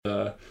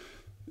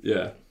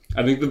Yeah.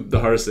 I think the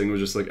hardest thing was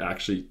just like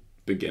actually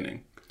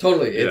beginning.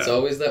 Totally. It's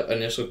always that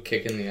initial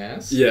kick in the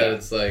ass. Yeah. That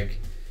it's like,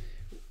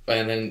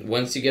 and then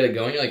once you get it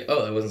going, you're like,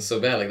 oh, that wasn't so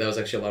bad. Like, that was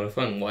actually a lot of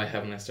fun. Why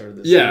haven't I started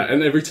this? Yeah,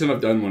 and every time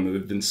I've done one,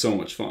 they've been so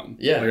much fun.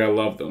 Yeah. Like, I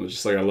love them. It's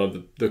just like, I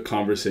love the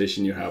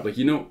conversation you have. Like,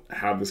 you don't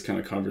have this kind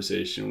of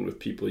conversation with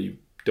people you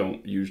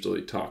don't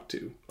usually talk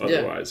to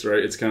otherwise,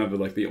 right? It's kind of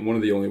like one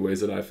of the only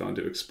ways that I found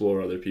to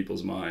explore other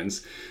people's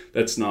minds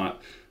that's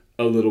not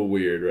a little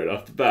weird right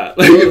off the bat.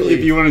 Like, Totally.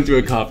 if you went into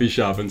a coffee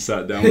shop and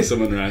sat down with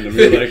someone random,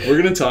 you're like, we're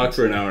going to talk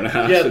for an hour and a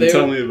half and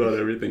tell me about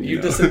everything you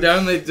know. just sit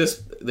down,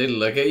 they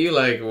look at you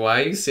like,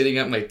 why are you sitting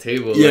at my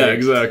table? Yeah, like,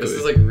 exactly. This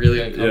is like really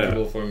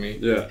uncomfortable for me.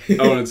 Yeah.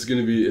 Oh, and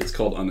it's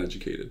called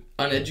Uneducated.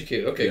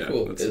 Uneducated. Okay, Yeah,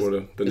 cool. that's sort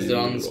of the is name it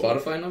on of the role.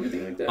 Spotify and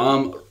everything like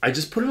that? I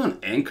just put it on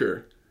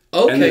Anchor.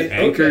 Okay. And then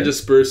Anchor okay.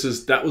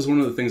 disperses. That was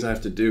one of the things I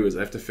have to do is I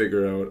have to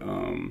figure out,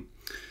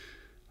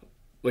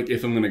 like,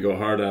 if I'm going to go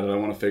hard at it, I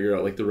want to figure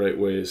out, like, the right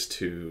ways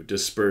to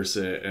disperse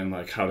it and,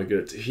 like, how to get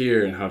it to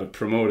here and how to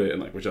promote it,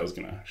 and, like, which I was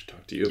going to actually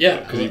talk to you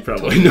about, because you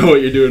probably know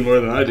what you're doing more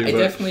than I do. I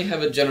definitely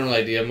have a general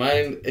idea.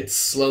 Mine, it's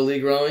slowly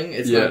growing.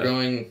 It's not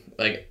growing,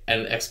 like, at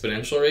an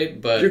exponential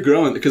rate, but... You're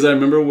growing, because I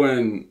remember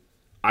when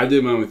I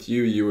did mine with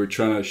you, you were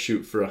trying to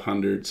shoot for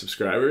 100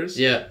 subscribers.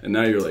 Yeah. And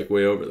now you're, like,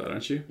 way over that,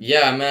 aren't you?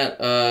 Yeah,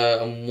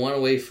 I'm one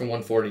away from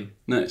 140.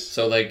 Nice.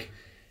 So, like,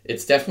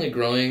 it's definitely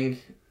growing.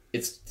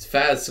 It's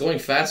fast. It's going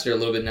faster a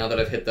little bit now that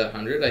I've hit that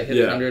 100. I hit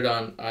 100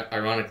 on,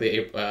 ironically,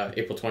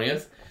 April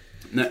 20th.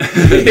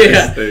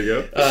 Yeah. There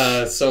you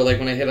go. So, like,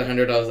 when I hit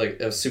 100, I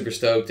was super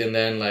stoked. And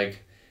then,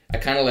 like, I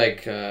kind of,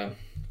 like,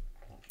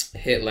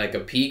 hit, like, a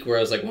peak where I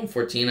was, like,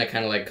 114. I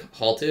kind of, like,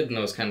 halted and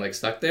I was kind of, like,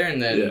 stuck there.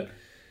 And then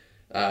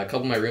a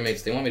couple of my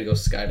roommates, they want me to go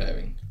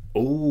skydiving.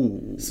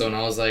 Oh. So, and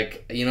I was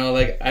like, you know,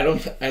 like, I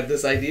have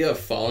this idea of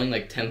falling,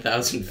 like,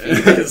 10,000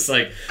 feet is,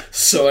 like,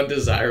 so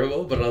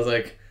undesirable. But I was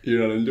like...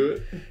 You're not into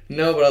it?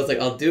 No, but I was like,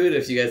 I'll do it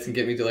if you guys can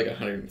get me to like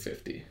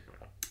 150.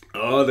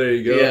 Oh, there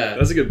you go. Yeah.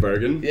 That's a good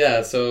bargain.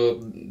 Yeah, so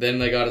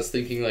then I got us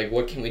thinking, like,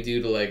 what can we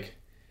do to, like...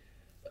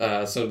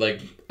 so,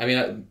 like, I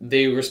mean,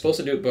 they were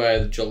supposed to do it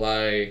by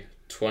July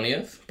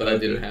 20th, but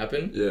that didn't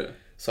happen. Yeah.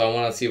 So I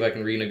want to see if I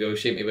can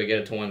renegotiate, maybe I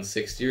get it to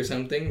 160 or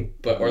something.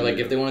 Or, like,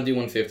 if they want to do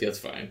 150, that's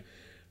fine.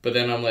 But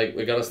then I'm like,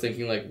 it got us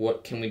thinking, like,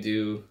 what can we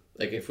do...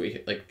 Like, if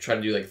we, like, try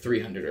to do, like,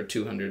 300 or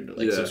 200,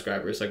 like,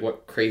 subscribers, like,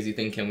 what crazy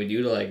thing can we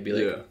do to, like, be,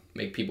 like,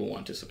 make people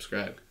want to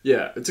subscribe?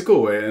 Yeah, it's a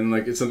cool way, and,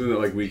 like, it's something that,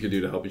 like, we could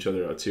do to help each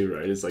other out, too,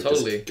 right? It's, like,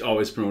 just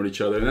always promote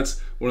each other, and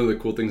that's one of the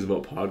cool things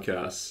about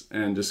podcasts,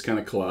 and just kind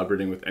of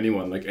collaborating with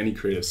anyone, like, any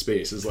creative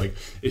space, is, like,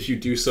 if you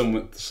do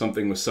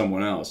something with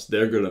someone else,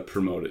 they're gonna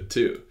promote it,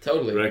 too.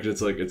 Totally. Right?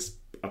 It's, like, it's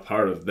a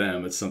part of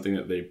them, it's something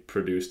that they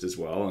produced as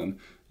well, and...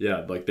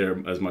 Yeah, like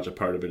they're as much a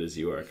part of it as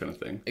you are, kind of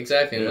thing.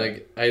 Exactly, and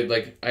I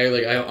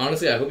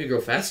honestly, I hope you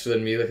grow faster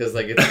than me because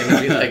like it's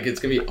gonna be like it's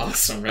gonna be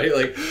awesome, right?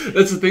 Like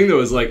that's the thing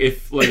though, is like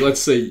if like let's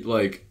say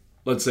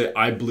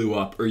I blew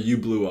up or you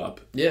blew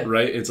up,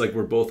 right? It's like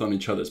we're both on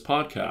each other's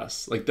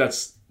podcasts. Like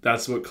that's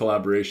what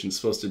collaboration's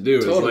supposed to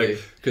do. Totally.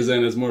 It's like because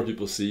then as more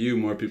people see you,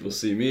 more people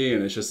see me,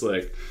 and it's just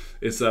like.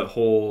 It's that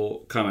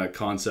whole kind of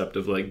concept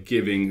of like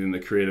giving in the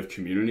creative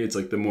community. It's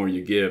like the more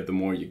you give, the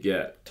more you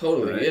get.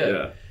 Totally, right?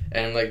 yeah.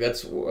 And like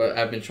that's what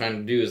I've been trying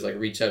to do is like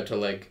reach out to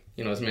like,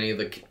 you know, as many of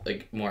the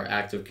like more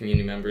active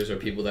community members or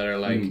people that are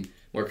like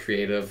more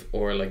creative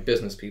or like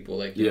business people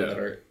like you know, that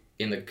are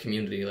in the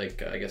community.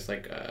 Like I guess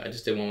like I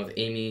just did one with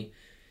Amy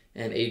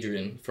and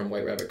Adrian from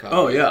White Rabbit Coffee.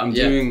 Oh yeah, I'm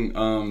doing.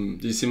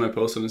 Do you see my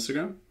post on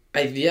Instagram?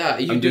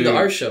 You do the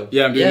art show.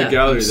 Yeah, I'm doing a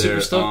gallery I'm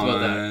super stoked about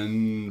that.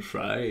 On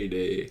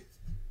Friday.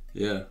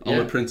 Yeah, all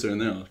the prints are in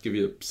there. I'll give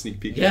you a sneak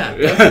peek. Yeah,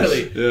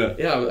 definitely.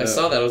 Yeah, I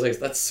saw that. I was like,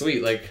 that's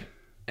sweet. Like,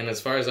 and as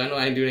far as I know,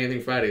 I ain't doing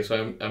anything Friday, so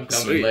I'm coming.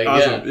 Sweet. Like,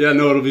 awesome. Yeah,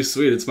 no, it'll be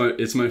sweet.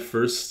 It's my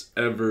first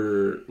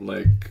ever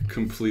like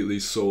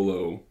completely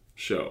solo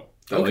show.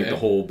 That like the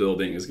whole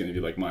building is going to be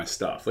like my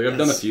stuff. Like I've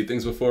done a few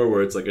things before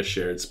where it's like a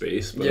shared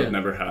space, but I've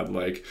never had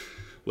like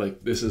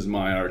this is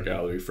my art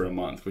gallery for a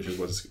month, which is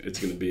what it's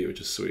going to be, which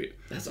is sweet.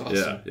 That's awesome.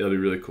 Yeah, it'll be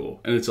really cool,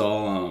 and it's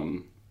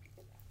all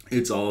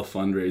a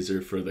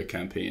fundraiser for the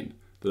campaign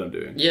that I'm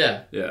doing.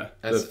 Yeah. Yeah.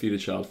 The Feed a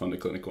Child Fund a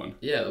Clinic one.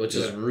 Yeah, which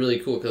is really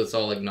cool because it's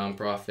all like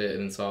nonprofit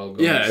and it's all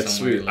going it's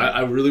somewhere. Sweet.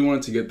 I really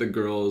wanted to get the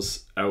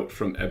girls out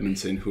from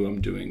Edmonton who I'm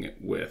doing it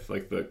with,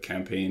 like the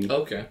campaign.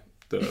 Okay.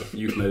 The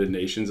Youth United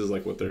Nations is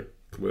like what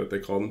they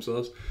call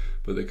themselves,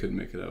 but they couldn't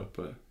make it out.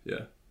 But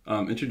yeah.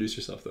 Introduce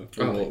yourself though.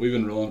 We've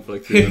been rolling for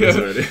like 3 minutes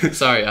already.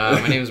 Sorry,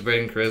 my name is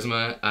Braden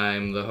Charisma.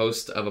 I'm the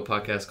host of a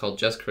podcast called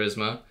Just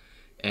Charisma.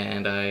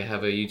 And I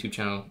have a YouTube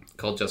channel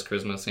called Just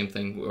Charisma, same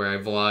thing, where I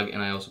vlog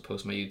and I also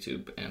post my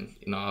YouTube. And,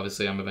 you know,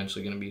 obviously I'm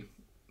eventually going to be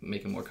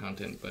making more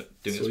content, but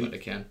doing as much as I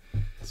can.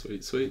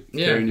 Sweet.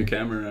 Yeah. Carrying your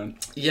camera around.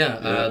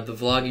 Yeah, the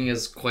vlogging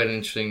is quite an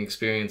interesting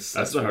experience.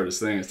 That's the hardest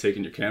thing, is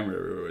taking your camera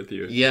everywhere with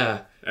you. Yeah.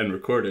 And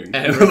recording.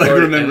 And like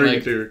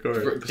remembering to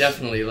record.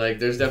 Definitely. Like,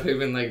 there's definitely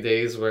been, like,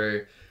 days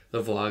where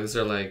the vlogs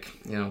are, like,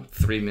 you know,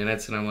 3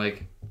 minutes, and I'm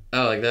like,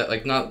 oh, like that.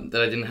 Like, not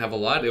that I didn't have a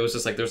lot. It was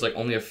just, like, there's, like,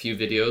 only a few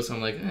videos.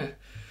 I'm like,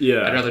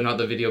 Yeah. I'd rather not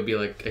the video be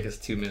like, I guess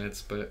 2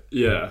 minutes, but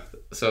yeah.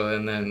 So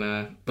and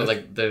then but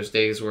like there's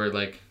days where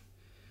like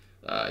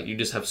you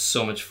just have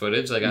so much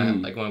footage. Like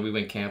like when we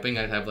went camping,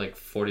 I'd have like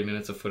 40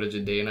 minutes of footage a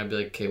day, and I'd be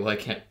like, okay, well I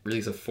can't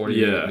release a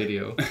 40-minute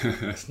video.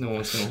 No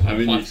one's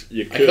gonna watch.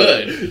 You I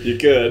could. You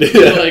could.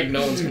 But like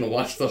no one's gonna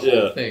watch the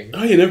whole thing.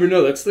 Oh, you never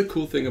know. That's the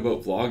cool thing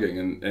about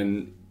vlogging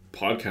and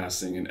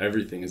podcasting and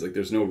everything is like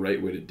there's no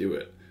right way to do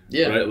it.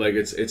 Yeah. Right? Like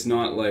it's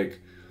not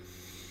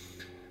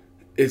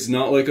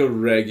like a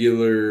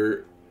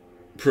regular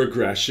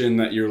progression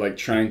that you're like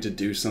trying to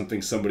do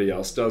something somebody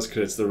else does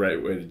because it's the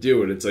right way to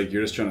do it. It's like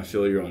you're just trying to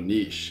fill your own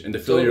niche, and to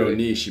fill your own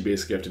niche you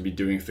basically have to be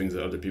doing things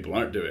that other people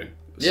aren't doing.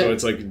 So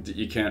it's like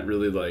you can't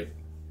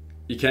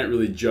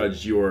really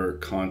judge your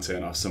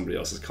content off somebody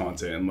else's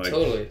content, and like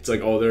it's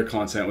like, oh, their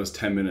content was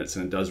 10 minutes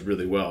and it does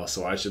really well,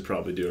 so I should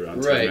probably do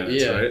around 10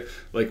 minutes, right?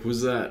 Like,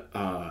 was that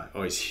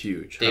he's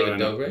huge. David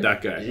Dobrik?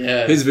 That guy.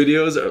 Yeah. His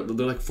videos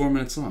they're like 4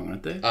 minutes long,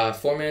 aren't they?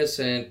 4 minutes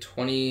and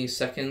 20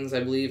 seconds, I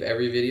believe,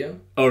 every video.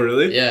 Oh,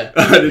 really? Yeah.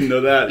 I didn't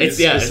know that. It's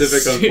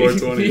specific on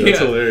 420. That's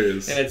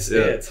hilarious. And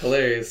it's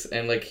hilarious.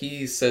 And like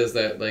he says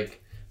that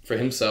like for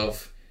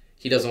himself,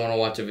 he doesn't want to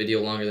watch a video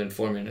longer than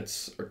 4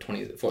 minutes or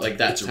 20, like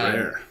that it's time.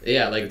 Rare.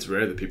 Yeah, like it's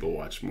rare that people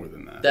watch more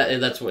than that.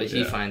 That's what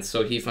he finds.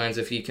 So he finds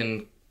if he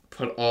can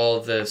put all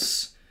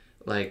this,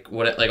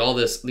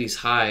 these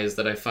highs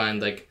that I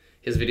find like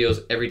his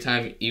videos, every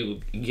time you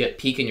get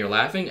peak and you're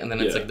laughing, and then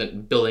it's like the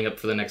building up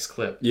for the next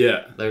clip.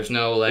 Yeah. There's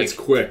no like it's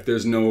quick.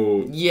 There's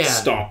no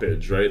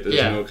stoppage, right? There's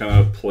no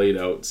kind of played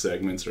out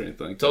segments or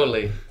anything.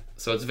 Totally.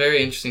 So it's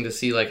very interesting to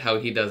see like how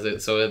he does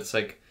it. So it's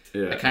like.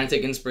 I kind of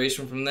take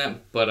inspiration from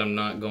that, but I'm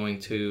not going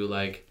to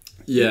like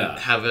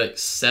have it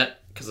set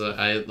because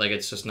I like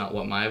it's just not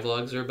what my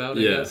vlogs are about.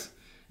 I guess,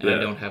 and I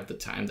don't have the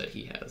time that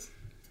he has.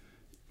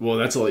 Well,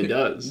 that's all he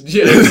does.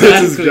 Exactly.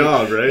 That's his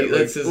job, right?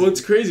 Well, it's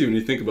crazy when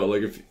you think about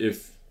like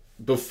if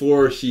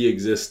before he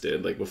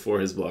existed, like before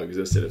his vlog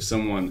existed, if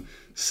someone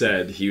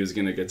said he was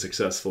gonna get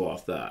successful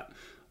off that.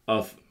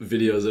 Of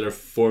videos that are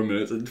 4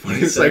 minutes and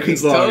 20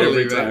 seconds long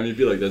every time, you'd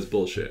be like, that's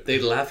bullshit.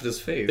 They'd laugh at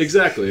his face.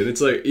 Exactly. And it's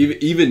like,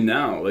 even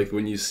now, like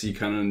when you see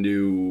kind of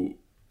new,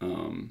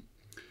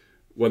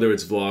 whether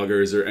it's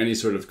vloggers or any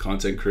sort of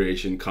content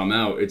creation come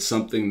out, it's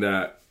something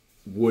that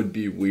would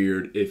be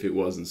weird if it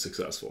wasn't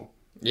successful.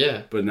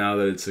 Yeah. But now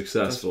that it's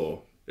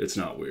successful, it's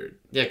not weird.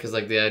 Yeah, because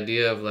like the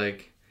idea of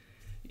like,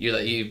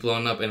 you've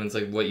blown up and it's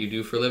like what you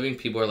do for a living,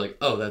 people are like,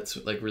 oh, that's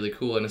like really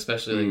cool. And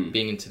especially like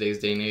being in today's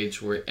day and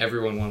age where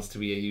everyone wants to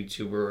be a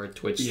YouTuber or a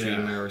Twitch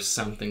streamer or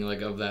something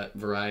like of that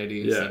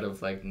variety instead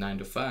of like 9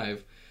 to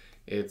 5.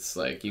 It's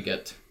like you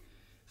get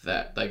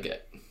that, like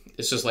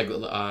it's just like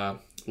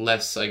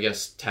less, I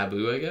guess,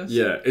 taboo, I guess.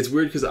 Yeah, it's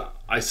weird because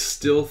I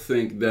still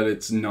think that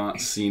it's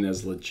not seen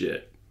as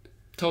legit.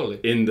 Totally.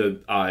 In the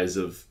eyes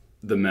of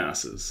the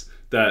masses.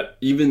 That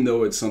even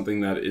though it's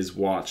something that is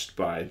watched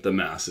by the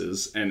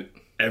masses and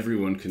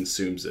everyone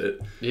consumes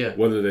it,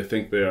 whether they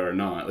think they are or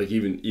not. Like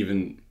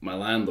even my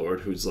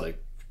landlord, who's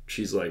like,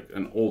 she's like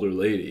an older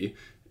lady,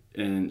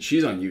 and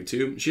she's on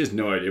YouTube. She has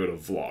no idea what a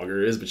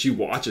vlogger is, but she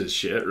watches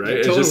shit, right?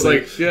 Yeah, totally.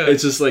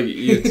 It's just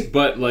like,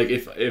 but like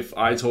if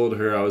I told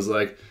her I was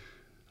like,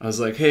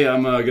 hey,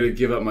 I'm gonna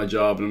give up my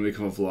job and I'm gonna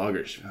become a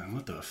vlogger. She's like,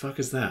 what the fuck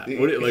is that?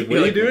 What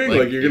are you doing?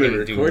 Like you're gonna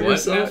record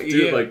yourself,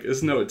 dude? Yeah. Like,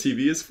 isn't that what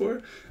TV is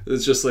for?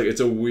 It's just like it's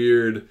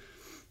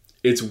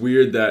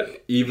weird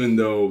that even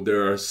though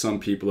there are some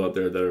people out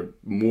there that are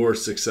more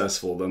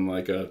successful than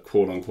like a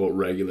quote unquote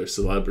regular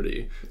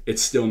celebrity,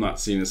 it's still not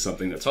seen as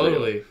something that's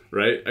real,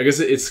 right? I guess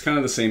it's kind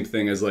of the same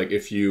thing as like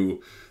if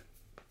you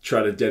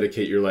try to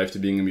dedicate your life to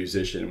being a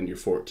musician when you're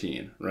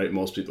 14, right?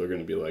 Most people are going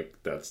to be like,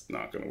 that's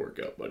not going to work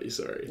out, buddy,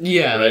 sorry.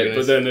 Yeah. Right?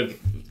 But then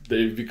if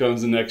they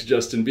becomes the next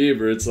Justin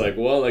Bieber, it's like,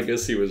 well, I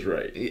guess he was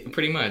right.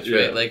 Pretty much,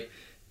 right? Like,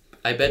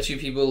 I bet you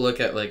people look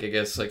at like, I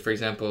guess, like, for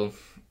example,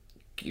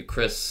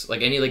 Chris,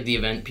 like any like the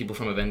event people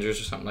from Avengers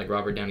or something like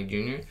Robert Downey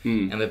Jr.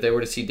 And if they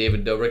were to see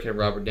David Dobrik and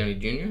Robert Downey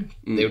Jr.,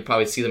 they would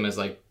probably see them as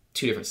like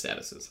two different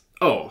statuses.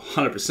 Oh,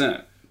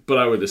 100%. But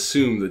I would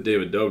assume that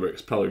David Dobrik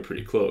is probably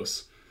pretty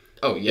close.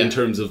 Oh, yeah. In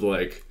terms of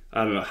like,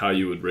 I don't know how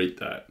you would rate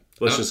that.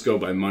 Let's just go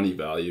by money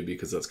value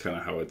because that's kind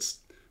of how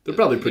they're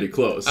probably pretty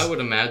close. I would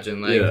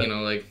imagine like, you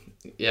know, like,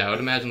 I would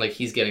imagine like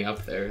he's getting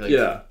up there. Like,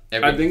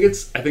 I think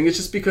it's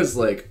just because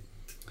like,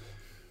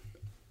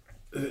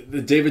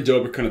 the David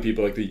Dobrik kind of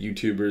people, like the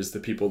YouTubers, the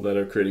people that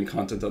are creating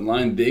content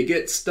online, they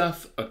get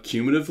stuff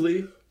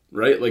accumulatively,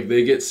 right? Like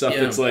they get stuff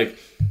that's like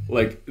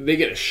they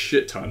get a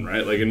shit ton,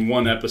 right? Like in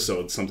one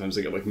episode, sometimes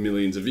they get like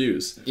millions of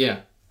views.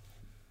 Yeah.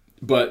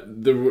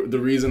 But the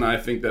reason I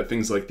think that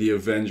things like the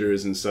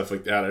Avengers and stuff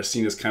like that are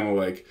seen as kind of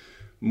like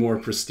more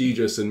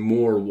prestigious and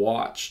more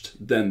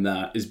watched than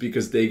that is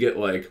because they get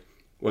like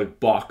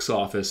box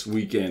office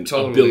weekend,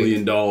 $1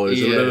 billion or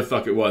whatever the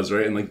fuck it was,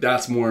 right? And like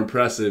that's more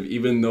impressive,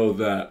 even though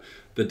that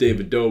the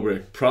David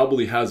Dobrik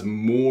probably has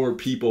more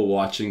people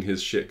watching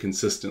his shit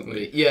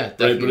consistently. Yeah,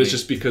 definitely. Right? But it's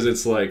just because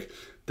it's like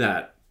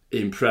that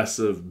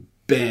impressive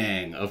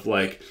bang of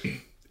like,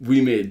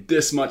 we made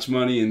this much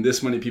money and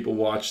this many people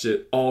watched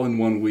it all in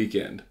one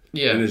weekend.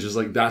 Yeah. And it's just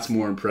like, that's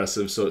more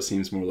impressive, so it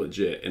seems more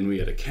legit. And we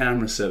had a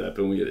camera set up,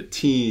 and we had a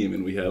team,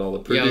 and we had all the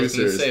producers.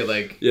 Yeah, I was gonna say,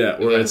 like... Yeah,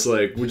 where it's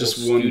like, we're just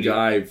one studio.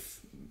 guy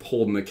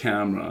holding the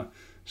camera.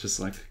 Just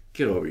like,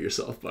 get over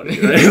yourself, buddy,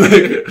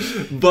 right?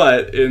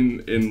 But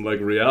in like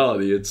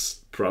reality, it's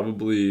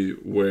probably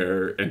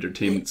where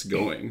entertainment's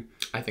going.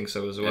 I think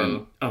so as well.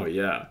 And, oh,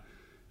 yeah.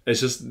 It's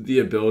just the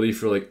ability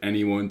for like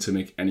anyone to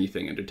make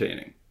anything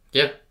entertaining.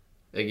 Yeah.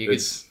 Like you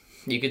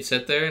could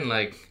sit there and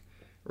like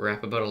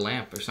rap about a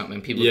lamp or something,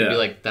 and people Yeah. could be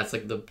like, "That's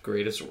like the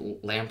greatest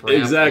lamp rap."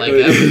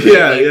 Exactly. Like,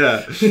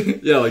 ever.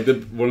 Yeah. Like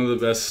one of the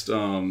best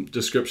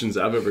descriptions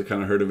I've ever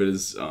kind of heard of it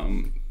is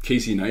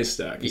Casey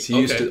Neistat. He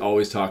used to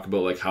always talk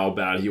about like how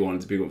bad he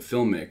wanted to become a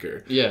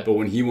filmmaker. Yeah. But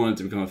when he wanted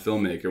to become a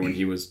filmmaker, when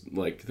he was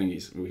like, I think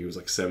he was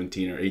like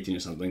 17 or 18 or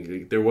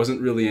something, there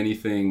wasn't really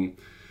anything.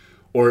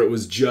 Or it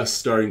was just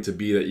starting to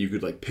be that you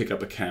could like pick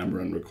up a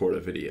camera and record a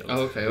video.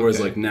 Oh, okay. Whereas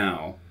like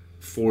now,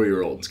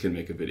 4-year-olds can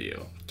make a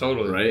video.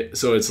 Totally. Right?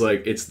 So it's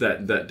like, it's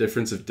that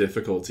difference of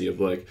difficulty of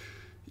like,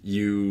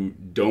 you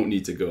don't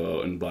need to go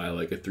out and buy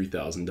like a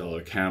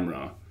 $3,000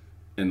 camera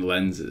and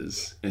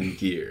lenses and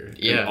gear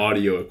and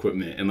audio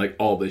equipment and like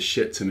all this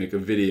shit to make a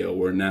video,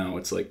 where now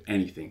it's like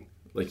anything.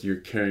 Like you're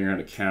carrying around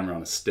a camera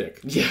on a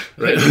stick. Yeah.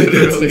 Right?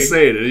 It's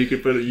insane. And you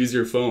can use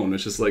your phone.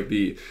 It's just like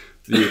the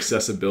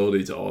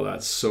accessibility to all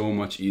that so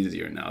much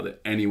easier now that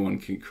anyone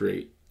can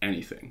create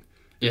anything.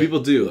 Yeah.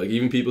 People do, like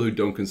even people who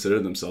don't consider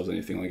themselves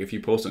anything. Like if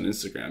you post on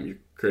Instagram, you're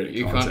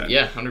creating content.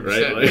 100%.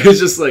 Right? Like, it's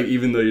just like,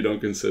 even though you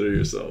don't consider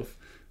yourself.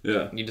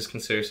 Yeah. You just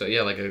consider yourself,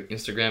 like an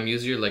Instagram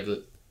user, like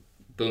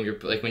boom, you're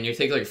like when you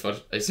take like a photo,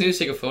 as soon as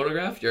you take a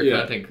photograph, you're a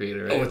content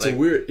creator, right? Oh, it's like, a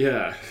weird,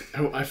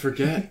 Oh, I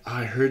forget.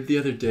 I heard the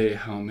other day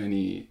how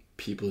many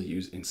people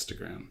use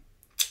Instagram.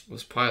 It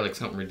was probably like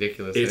something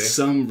ridiculous. It's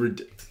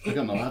I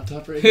got my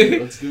laptop right here.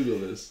 Let's Google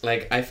this.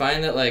 Like I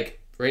find that like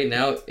right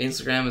now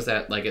Instagram is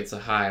at like it's a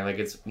high. Like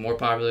it's more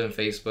popular than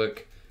Facebook.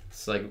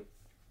 It's like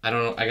I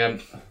don't know. I got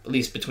at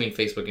least between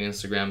Facebook and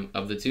Instagram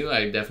of the two,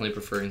 I definitely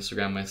prefer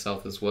Instagram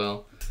myself as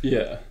well.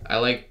 Yeah. I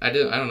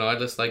don't know. I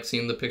just like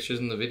seeing the pictures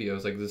and the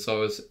videos. Like it's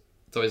always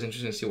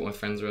interesting to see what my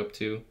friends are up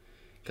to.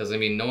 Because I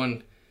mean,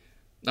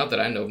 not that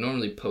I know of, no one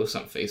really posts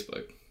on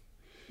Facebook.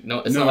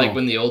 No, it's not like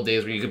when the old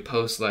days where you could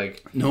post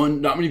like...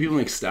 Not many people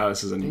make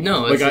statuses anymore.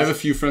 No, like I have a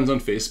few friends on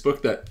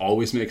Facebook that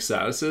always make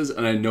statuses,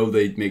 and I know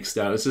they make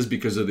statuses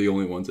because they're the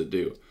only ones that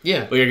do.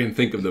 Yeah. Like I can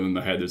think of them in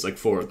my head. There's like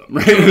 4 of them,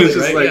 right? It's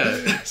just right,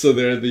 like, yeah. So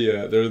they're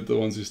the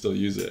ones who still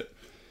use it.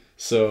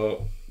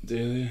 So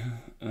daily,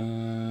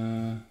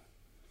 the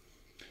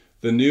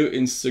new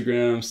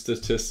Instagram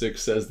statistic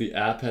says the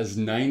app has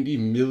 90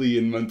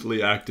 million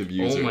monthly active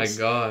users. Oh my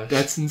gosh.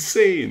 That's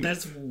insane.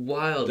 That's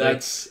wild.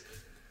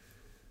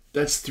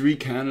 That's 3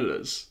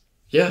 Canadas.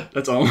 Yeah.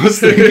 That's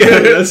almost 3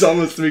 Canadas. That's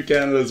almost 3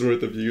 Canadas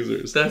worth of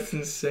users. That's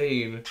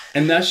insane.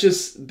 And that's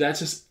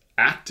just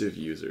active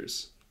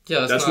users.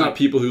 Yeah, that's not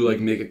people who like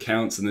make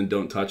accounts and then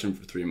don't touch them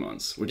for 3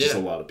 months, which is a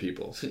lot of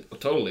people.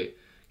 Totally,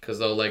 because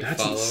they'll like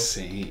follow. That's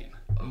insane.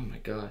 Oh my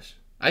gosh,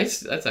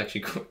 that's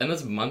actually cool, and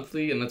that's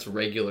monthly and that's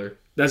regular.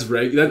 That's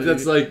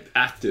that's like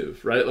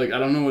active, right? Like I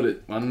don't know what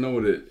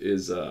it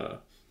is.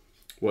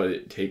 What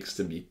it takes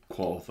to be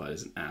qualified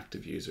as an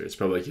active user. It's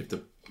probably like you have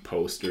to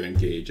post or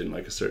engage in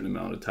like a certain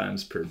amount of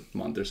times per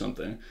month or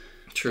something.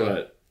 True.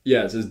 But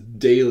yeah, it says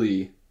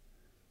daily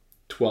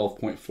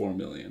 12.4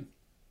 million.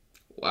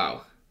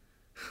 Wow.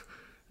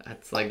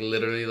 That's like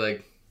literally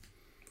like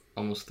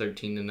almost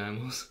 13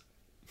 Nanaimos.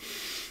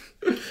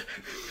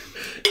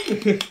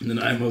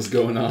 Nanaimo's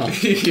going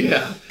off.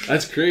 Yeah.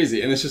 That's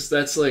crazy. And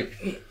that's like,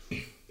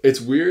 it's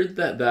weird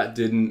that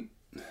didn't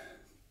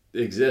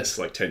exist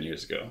like 10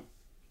 years ago.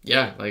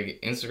 Yeah, like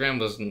Instagram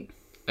wasn't,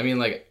 I mean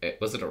like,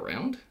 was it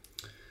around?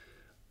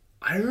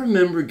 I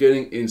remember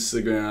getting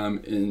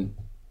Instagram in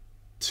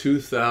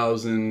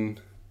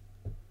 2000.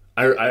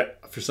 I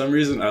for some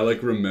reason I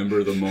like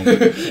remember the moment.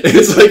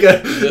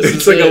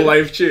 It's like a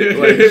life change,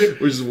 like,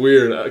 which is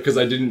weird because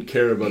I didn't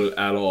care about it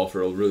at all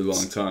for a really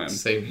long time.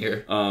 Same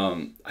here.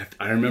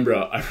 I remember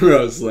I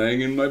was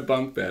laying in my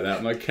bunk bed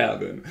at my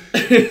cabin,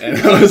 and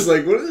I was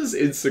like, "What is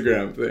this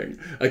Instagram thing?"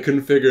 I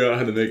couldn't figure out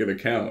how to make an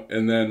account,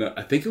 and then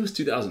I think it was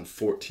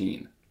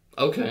 2014.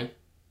 Okay.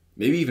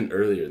 Maybe even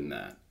earlier than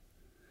that.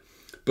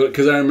 But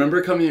because I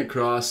remember coming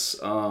across.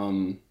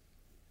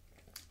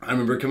 I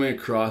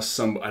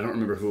don't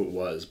remember who it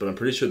was, but I'm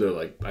pretty sure they're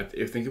like, I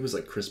think it was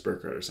like Chris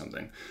Burkhardt or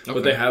something. Okay.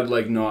 But they had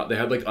like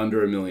under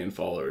 1 million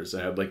followers. They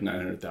had like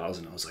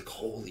 900,000. I was like,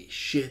 holy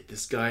shit,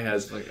 this guy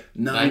has like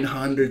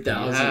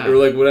 900,000 or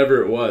like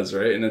whatever it was,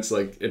 right? And it's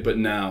like, but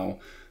now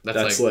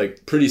that's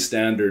like pretty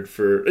standard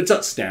for, it's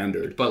not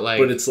standard, but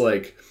it's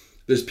like,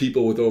 there's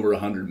people with over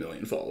 100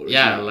 million followers.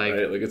 Yeah, now,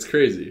 right? Like it's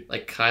crazy.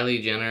 Like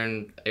Kylie Jenner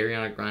and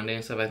Ariana Grande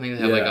and stuff. I think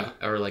they have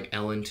or like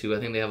Ellen too. I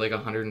think they have like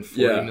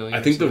 140 million.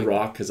 I think The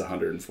Rock has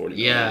 140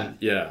 million.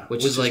 Yeah.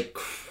 Which is like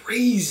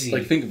crazy.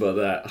 Like think about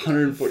that.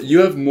 140. You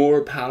have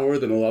more power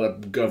than a lot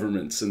of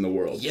governments in the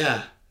world.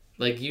 Yeah.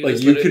 Like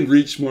you can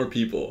reach more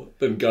people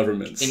than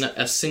governments in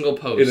a single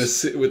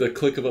post. With a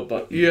click of a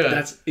button. Yeah.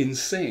 That's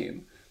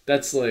insane.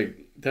 That's like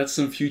that's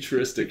some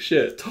futuristic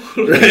shit.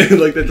 Totally. Right?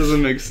 Like, that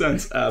doesn't make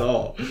sense at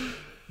all.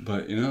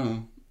 But, I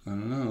don't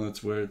know.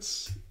 That's where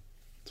it's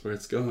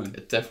going.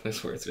 It definitely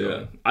is where it's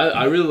going.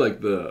 I really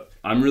like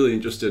I'm really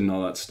interested in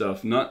all that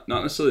stuff. Not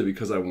necessarily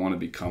because I want to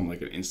become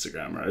like an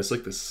Instagrammer. I just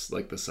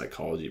like the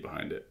psychology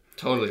behind it.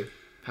 Totally.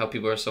 How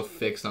people are so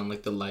fixed on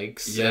like the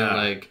likes and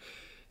like,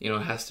 it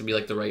has to be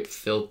like the right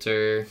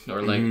filter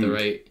or like the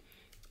right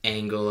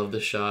angle of the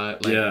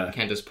shot. Like, you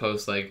can't just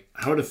post like...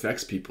 How it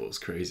affects people is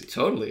crazy.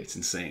 Totally. It's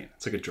insane.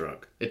 It's like a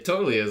drug. It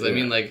totally is. I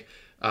mean, like,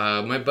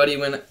 my buddy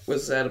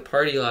was at a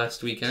party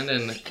last weekend,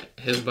 and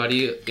his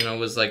buddy,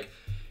 was like,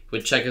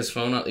 would check his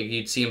phone out. Like,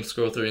 you'd see him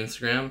scroll through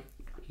Instagram.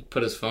 He'd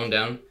put his phone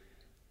down.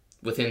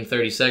 Within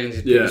 30 seconds,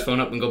 he'd pick his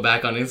phone up and go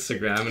back on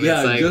Instagram. And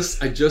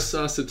it's like, I just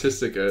saw a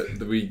statistic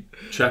that we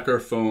check our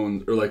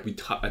phones, or like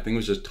I think it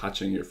was just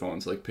touching your phone,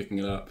 so like picking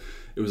it up.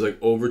 It was like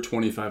over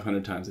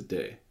 2,500 times a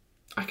day.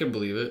 I can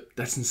believe it.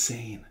 That's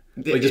insane.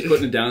 Like just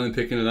putting it down and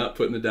picking it up,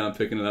 putting it down,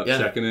 picking it up,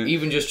 checking it.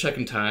 Even just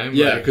checking time.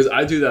 Yeah, because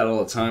I do that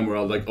all the time where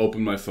I'll like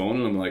open my phone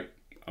and I'm like,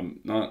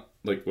 I'm not,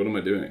 like, what am I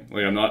doing?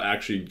 Like, I'm not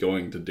actually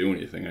going to do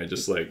anything. I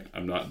just like,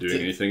 I'm not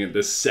doing anything at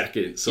this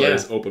second. So I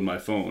just open my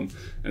phone.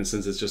 And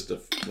since it's just a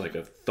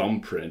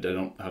thumbprint, I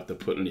don't have to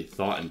put any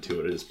thought into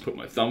it. I just put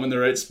my thumb in the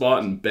right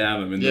spot and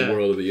bam, I'm in the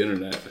world of the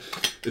internet.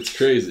 It's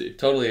crazy.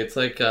 Totally. It's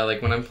like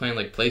when I'm playing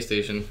like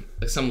PlayStation,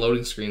 like some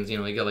loading screens,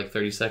 you get like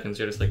 30 seconds,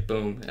 you're just like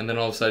boom, and then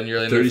all of a sudden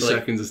you're in 30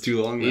 seconds is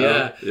too long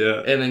now.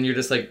 Yeah. And then you're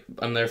just like,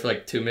 I'm there for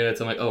like 2 minutes,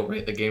 I'm like, oh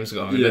right, the game's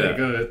going. Yeah. Then I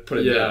go put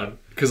it down.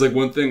 Because like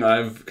one thing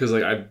I've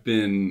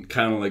been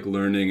kind of like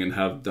learning and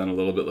have done a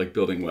little bit like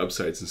building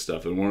websites and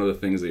stuff, and one of the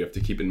things that you have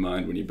to keep in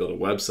mind when you build a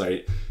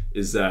website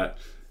is that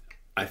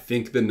I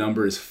think the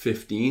number is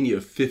 15. You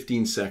have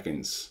 15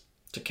 seconds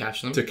to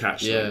catch them,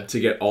 to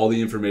get all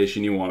the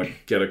information you want to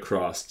get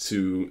across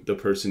to the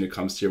person who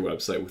comes to your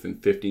website within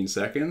 15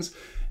 seconds.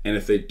 And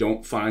if they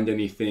don't find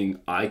anything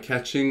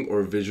eye-catching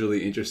or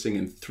visually interesting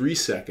in 3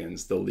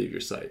 seconds, they'll leave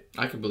your site.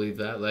 I could believe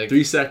that. Like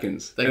 3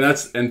 seconds,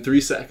 and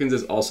 3 seconds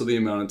is also the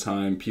amount of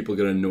time people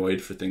get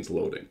annoyed for things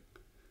loading.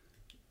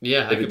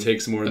 Yeah. If it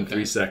takes more than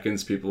 3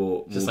 seconds,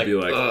 people will be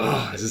like,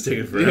 "Oh, this is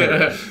taking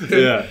forever."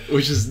 Yeah,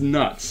 which is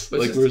nuts.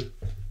 We're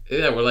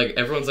like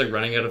everyone's like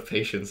running out of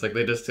patience. Like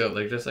they just don't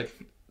like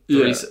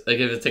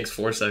if it takes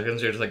 4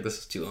 seconds, you're just like, this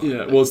is too long.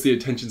 Yeah, well, it's the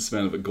attention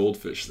span of a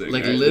goldfish thing.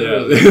 Like, right?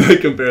 literally. Yeah. They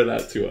compare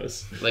that to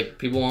us. Like,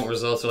 people want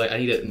results. They're like, I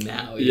need it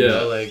now. You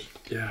know? Like,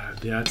 yeah,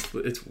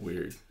 it's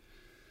weird.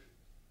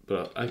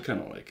 But I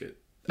kind of like it.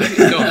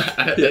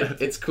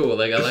 It's cool.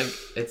 Like,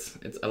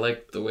 I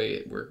like the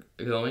way we're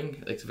going.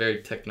 Like, it's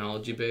very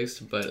technology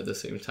based, but at the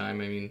same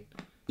time, I mean,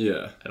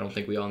 I don't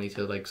think we all need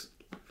to, like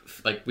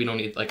we don't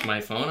need, like,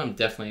 my phone. I'm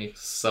definitely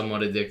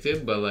somewhat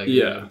addicted, but, like,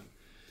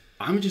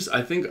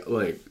 I think,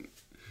 like,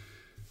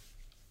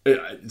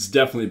 it's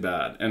definitely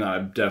bad, and I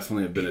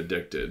definitely have been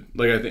addicted.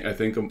 Like, I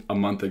think a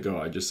month ago,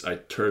 I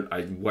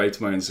wiped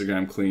my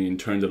Instagram clean,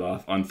 turned it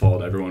off,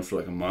 unfollowed everyone for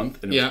like a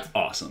month, and it was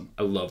awesome.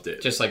 I loved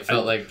it. Just like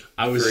felt like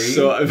I was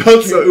free. I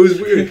felt so. It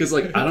was weird because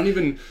like I don't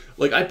even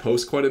like I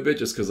post quite a bit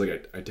just because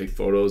like I take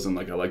photos and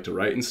like I like to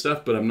write and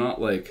stuff, but I'm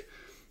not like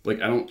I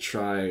don't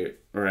try,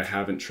 or I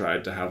haven't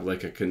tried to have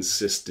like a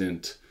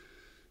consistent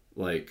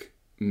like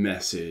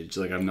message.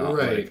 Like I'm not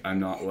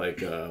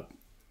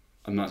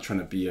I'm not trying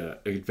to be a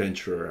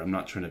adventurer. I'm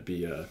not trying to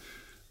be a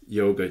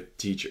yoga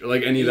teacher.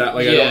 Like any of that.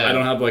 Like I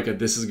don't have like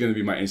this is going to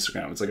be my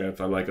Instagram. It's like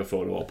if I like a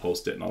photo, I'll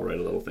post it and I'll write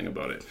a little thing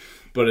about it.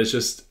 But it's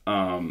just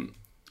what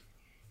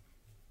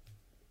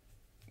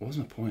was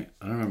my point?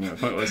 I don't remember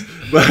what my point was.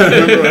 But I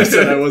remember I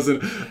said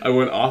I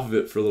went off of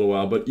it for a little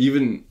while. But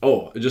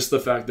just the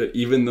fact that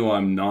even though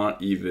I'm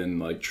not even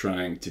like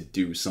trying to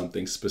do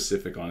something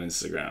specific on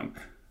Instagram,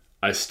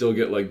 I still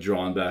get like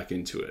drawn back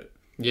into it.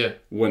 Yeah.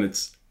 When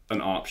it's an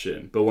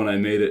option, but when I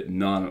made it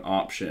not an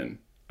option,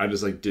 I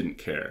just like didn't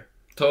care.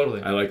 Totally.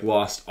 I like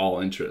lost all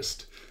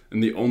interest,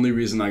 and the only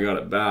reason I got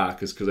it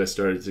back is because I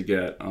started to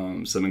get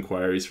some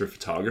inquiries for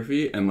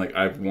photography, and like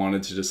I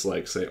wanted to just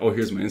like say, oh,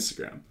 here's my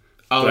Instagram,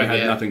 but I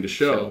had nothing to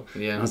show.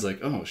 Yeah. And I was like,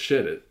 oh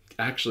shit, it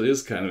actually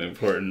is kind of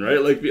important, right?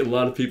 Like a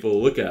lot of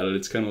people look at it,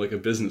 it's kind of like a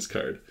business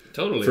card.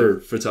 Totally. For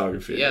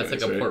photography. Yeah, anyways,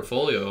 it's like a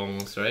portfolio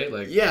almost, right?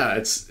 Like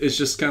it's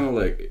just kind of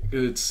like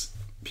it's.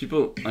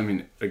 People, I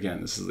mean, again,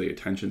 this is the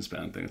attention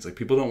span thing. It's like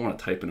people don't want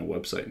to type in a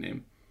website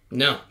name.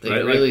 No, they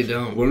really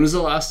don't. When was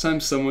the last time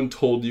someone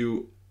told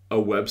you a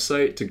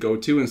website to go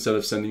to instead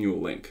of sending you a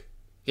link?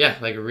 Yeah,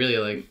 like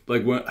really,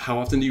 like how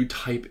often do you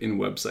type in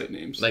website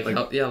names? Like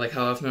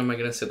how often am I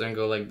gonna sit there and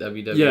go like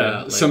www?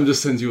 Yeah, someone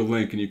just sends you a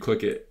link and you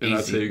click it, and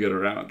that's how you get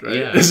around, right?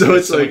 Yeah, so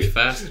it's like much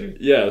faster.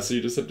 Yeah, so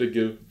you just have to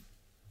give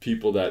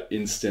people that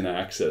instant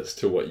access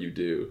to what you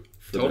do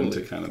for them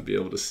to kind of be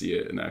able to see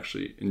it and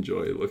actually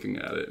enjoy looking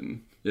at it.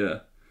 And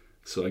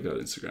so I got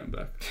Instagram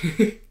back.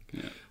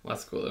 Yeah, well,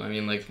 that's cool. I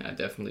mean, like I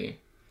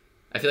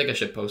feel like I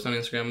should post on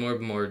Instagram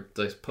more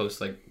like post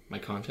like my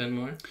content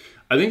more.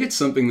 I think it's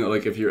something that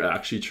like if you're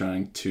actually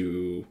trying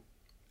to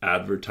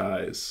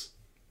advertise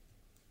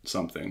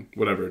something,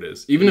 whatever it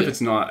is, even if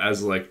it's not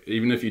as like,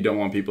 even if you don't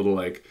want people to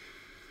like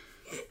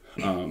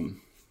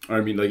Or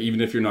I mean, like,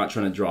 even if you're not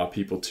trying to draw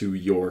people to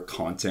your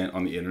content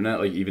on the internet,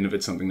 like, even if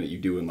it's something that you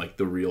do in, like,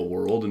 the real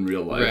world, in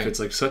real life,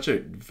 it's, like, such a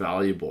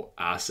valuable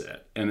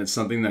asset. And it's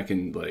something that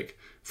can, like,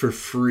 for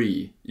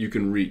free, you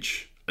can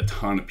reach a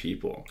ton of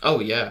people. Oh,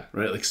 yeah.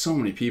 Right? Like, so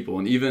many people.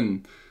 And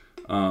even,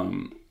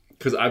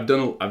 because I've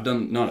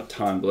done, not a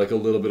ton, but, like, a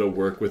little bit of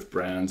work with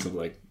brands of,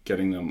 like,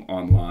 getting them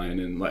online.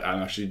 And, like,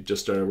 I actually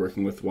just started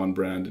working with one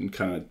brand and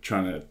kind of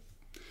trying to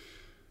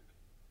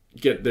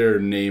get their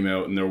name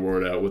out and their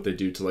word out, what they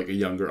do to, like, a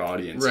younger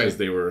audience, because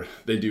they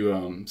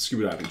do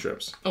scuba diving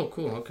trips. Oh,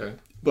 cool. Okay.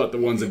 But the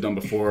ones they've done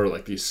before are,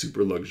 like, these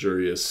super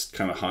luxurious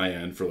kind of high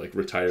end for, like,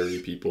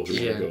 retiree people who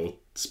want to go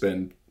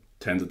spend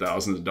tens of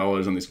thousands of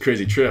dollars on these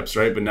crazy trips,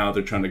 right? But now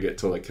they're trying to get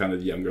to, like, kind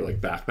of younger,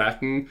 like,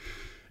 backpacking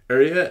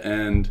area.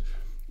 And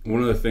one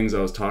of the things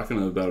I was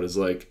talking about is,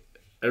 like,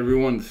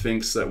 everyone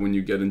thinks that when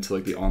you get into,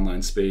 like, the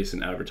online space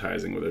and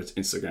advertising, whether it's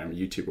Instagram or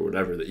YouTube or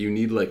whatever, that you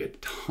need, like, a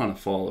ton of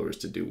followers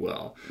to do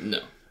well. No.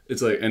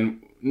 It's like,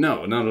 and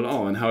no, not at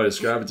all. And how I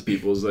describe it to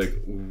people is,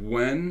 like,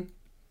 when,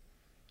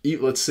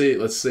 let's say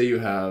you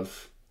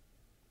have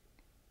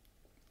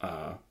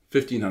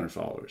 1,500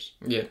 followers.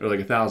 Yeah. Or, like,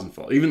 1,000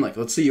 followers. Even, like,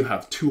 let's say you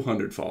have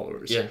 200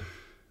 followers. Yeah.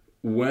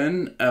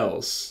 When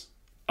else,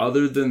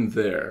 other than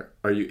there,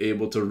 are you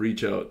able to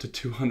reach out to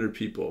 200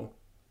 people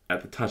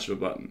at the touch of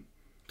a button?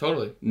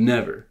 Totally.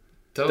 Never.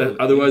 Totally.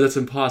 Otherwise, that's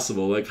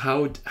impossible. Like,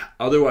 how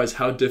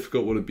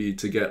difficult would it be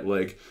to get,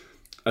 like,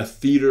 a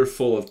theater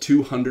full of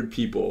 200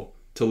 people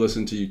to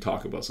listen to you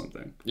talk about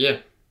something? Yeah.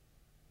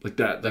 Like,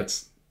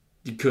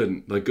 you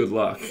couldn't. Like, good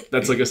luck.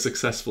 That's, like, a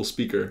successful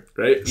speaker,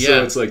 right? Yeah.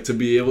 So it's, like, to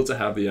be able to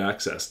have the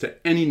access to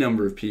any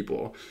number of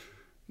people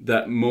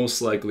that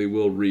most likely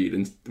will read,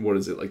 and what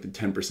is it, like, the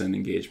 10%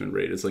 engagement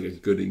rate? It's, like, a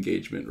good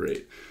engagement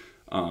rate.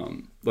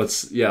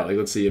 Let's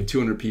say you have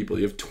 200 people,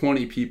 you have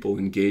 20 people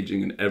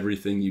engaging in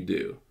everything you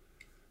do.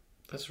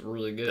 That's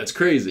really good. That's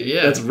crazy.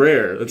 Yeah. That's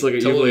rare. That's like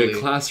totally. You have, like, a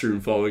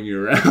classroom following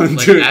you around.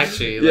 Like,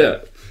 actually. Like...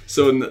 Yeah.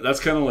 So that's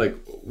kind of like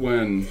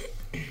when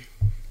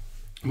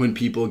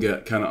people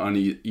get kind of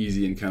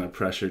uneasy and kind of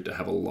pressured to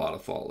have a lot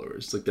of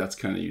followers. Like, that's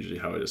kind of usually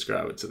how I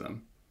describe it to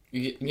them.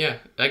 Yeah,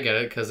 I get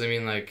it. Because, I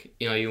mean, like,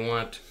 you know, you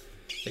want,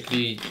 like,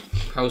 you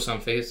post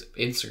on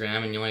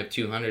Instagram and you only have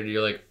 200,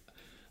 you're like,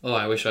 oh,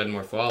 I wish I had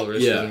more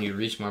followers, so then you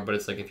reach more. But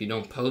it's like, if you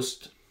don't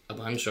post a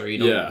bunch or you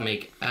don't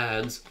make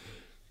ads,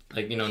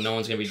 like, you know, no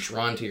one's going to be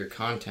drawn to your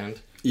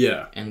content.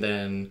 Yeah. And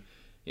then,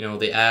 you know,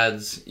 the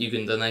ads,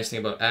 the nice thing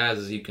about ads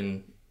is you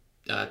can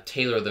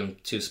tailor them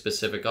to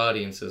specific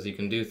audiences. You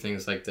can do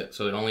things like that.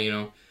 So it only, you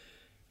know,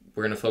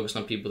 we're going to focus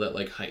on people that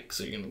like hike.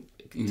 So you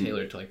can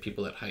tailor it to, like,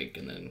 people that hike,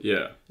 and then...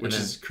 Yeah, which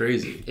is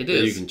crazy. It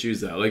is. You can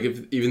choose that. Like,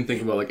 even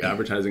think about, like,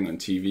 advertising on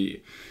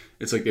TV.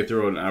 It's like they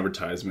throw out an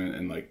advertisement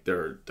and, like,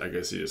 I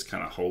guess you just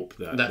kind of hope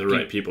that the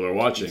right people are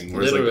watching.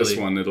 Whereas, like, this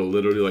one, it'll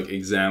literally, like,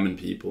 examine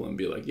people and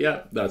be like,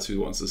 yeah, that's who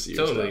wants to see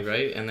your stuff. Totally,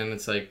 right? And then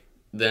it's like,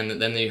 then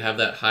you have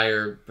that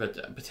higher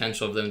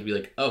potential of them to be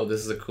like, oh, this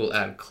is a cool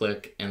ad,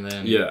 click, and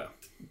then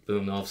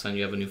boom, all of a sudden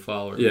you have a new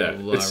follower. Yeah,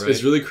 blah, blah, blah, right?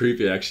 It's really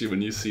creepy, actually,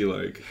 when you see,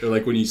 like, or,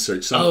 like, when you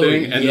search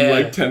something and then,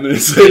 like, 10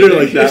 minutes later,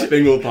 like, that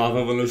thing will pop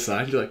up on the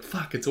side. You're like,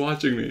 fuck, it's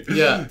watching me.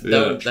 Yeah.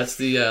 That's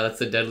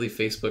the deadly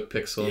Facebook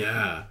pixel.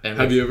 Yeah. And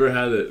have you ever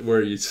had it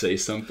where you say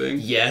something?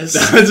 Yes.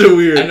 That's a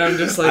weird... And I'm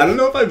just like... I don't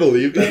know if I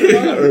believe that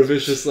or not, or if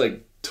it's just,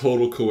 like,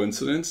 total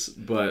coincidence,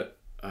 but...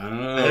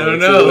 I don't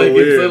know. Like,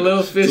 weird. It's a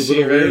little fishy, it's a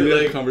little right?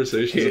 Weird, like,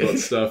 conversations about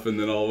stuff, and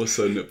then all of a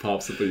sudden it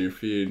pops up in your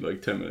feed.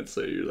 Like 10 minutes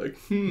later, you're like,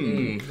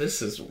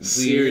 this is weird.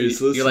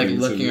 Seriously, you're like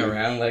looking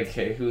around, like,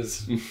 hey,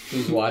 who's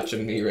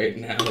watching me right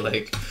now?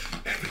 Like,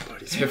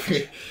 everybody's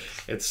watching.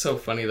 It's so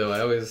funny though.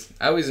 I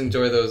always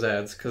enjoy those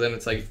ads, because then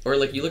it's like, or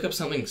like you look up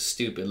something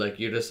stupid, like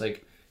you're just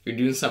like you're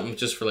doing something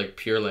just for like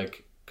pure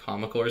like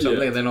comical or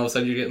something, and then all of a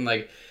sudden you're getting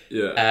like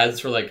ads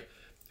for like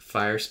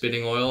fire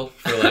spitting oil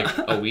for like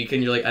a week,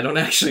 and you're like, I don't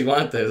actually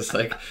want this.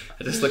 Like,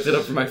 I just looked it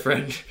up for my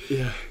friend.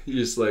 Yeah, you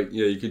just like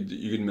you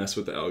could mess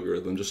with the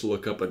algorithm. Just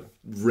look up a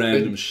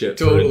random shit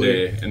for a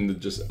day and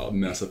just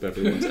mess up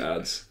everyone's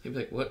ads. You'd be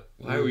like, what?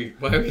 Why are we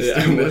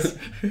doing this?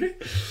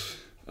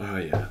 Oh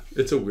yeah,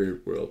 it's a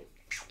weird world.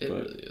 It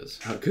really is.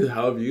 How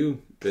have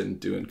you been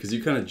doing? Because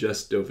you kind of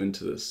just dove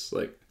into this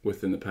like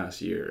within the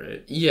past year,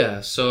 right?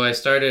 Yeah, so I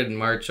started in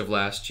March of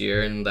last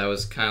year, and that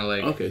was kind of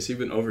like... Okay, so you've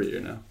been over a year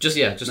now. Just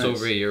nice.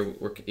 Over a year.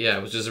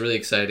 It was just really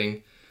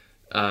exciting.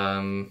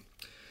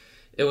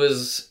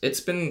 It's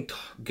been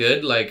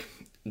good, like,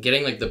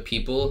 getting, like, the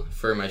people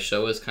for my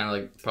show is kind of,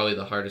 like, probably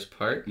the hardest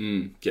part.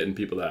 Getting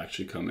people to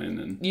actually come in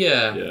and...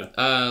 Yeah.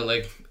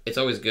 Like, it's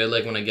always good,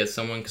 like, when I get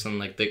someone, because I'm,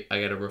 like,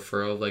 I get a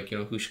referral of, like, you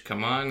know, who should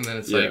come on, and then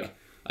it's, like,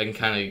 I can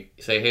kind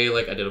of say, hey,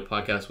 like, I did a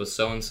podcast with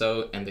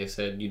so-and-so, and they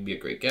said, you'd be a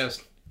great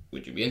guest.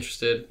 Would you be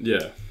interested?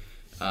 Yeah.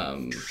 A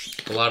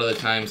lot of the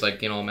times,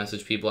 like, you know, I'll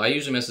message people. I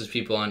usually message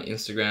people on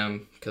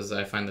Instagram because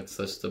I find that's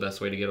just the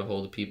best way to get a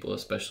hold of people,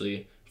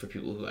 especially for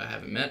people who I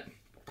haven't met.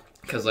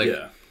 Because,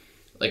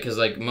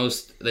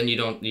 most, then you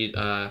don't need,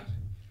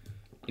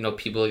 you know,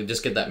 people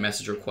just get that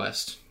message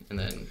request, and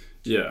then...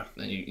 Yeah.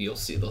 Then they'll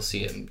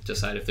see it and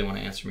decide if they want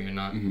to answer me or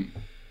not.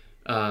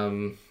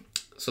 Mm-hmm.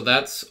 So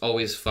that's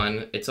always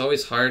fun. It's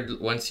always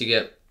hard once you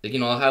get, like, you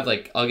know,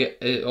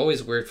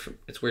 it's weird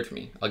for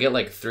me. I'll get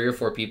like 3 or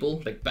 4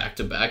 people like back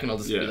to back, and I'll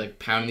just be like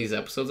pounding these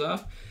episodes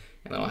off,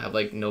 and then I'll have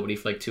like nobody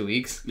for like 2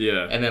 weeks.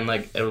 Yeah. And then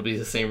like it'll be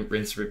the same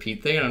rinse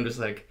repeat thing, and I'm just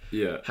like,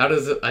 how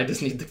does it? I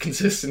just need the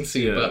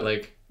consistency, but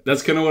like.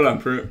 That's kind of what I'm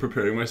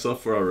preparing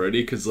myself for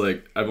already, because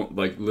like I've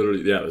like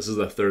literally this is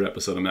the 3rd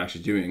episode I'm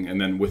actually doing, and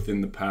then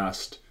within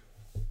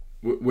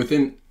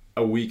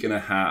a week and a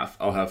half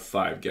I'll have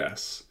 5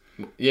 guests.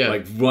 Yeah,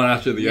 like one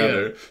after the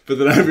other. But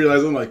then I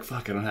realized I'm like,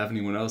 fuck, I don't have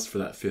anyone else for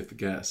that 5th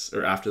guest,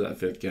 or after that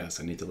 5th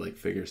guest I need to like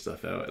figure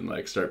stuff out and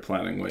like start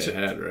planning way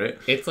ahead, right?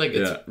 It's like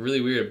it's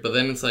really weird, but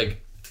then it's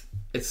like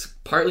it's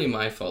partly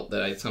my fault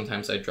that I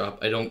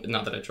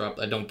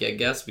don't get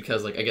guests,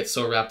 because like I get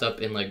so wrapped up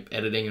in like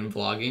editing and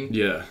vlogging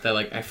that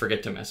like I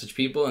forget to message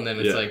people, and then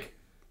it's like,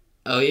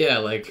 oh yeah,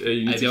 like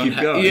you need I to don't keep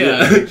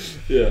going.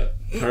 Yeah.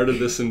 Part of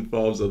this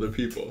involves other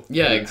people.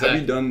 Yeah, exactly.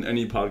 Have you done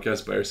any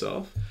podcasts by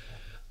yourself?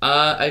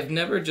 I've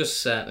never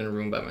just sat in a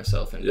room by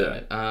myself and done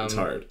it. It's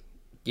hard.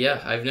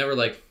 Yeah, I've never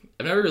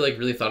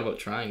really thought about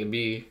trying. You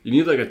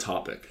need like a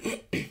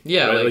topic.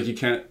 Yeah, right? Like you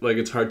can't, like,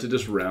 it's hard to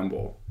just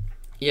ramble.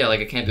 Yeah, like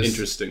I can't just...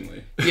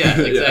 Interestingly. Yeah,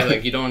 exactly.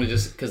 Like you don't want to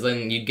just... Because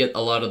then you get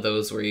a lot of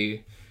those where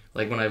you...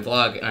 Like when I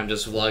vlog and I'm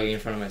just vlogging in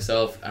front of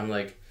myself, I'm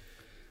like...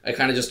 I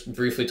kind of just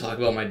briefly talk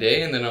about my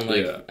day, and then I'm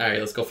like, all right,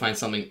 let's go find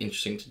something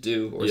interesting to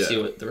do, or see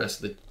what the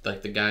rest of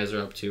the guys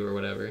are up to, or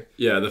whatever.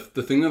 Yeah,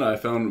 the thing that I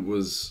found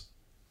was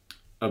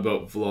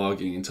about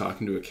vlogging and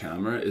talking to a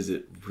camera is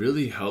it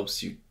really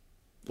helps you,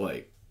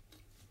 like,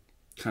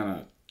 kind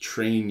of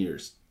train your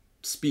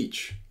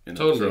speech,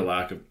 for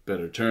lack of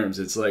better terms.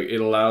 It's like it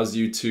allows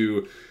you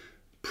to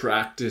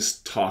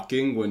practice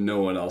talking when no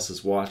one else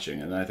is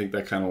watching, and I think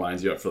that kind of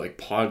lines you up for like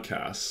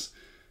podcasts.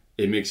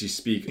 It makes you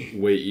speak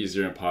way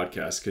easier in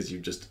podcasts because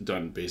you've just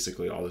done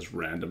basically all this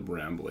random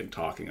rambling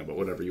talking about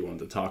whatever you wanted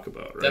to talk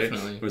about, right?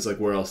 Definitely. It's like,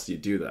 where else do you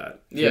do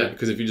that? Yeah.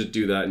 Because if you just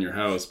do that in your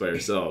house by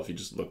yourself, you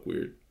just look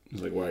weird.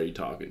 It's like, why are you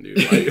talking,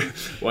 dude?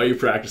 Why are you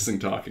practicing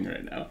talking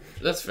right now?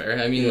 That's fair.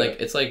 I mean, like,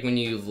 it's like when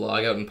you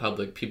vlog out in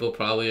public, people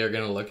probably are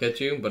going to look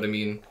at you, but I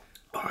mean,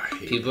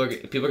 people are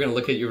going to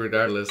look at you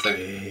regardless. Like,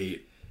 I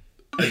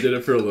did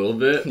it for a little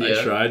bit.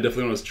 I tried,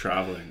 definitely when I was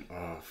traveling.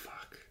 Oh, fuck.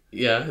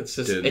 Yeah, it's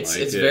just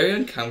it's very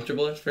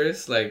uncomfortable at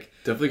first, like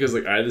definitely because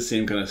like I had the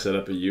same kind of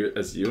setup as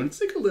you, and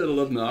it's like a little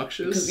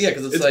obnoxious.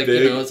 Because it's like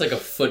big. You know, it's like a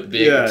foot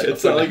big. Yeah,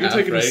 it's not like you're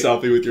taking a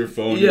selfie with your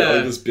phone. Yeah,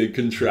 like this big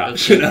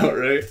contraption out,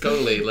 right?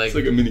 Totally, like it's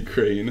like a mini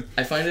crane.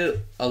 I find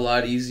it a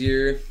lot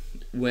easier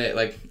when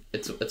like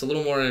it's a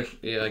little more,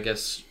 I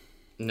guess,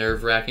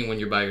 nerve-wracking when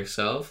you're by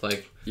yourself.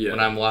 Like when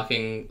I'm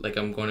walking, like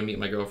I'm going to meet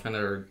my girlfriend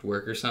at her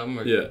work or something,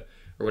 or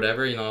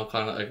whatever. You know, I'll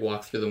kind of like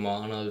walk through the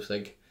mall and I'll just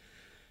like.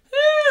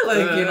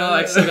 Like, you know,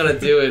 I still gotta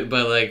do it,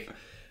 but like,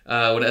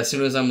 as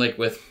soon as I'm like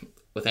with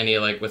any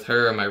like with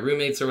her or my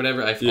roommates or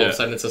whatever, all of a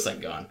sudden it's just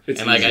like gone, and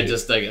like easy.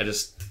 I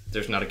just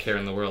there's not a care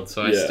in the world.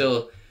 So I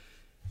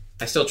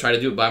still try to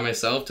do it by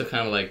myself to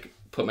kind of like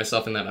put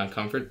myself in that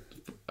uncomfort,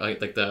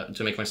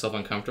 to make myself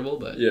uncomfortable.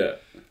 But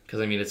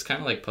because I mean it's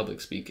kind of like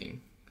public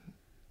speaking.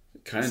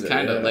 Kind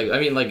of like, I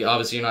mean, like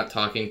obviously you're not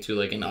talking to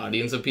like an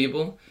audience of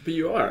people, but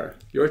you are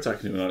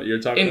talking to an audience.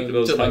 You're talking to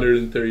those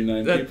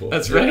 139 people.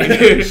 That's right.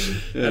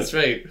 That's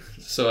right.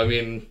 So I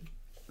mean,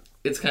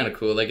 it's kind of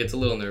cool. Like it's a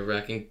little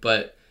nerve-wracking,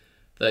 but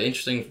the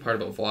interesting part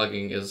about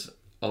vlogging is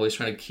always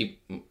trying to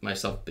keep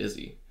myself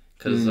busy,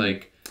 because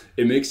like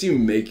it makes you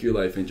make your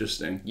life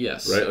interesting.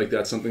 Yes. Right. Like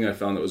that's something I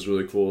found that was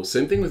really cool.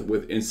 Same thing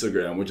with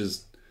Instagram, which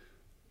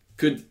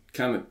could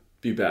kind of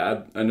be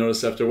bad. I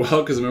noticed after a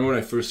while, because I remember when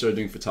I first started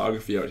doing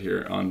photography out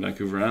here on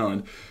Vancouver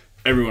Island,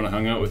 everyone I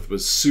hung out with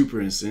was super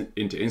into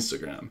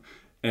Instagram,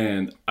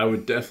 and I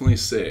would definitely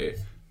say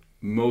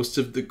most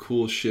of the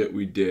cool shit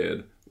we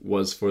did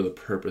was for the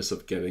purpose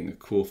of getting a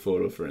cool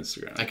photo for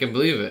Instagram. I can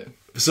believe it.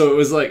 So it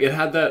was like it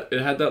had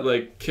that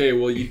like, okay,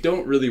 well, you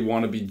don't really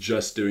want to be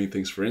just doing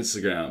things for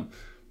Instagram,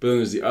 but then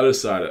there's the other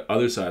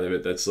side of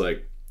it that's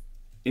like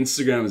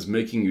Instagram is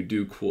making you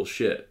do cool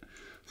shit.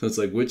 So it's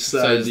like, which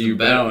side do you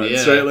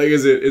balance, right? Like,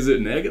 is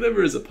it negative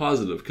or is it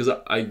positive? Because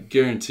I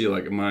guarantee,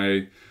 like,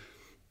 my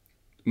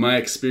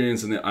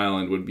experience in the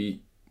island would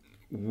be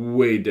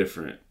way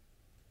different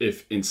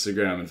if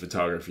Instagram and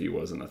photography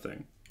wasn't a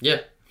thing.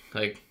 Yeah,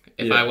 like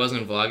if I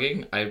wasn't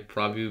vlogging, I'd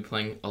probably be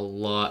playing a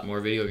lot more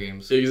video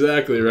games.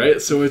 Exactly,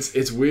 right? So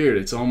it's weird.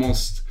 It's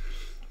almost.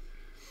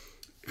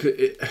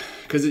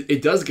 Because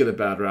it does get a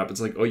bad rap.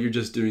 It's like, oh, you're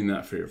just doing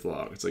that for your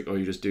vlog. It's like, oh,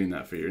 you're just doing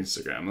that for your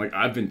Instagram. Like,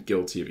 I've been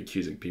guilty of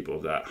accusing people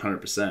of that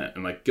 100%,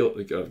 and like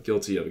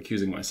guilty of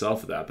accusing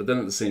myself of that. But then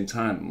at the same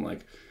time, I'm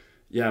like,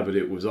 yeah, but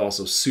it was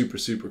also super,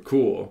 super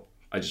cool.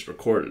 I just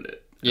recorded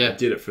it. Yeah, I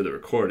did it for the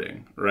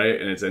recording, right?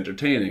 And it's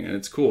entertaining and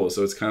it's cool.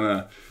 So it's kind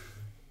of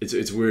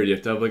it's weird. You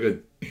have to have like a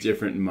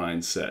different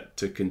mindset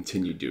to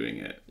continue doing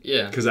it.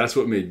 Yeah, because that's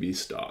what made me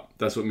stop.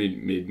 That's what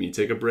made me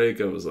take a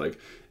break. I was like,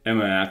 am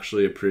I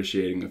actually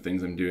appreciating the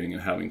things I'm doing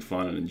and having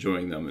fun and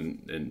enjoying them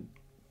and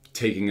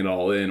taking it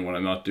all in when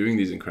I'm not doing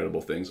these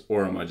incredible things,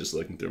 or am I just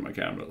looking through my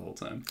camera the whole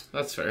time?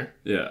 That's fair.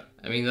 Yeah.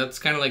 I mean, that's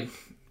kind of like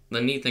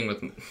the neat thing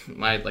with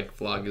my like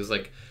vlog is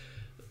like,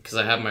 because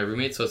I have my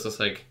roommate, so it's just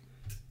like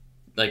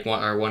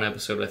our one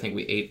episode, I think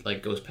we ate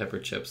like ghost pepper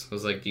chips. I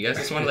was like, do you guys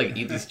just want to like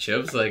eat these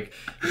chips, like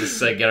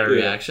just like get our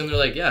reaction? They're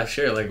like, yeah,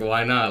 sure, like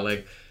why not?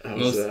 Like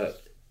How's that?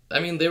 I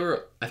mean,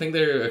 I think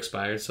they were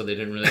expired, so they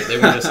weren't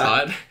just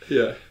hot.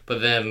 Yeah. But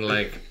then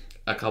like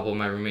a couple of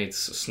my roommates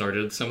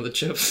snorted some of the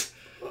chips,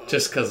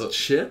 just because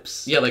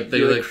chips. Yeah, like they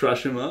like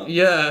crush them up.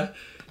 Yeah,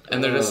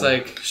 and they're just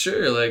like,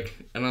 sure, like,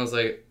 and I was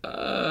like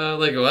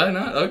why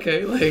not?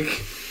 Okay, like.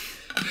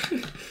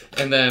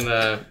 And then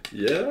my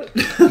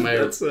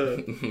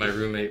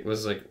roommate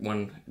was like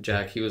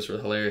Jack, he was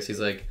really hilarious. He's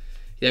like,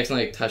 he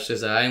accidentally like, touched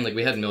his eye, and like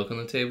we had milk on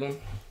the table,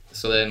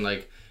 so then like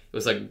it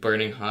was like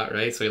burning hot,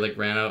 right? So he like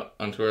ran out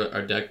onto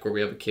our deck where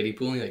we have a kiddie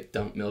pool, and he like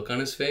dumped milk on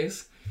his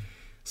face.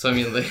 So I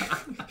mean, like,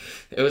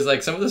 it was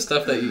like some of the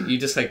stuff that you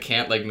just like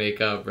can't like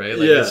make up, right?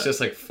 Like it's just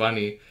like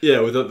funny. Yeah,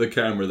 without the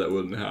camera that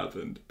wouldn't have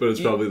happened, but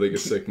it's probably like a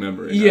sick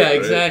memory. Yeah, now,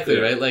 exactly,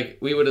 right? Like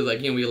we would have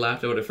like we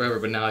laughed about it forever,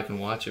 but now I can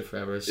watch it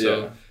forever.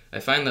 So I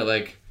find that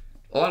like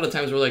a lot of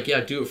times we're like, yeah,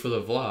 do it for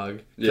the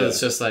vlog, because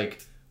it's just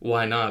like,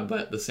 why not?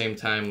 But at the same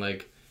time,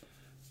 like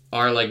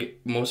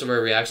most of our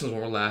reactions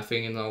when we're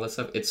laughing and all that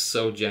stuff, it's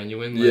so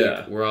genuine.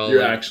 Like, we're all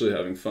you're actually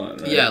having fun,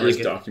 right? Yeah, you're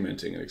just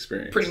documenting an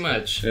experience. Pretty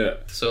much. Yeah.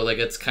 So like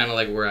it's kind of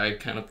like where I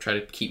kind of try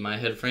to keep my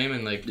head frame,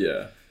 and like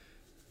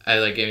I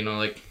like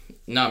like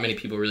not many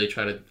people really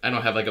try to. I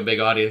don't have like a big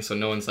audience, so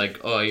no one's like,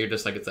 oh, you're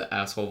just like it's an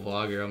asshole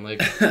vlogger. I'm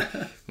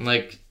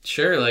like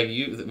sure, like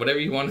you whatever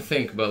you want to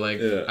think, but like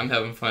I'm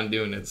having fun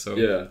doing it.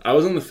 So I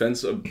was on the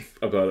fence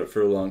about it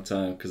for a long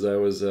time, because I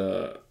was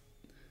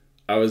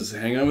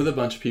hanging out with a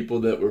bunch of people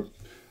that were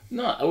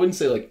I wouldn't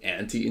say like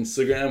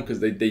anti-Instagram, because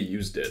they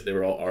used it. They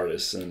were all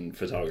artists and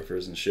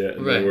photographers and shit,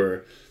 and they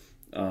were.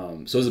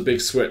 So it was a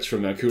big switch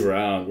from Vancouver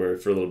Island, where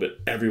for a little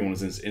bit everyone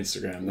was in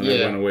Instagram. Then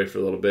I went away for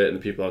a little bit, and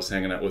the people I was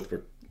hanging out with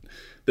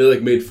they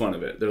like made fun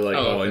of it. They're like,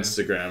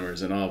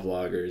 Instagrammers and all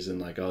vloggers and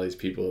like all these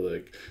people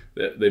like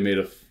that they made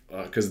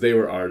because they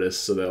were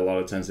artists, so that a lot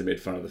of times they made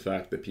fun of the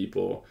fact that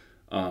people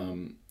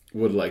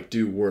would like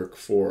do work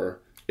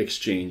for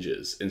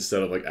exchanges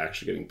instead of like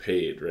actually getting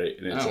paid, right?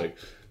 And it's like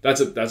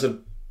that's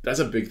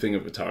a big thing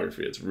of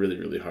photography. It's really,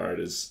 really hard.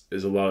 Is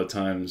a lot of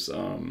times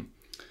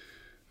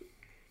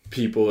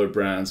people or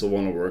brands will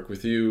want to work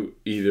with you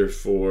either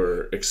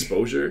for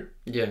exposure.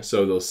 Yeah.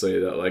 So they'll say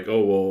that like,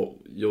 oh well,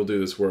 you'll do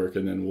this work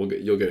and then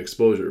you'll get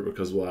exposure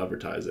because we'll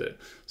advertise it.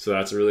 So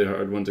that's a really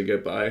hard one to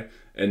get by.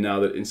 And now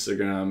that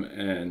Instagram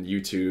and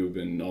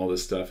YouTube and all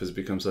this stuff has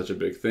become such a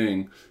big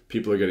thing,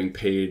 people are getting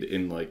paid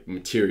in like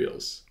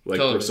materials.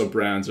 Like so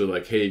brands are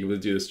like, hey, you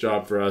do this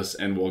job for us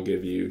and we'll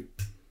give you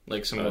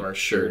like some of our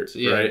shirts,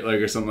 right?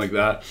 Like or something like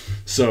that.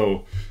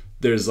 So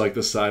there's like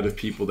the side of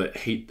people that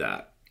hate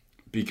that,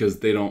 because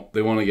they want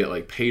to get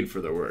like paid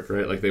for their work,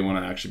 right? Like they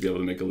want to actually be able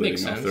to make a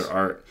living off their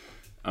art.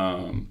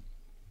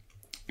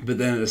 But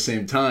then at the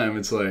same time,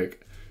 it's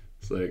like,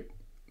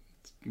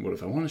 what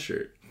if I want a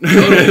shirt?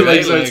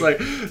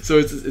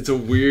 It's a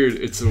weird,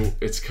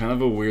 it's kind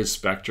of a weird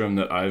spectrum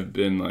that I've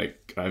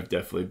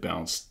definitely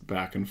bounced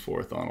back and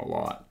forth on a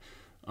lot.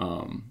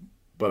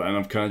 But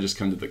I've kind of just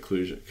come to the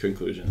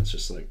conclusion. It's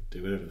just like,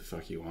 do whatever the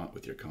fuck you want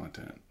with your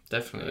content.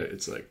 Definitely. Right?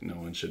 It's like no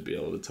one should be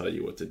able to tell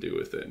you what to do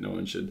with it. No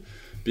one should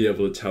be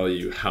able to tell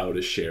you how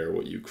to share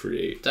what you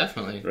create.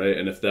 Definitely. Right?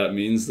 And if that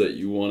means that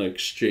you want to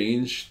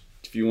exchange,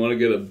 if you want to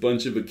get a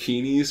bunch of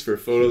bikinis for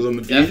photos on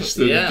the beach,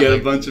 then get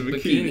a bunch of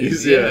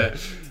bikinis.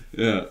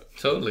 Yeah.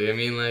 Totally. I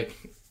mean, like,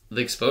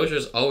 the exposure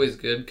is always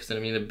good because, I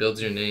mean, it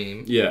builds your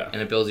name. Yeah.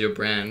 And it builds your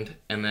brand.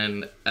 And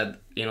then,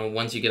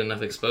 once you get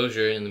enough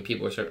exposure and then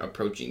people start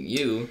approaching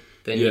you,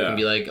 then you can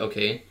be like,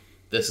 okay,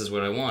 this is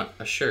what I want,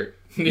 a shirt.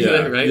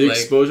 Yeah, right? The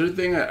exposure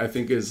thing, I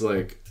think, is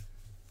like,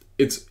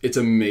 it's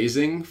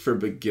amazing for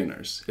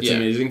beginners. It's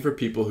amazing for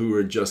people who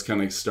are just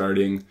kind of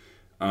starting,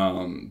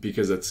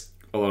 because it's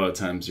a lot of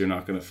times you're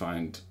not going to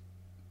find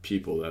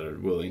people that are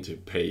willing to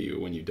pay you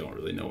when you don't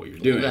really know what you're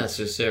doing. That's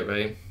just it,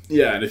 right?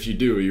 Yeah, and if you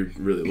do, you're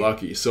really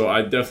lucky. So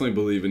I definitely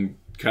believe in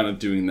kind of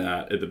doing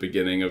that at the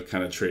beginning of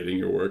kind of trading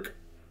your work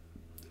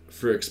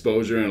for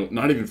exposure, and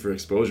not even for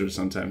exposure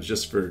sometimes,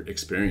 just for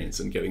experience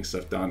and getting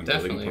stuff done and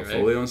building a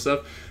portfolio and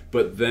stuff.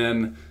 But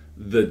then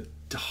the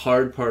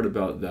hard part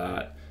about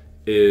that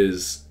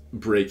is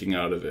breaking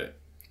out of it,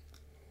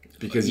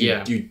 because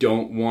you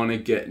don't want to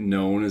get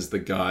known as the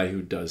guy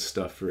who does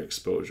stuff for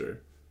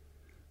exposure.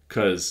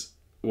 Because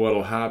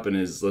what'll happen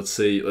is, let's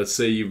say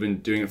you've been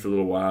doing it for a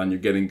little while and you're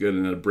getting good,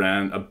 and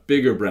a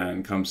bigger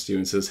brand comes to you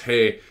and says,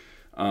 hey,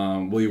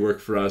 will you work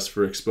for us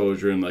for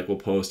exposure, and like we'll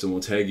post and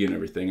we'll tag you and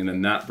everything. And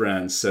then that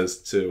brand says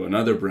to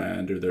another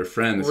brand or their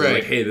friend, says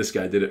like, hey, this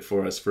guy did it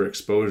for us for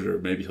exposure,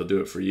 maybe he'll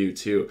do it for you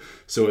too.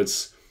 So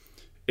it's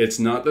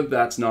not that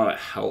that's not a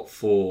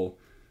helpful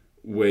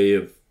way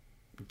of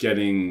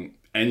getting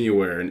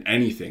anywhere and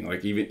anything,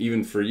 like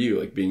even for you,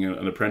 like being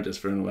an apprentice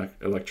for an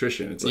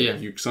electrician, it's like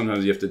you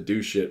sometimes you have to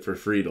do shit for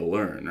free to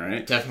learn,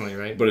 right? Definitely,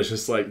 right? But it's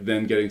just like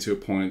then getting to a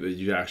point that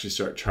you actually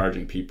start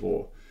charging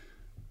people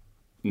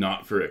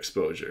not for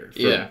exposure,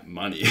 for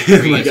money.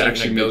 Like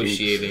actually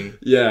negotiating.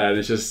 And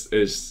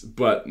it's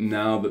but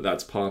now that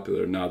that's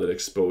popular, now that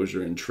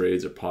exposure and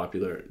trades are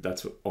popular,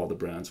 that's what all the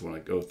brands want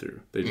to go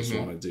through. They just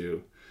want to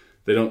do.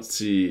 They don't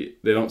see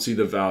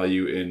the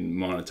value in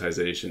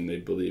monetization. They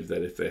believe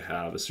that if they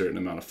have a certain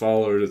amount of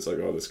followers, it's like,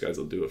 oh, this guy's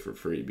will do it for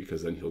free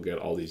because then he'll get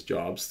all these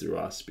jobs through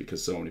us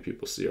because so many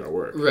people see our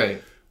work.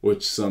 Right.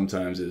 Which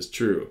sometimes is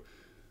true.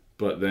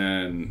 But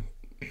then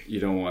you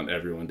don't want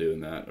everyone doing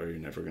that or you're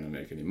never going to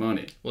make any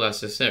money. Well, that's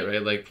just it,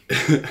 right? Like,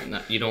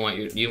 you don't want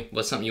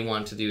what's something you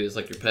want to do is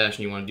like your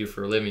passion you want to do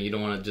for a living. You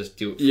don't want to just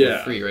do it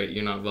for free, right?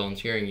 You're not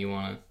volunteering. You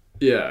want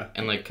to... Yeah.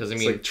 And like, because I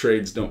mean... It's like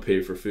trades don't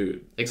pay for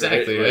food.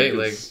 Exactly, right?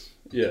 Like...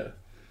 Yeah.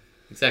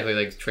 Exactly,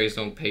 like trades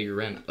don't pay your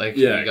rent. Like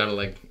you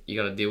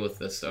gotta deal with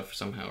this stuff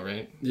somehow,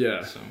 right?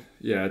 Yeah. So.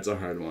 Yeah, it's a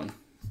hard one.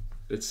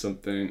 It's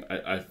something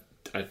I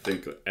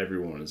think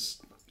everyone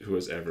who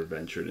has ever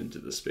ventured into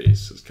the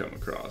space has come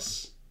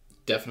across.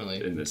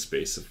 Definitely. In this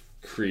space of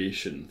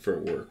creation for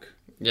work.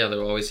 Yeah,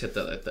 they'll always hit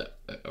that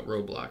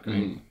roadblock,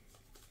 right?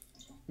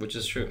 Which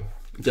is true.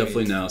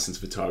 Definitely now, since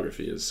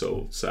photography is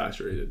so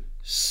saturated.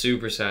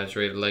 Super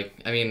saturated. Like,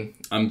 I mean,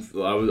 I've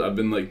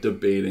been like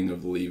debating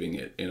of leaving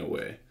it in a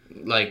way.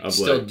 Like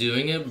still like,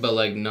 doing it, but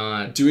like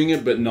not doing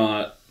it, but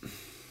not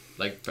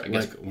like. I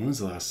guess, like when was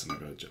the last time I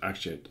got a job?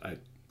 Actually,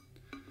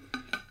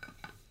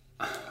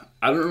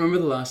 I don't remember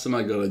the last time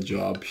I got a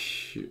job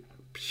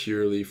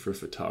purely for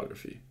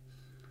photography.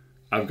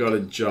 I've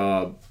gotten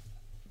jobs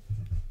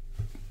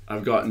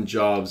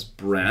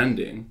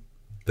branding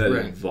that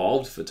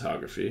involved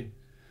photography.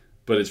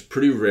 But it's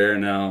pretty rare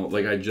now.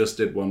 Like, I just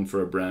did one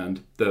for a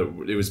brand that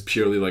it was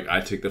purely like, I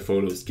take the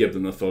photos, give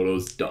them the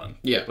photos, done.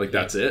 Yeah. Like,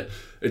 that's it.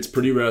 It's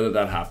pretty rare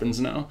that happens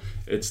now.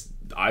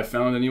 I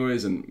found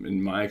anyways, and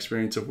in my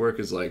experience of work,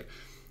 is like,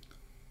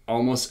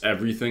 almost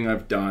everything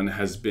I've done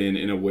has been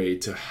in a way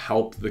to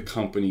help the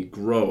company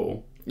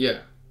grow.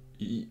 Yeah.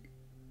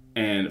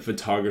 And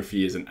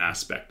photography is an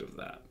aspect of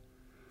that.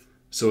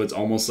 So it's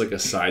almost like a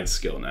side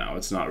skill now.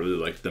 It's not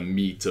really like the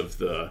meat of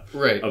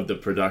the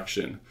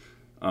production.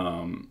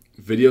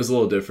 Video's a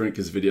little different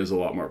because video's a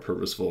lot more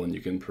purposeful and you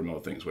can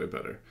promote things way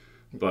better.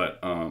 But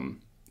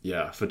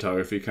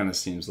photography kind of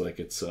seems like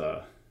it's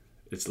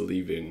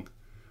leaving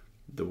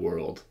the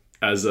world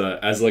as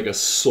like a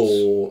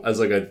soul, as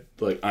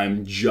like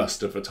I'm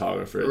just a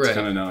photographer. It's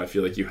kind of now I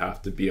feel like you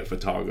have to be a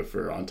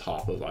photographer on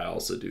top of I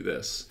also do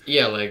this.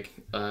 Yeah, like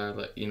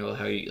you know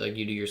how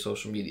you do your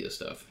social media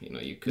stuff. You know,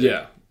 you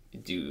could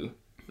do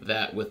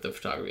that with the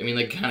photography. I mean,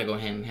 like, kind of go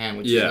hand in hand,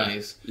 which is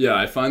nice. Yeah,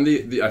 I find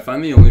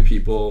the only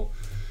people.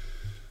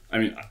 I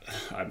mean,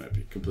 I might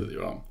be completely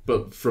wrong,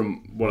 but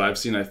from what I've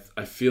seen,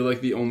 I feel like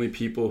the only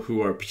people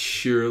who are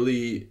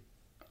purely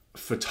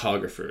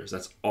photographers,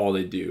 that's all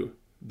they do.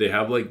 They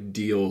have like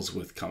deals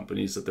with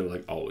companies that they're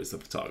like always the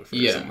photographer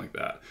or something like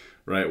that,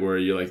 right? Where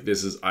you're like,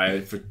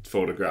 I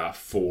photograph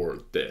for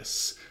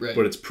this,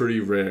 but it's pretty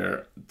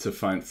rare to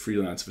find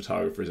freelance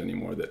photographers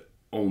anymore that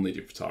only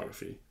do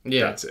photography.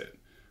 Yeah, that's it.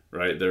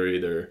 Right? They're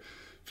either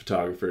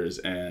photographers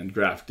and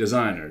graphic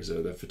designers,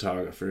 or the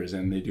photographers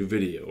and they do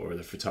video, or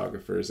the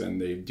photographers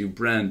and they do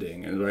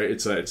branding, and right?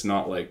 It's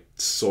not like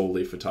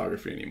solely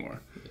photography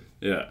anymore.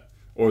 Yeah.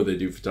 Or they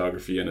do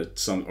photography and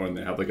or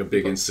they have like a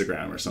big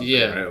Instagram or something.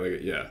 Yeah.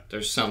 Right? Like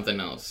there's something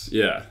else.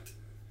 Yeah.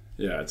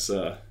 Yeah,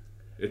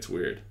 it's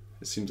weird.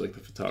 It seems like the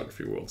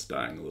photography world's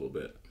dying a little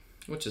bit.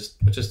 Which is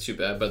too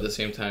bad, but at the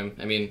same time,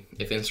 I mean,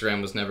 if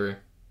Instagram was never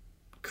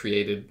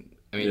created,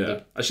 I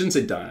mean, I shouldn't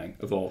say dying,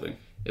 evolving.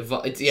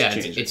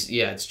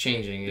 It's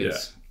changing.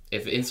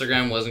 If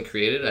Instagram wasn't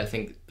created, I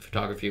think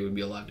photography would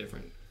be a lot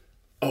different.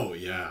 Oh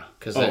yeah.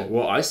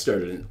 I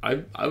started.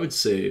 I would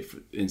say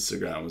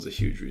Instagram was a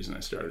huge reason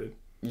I started.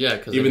 Yeah,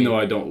 because even though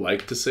I don't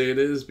like to say it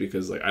is,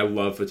 because like I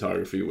love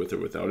photography with or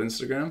without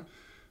Instagram,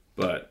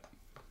 but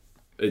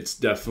it's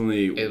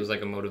definitely it was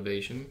like a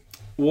motivation.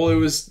 Well, it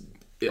was.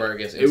 Or I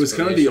guess it was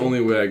kind of the only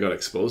way I got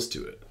exposed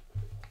to it.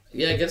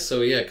 Yeah, I guess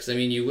so. Yeah, because I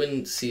mean, you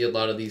wouldn't see a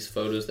lot of these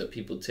photos that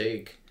people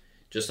take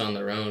just on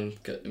their own.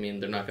 I mean,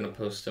 they're not going to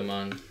post them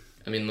on.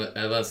 I mean,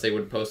 unless they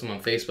would post them on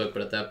Facebook,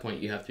 but at that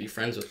point, you have to be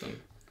friends with them.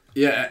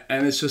 Yeah,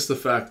 and it's just the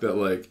fact that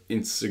like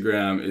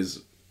Instagram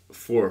is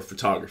for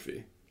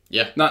photography.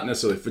 Yeah. Not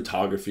necessarily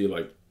photography,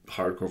 like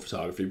hardcore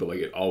photography, but like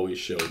it always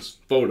shows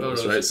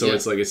photos, right? So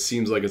it's like it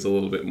seems like it's a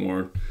little bit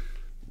more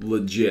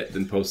legit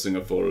than posting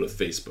a photo to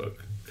Facebook.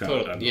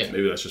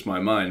 Maybe that's just my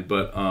mind,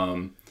 but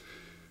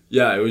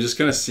it was just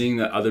kind of seeing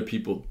that other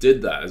people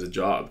did that as a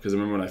job. Because I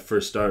remember when I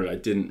first started, I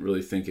didn't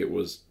really think it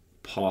was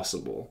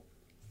possible.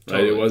 Right?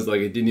 Totally. It was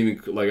like it didn't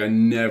even like it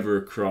never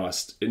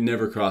crossed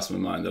my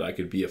mind that I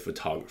could be a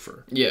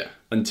photographer. Yeah.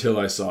 Until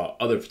I saw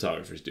other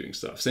photographers doing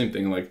stuff. Same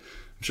thing. Like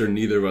I'm sure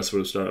neither of us would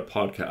have started a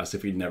podcast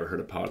if we'd never heard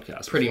a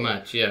podcast. Pretty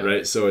much, yeah.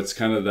 Right. So it's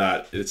kind of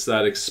that. It's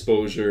that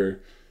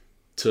exposure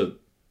to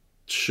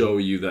show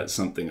you that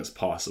something is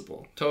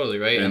possible. Totally,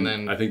 right? And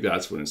then I think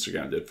that's what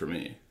Instagram did for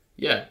me.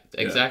 Yeah,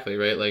 exactly,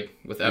 right? Like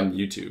without and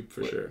YouTube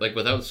for sure. Like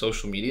without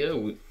social media,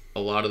 a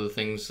lot of the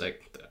things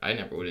like I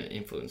never would have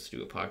influenced to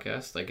do a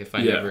podcast. Like if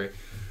I never,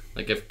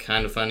 like if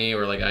Kind of Funny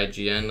or like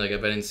IGN, like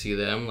if I didn't see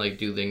them like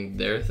do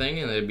their thing,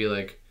 and they'd be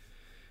like,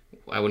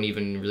 I wouldn't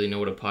even really know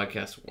what a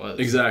podcast was.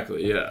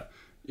 Exactly. Yeah.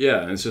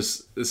 Yeah, and it's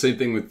just the same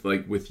thing with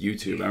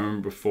YouTube. I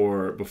remember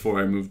before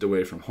I moved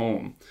away from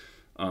home,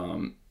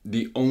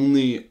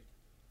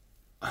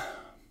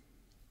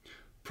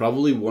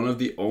 probably one of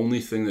the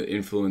only thing that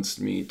influenced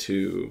me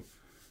to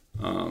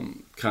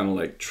kind of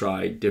like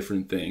try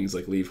different things,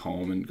 like leave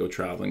home and go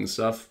traveling and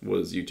stuff,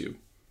 was YouTube.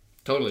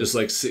 Totally. Just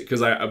like,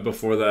 because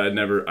before that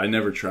I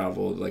never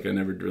traveled, like I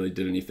never really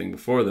did anything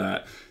before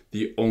that.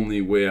 The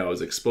only way I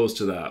was exposed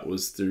to that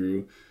was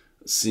through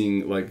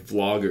seeing like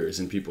vloggers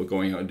and people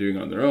going out and doing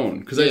it on their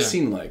own, because I'd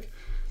seen like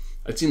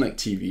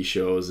TV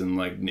shows and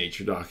like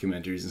nature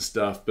documentaries and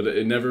stuff, but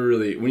it never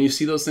really, when you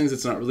see those things,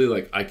 it's not really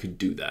like I could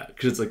do that,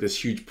 because it's like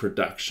this huge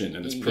production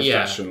and it's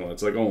professional.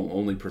 It's like, oh,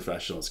 only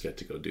professionals get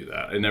to go do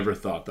that. I never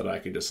thought that I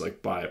could just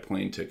like buy a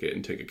plane ticket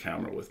and take a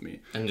camera with me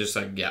and just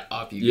like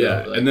off you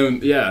go. Like, and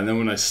then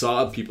when I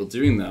saw people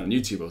doing that on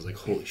YouTube, I was like,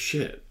 holy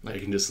shit, I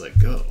can just like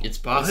go. It's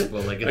possible.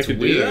 What? Like it's I can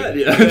weird. Do that?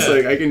 Yeah, it's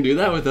like I can do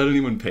that without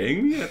anyone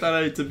paying me. I thought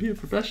I had to be a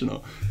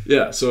professional.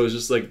 Yeah, so it's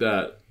just like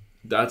that.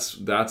 That's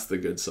the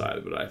good side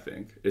of it, I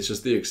think. It's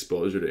just the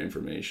exposure to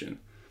information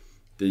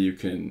that you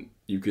can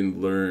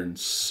learn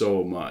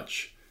so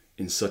much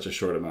in such a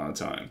short amount of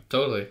time.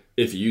 Totally.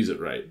 If you use it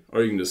right.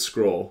 Or you can just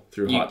scroll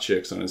through hot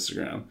chicks on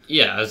Instagram.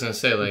 Yeah, I was going to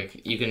say,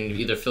 like, you can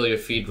either fill your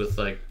feed with,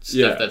 like,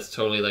 stuff that's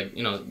totally, like,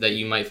 you know, that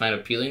you might find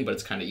appealing, but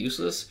it's kind of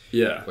useless.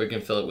 Yeah. Or you can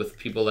fill it with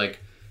people,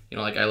 like, you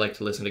know, like, I like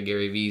to listen to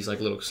Gary V's, like,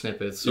 little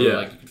snippets. Or,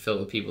 like, you can fill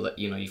it with people that,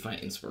 you know, you find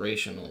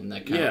inspirational and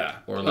that kind of...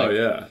 Or,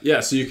 like, Yeah,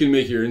 so you can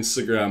make your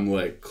Instagram,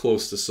 like,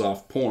 close to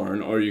soft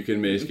porn, or you can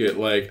make it,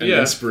 like, an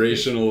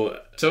inspirational...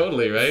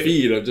 Totally, right?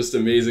 Feed of just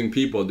amazing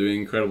people doing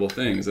incredible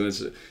things. And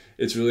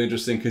it's really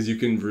interesting, because you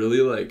can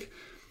really, like...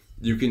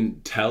 You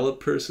can tell a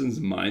person's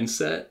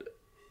mindset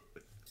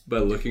by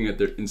looking at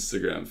their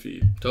Instagram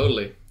feed.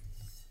 Totally.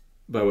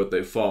 By what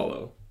they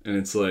follow. And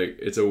it's like,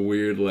 it's a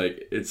weird,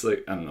 like, it's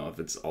like, I don't know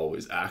if it's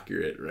always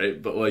accurate, right?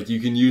 But like,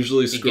 you can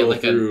usually scroll you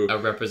get, like, through a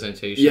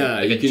representation. Yeah,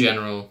 like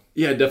general.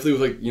 Yeah, definitely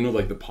with, like, you know,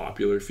 like the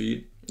popular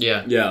feed.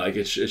 Yeah. Yeah, like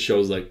it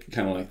shows like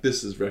kind of like,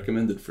 this is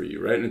recommended for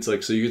you, right? And it's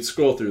like, so you could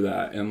scroll through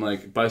that, and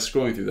like by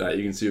scrolling through that,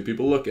 you can see what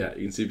people look at.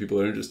 You can see what people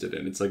are interested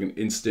in. It's like an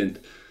instant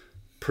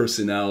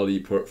personality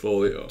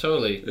portfolio.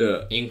 Totally.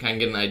 Yeah. You can kind of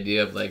get an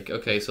idea of like,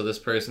 okay, so this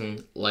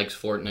person likes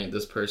Fortnite,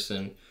 this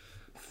person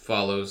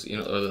follows, you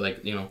know, or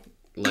like, you know,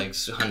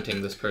 likes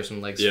hunting, this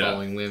person likes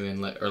following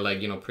women, like, or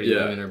like, you know, pretty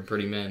women or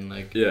pretty men,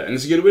 like. Yeah, and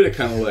it's a good way to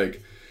kind of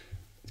like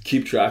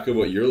keep track of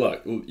what you're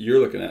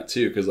looking at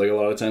too, because like a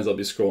lot of times I'll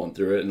be scrolling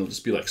through it and it'll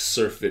just be like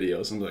surf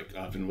videos. I'm like,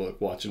 I've been like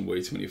watching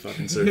way too many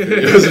fucking surf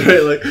videos,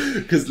 right? Like,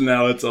 because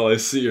now it's all I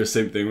see. Or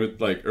same thing with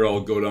like, or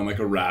I'll go down like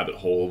a rabbit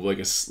hole of like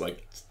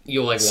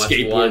you'll like watch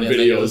skateboard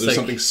videos or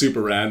something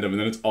super random, and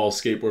then it's all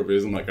skateboard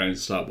videos. I'm like, I need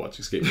to stop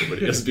watching skateboard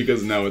videos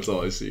because now it's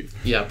all I see.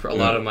 Yeah, a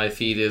lot of my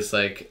feed is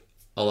like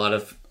a lot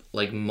of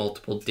like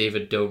multiple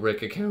David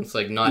Dobrik accounts,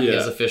 like not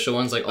his official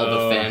ones, like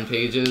all the fan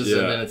pages,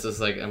 and then it's just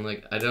like, I'm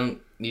like, I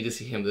don't need to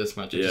see him this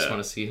much. I just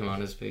want to see him on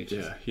his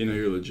pages. Yeah, you know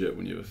you're legit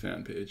when you have a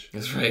fan page.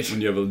 That's right.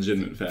 When you have a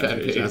legitimate fan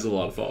page, it has a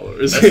lot of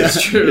followers.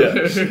 That's true. Yeah.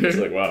 It's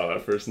like, wow,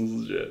 that person's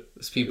legit.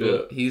 There's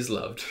people he's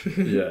loved.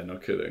 Yeah, no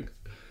kidding.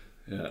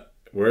 Yeah.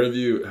 Where have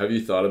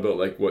you thought about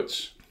like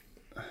which?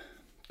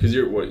 Because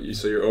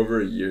you're over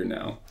a year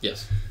now.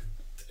 Yes.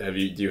 Do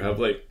you have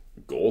like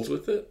goals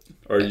with it,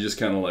 or are you just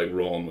kind of like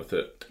rolling with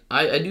it?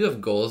 I do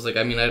have goals. Like,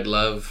 I mean,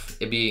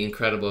 it'd be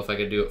incredible if I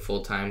could do it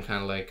full time,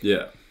 kind of like.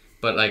 Yeah.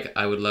 But like,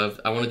 I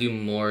want to do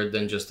more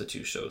than just the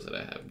 2 shows that I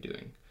have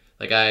doing.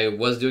 Like, I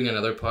was doing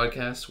another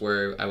podcast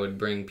where I would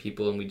bring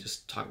people and we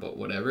just talk about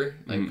whatever.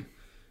 Like,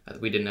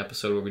 we did an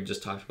episode where we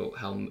just talked about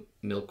how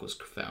milk was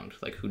found,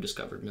 like who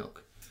discovered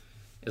milk.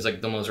 It's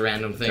like the most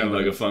random thing. Kind of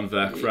like a Fun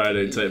Fact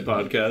Friday type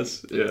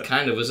podcast. Yeah.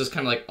 Kind of. It was just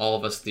kind of like all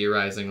of us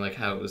theorizing like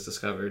how it was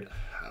discovered.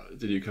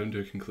 Did you come to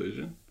a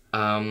conclusion?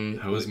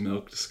 How was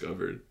milk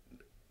discovered?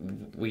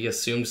 We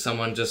assumed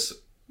someone just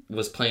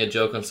was playing a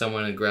joke on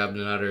someone and grabbed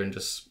an udder and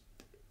just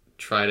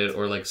tried it,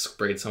 or like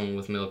sprayed someone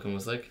with milk and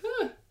was like,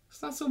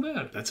 it's not so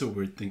bad. That's a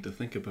weird thing to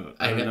think about.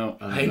 I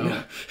don't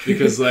know.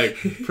 Because like,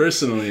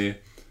 personally,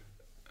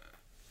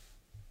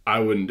 I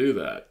wouldn't do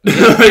that.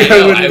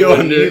 I wouldn't go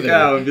under a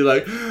cow and be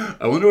like,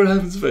 I wonder what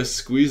happens if I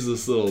squeeze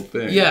this little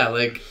thing. Yeah,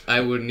 like, I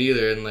wouldn't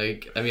either. And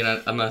like, I mean,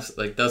 I'm not,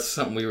 like, that's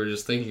something we were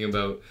just thinking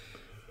about,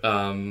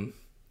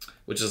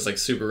 which is like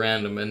super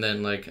random. And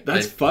then like,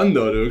 that's fun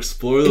though, to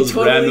explore those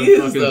random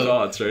fucking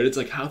thoughts, right? It's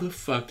like, how the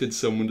fuck did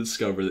someone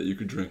discover that you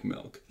could drink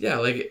milk? Yeah,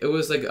 like, it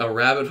was like a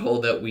rabbit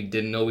hole that we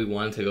didn't know we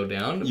wanted to go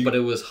down, but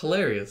it was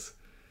hilarious.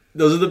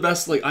 Those are the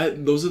best, like,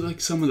 those are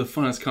like some of the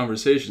funnest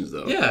conversations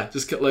though. Yeah.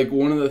 Just like,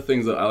 one of the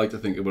things that I like to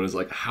think about is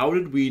like, how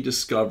did we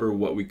discover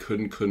what we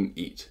couldn't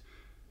eat?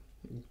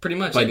 Pretty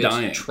much. By like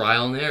dying. It's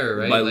trial and error,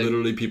 right? By like,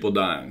 literally people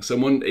dying.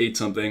 Someone ate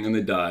something and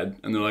they died,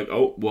 and they're like,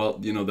 oh, well,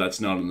 that's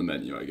not on the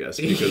menu, I guess.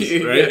 Because,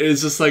 right? Yeah.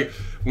 It's just like,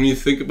 when you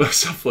think about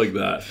stuff like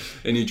that,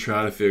 and you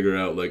try to figure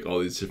out, like, all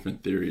these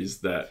different theories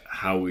that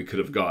how we could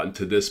have gotten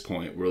to this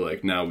point, where,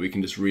 like, now we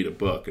can just read a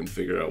book and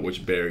figure out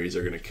which berries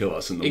are going to kill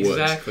us in the woods.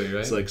 Exactly, right?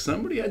 It's like,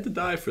 somebody had to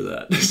die for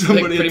that.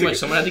 Someone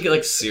had to get,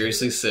 like,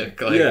 seriously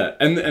sick. Like, yeah,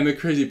 and the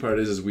crazy part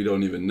is we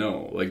don't even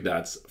know. Like,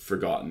 that's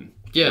forgotten.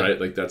 Yeah.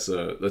 Right? Like, there's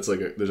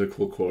a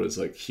cool quote. It's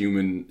like,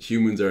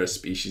 humans are a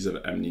species of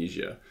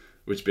amnesia,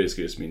 which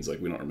basically just means,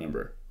 like, we don't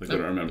remember. Like, we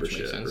don't remember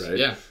shit, right?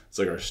 Yeah. It's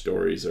like our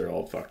stories are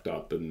all fucked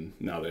up, and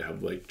now they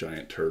have, like,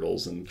 giant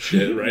turtles and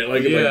shit, right?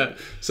 Like, yeah. Like,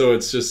 so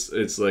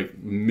it's like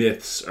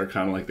myths are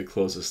kind of like the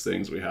closest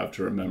things we have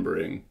to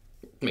remembering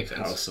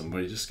how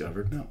somebody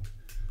discovered milk.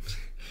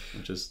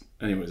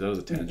 Anyways, that was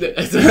a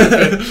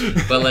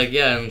tangent. But, like,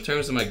 yeah, in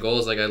terms of my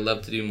goals, like, I'd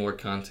love to do more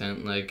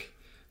content, like,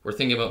 we're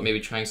thinking about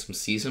maybe trying some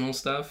seasonal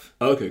stuff.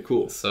 Okay,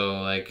 cool.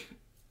 So like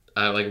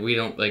we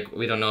don't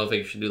know if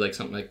we should do like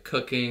something like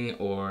cooking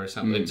or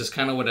something like just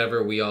kind of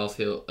whatever we all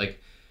feel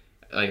like.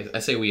 I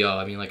say we all.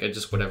 I mean like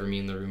just whatever me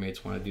and the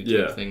roommates want to do.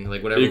 Type thing.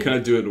 Like whatever. You kind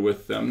of do it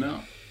with them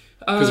now.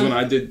 Because when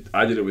I did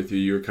it with you,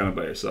 you were kind of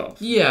by yourself.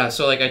 Yeah,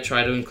 so like I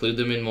try to include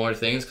them in more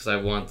things because I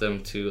want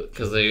them to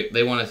because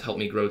they want to help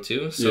me grow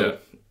too. So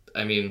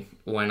I mean,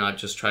 why not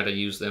just try to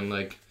use them?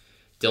 Like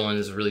Dylan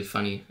is really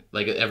funny.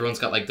 Like everyone's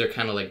got like they're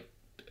kind of like.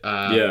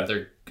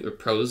 Their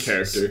pros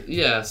character.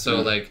 Yeah,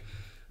 so like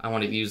I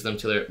want to use them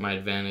to my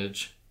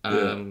advantage.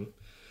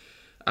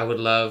 I would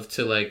love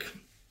to like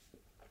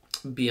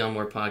be on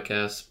more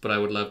podcasts, but I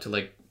would love to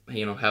like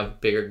have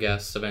bigger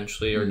guests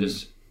eventually, or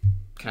just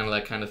kind of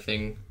that kind of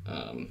thing.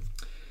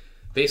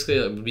 Basically,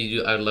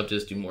 I'd love to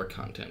just do more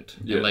content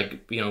and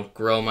like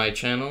grow my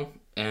channel,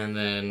 and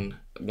then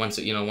once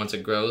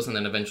it grows, and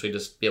then eventually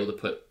just be able to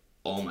put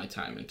all my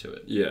time into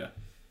it. Yeah.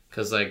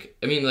 Cause like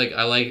I mean like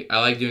I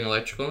like doing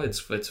electrical.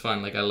 It's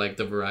fun. Like I like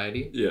the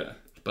variety. Yeah.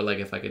 But like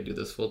if I could do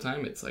this full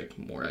time, it's like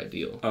more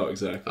ideal. Oh,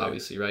 exactly.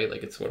 Obviously, right?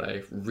 Like it's what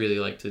I really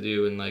like to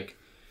do, and like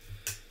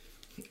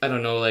I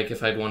don't know, like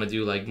if I'd want to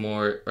do like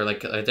more, or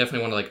like I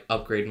definitely want to like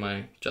upgrade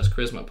my Just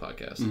Charisma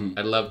podcast. Mm-hmm.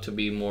 I'd love to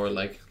be more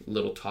like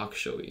little talk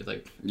showy.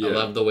 Like I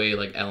love the way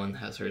like Ellen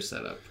has her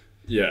set up.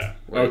 Yeah.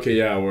 Okay.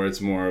 Yeah. Where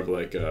it's more of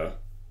like a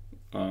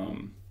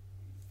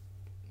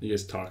I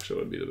guess talk show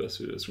would be the best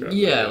way to describe it.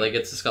 Yeah, like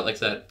it's just got like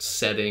that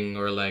setting,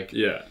 or like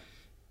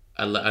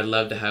I'd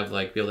love to have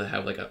like be able to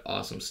have like an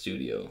awesome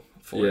studio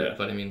for it,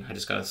 but I mean I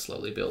just gotta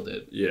slowly build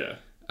it. Yeah.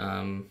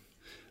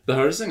 The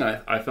hardest thing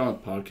I found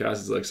with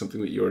podcasts is like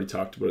something that you already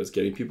talked about is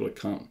getting people to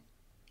come.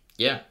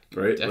 Yeah.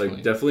 Right?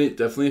 Definitely. Like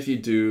definitely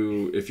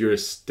if you're a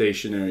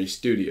stationary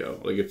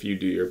studio, like if you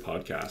do your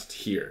podcast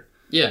here.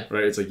 Yeah.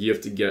 Right? It's like you have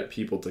to get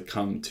people to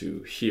come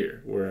to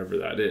here, wherever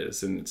that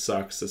is. And it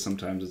sucks that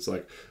sometimes it's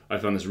like, I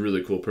found this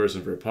really cool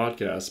person for a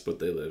podcast, but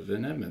they live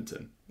in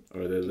Edmonton.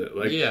 Or they live,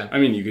 like, I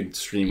mean, you can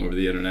stream over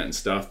the internet and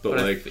stuff, but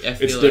like,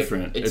 it's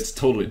different. It's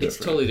totally different.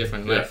 It's totally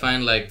different. Yeah. I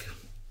find like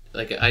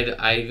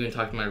I even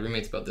talked to my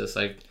roommates about this.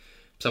 Like,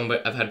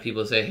 I've had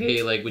people say,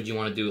 hey, like, would you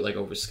want to do it like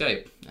over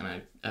Skype?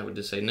 And I would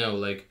just say no,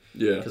 like,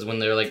 because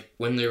when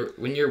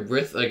you're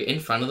with, like, in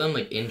front of them,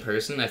 like, in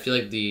person, I feel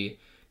like the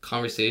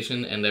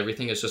conversation and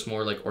everything is just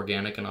more like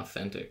organic and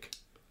authentic.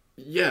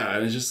 Yeah,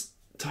 and it's just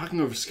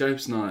talking over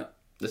Skype's not.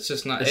 It's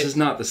just not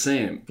the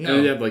same. No,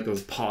 and you have like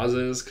those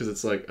pauses because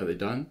it's like, are they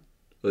done?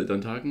 Are they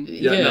done talking?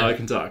 Yeah, no, I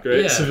can talk,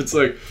 right? Yeah. So it's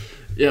like,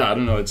 I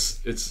don't know.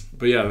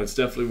 But yeah, that's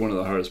definitely one of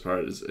the hardest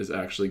parts is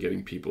actually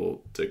getting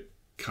people to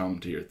come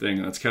to your thing,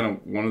 and that's kind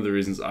of one of the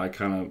reasons I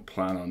kind of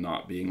plan on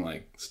not being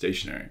like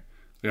stationary.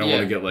 Like, I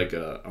want to get like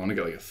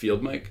a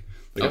field mic.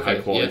 Like a high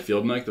quality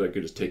field mic that I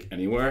could just take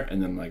anywhere,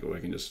 and then like I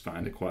can just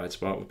find a quiet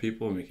spot with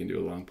people and we can do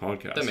a long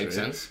podcast. That makes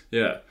sense.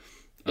 Yeah.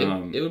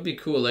 It would be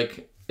cool,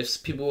 like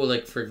if people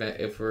like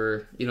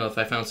if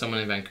I found someone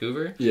in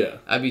Vancouver,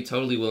 I'd be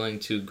totally willing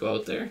to go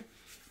out there.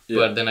 Yeah.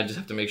 But then I just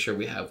have to make sure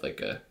we have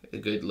like a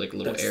good like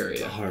little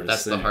area.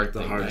 That's the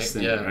hardest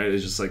thing, right?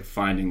 It's just like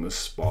finding the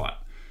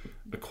spot,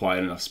 a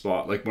quiet enough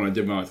spot. Like when I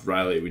did one with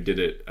Riley, we did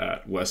it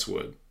at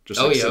Westwood,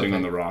 just sitting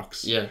on the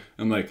rocks. Yeah.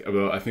 And like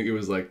I think it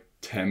was like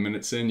 10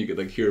 minutes in, you could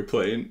like hear a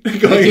plane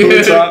going over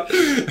the top,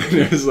 and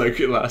it was like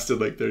it lasted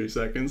like 30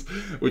 seconds,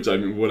 which I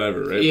mean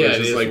whatever, right? Yeah, but it's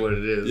just it is like what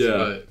it is.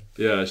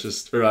 Yeah, it's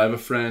just. Or I have a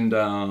friend.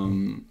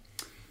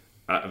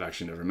 I've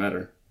actually never met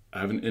her.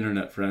 I have an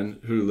internet friend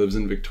who lives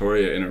in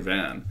Victoria in her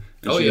van,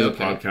 and she does a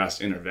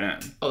podcast in her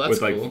van. Oh, that's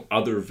with cool. Like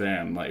other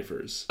van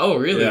lifers. Oh,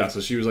 really? Yeah. So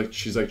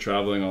she's like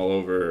traveling all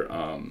over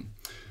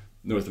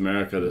North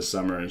America this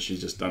summer, and she's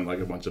just done like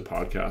a bunch of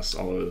podcasts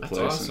all over the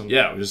place. That's awesome. And,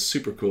 it was a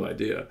super cool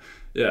idea.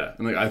 Yeah,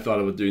 and like I thought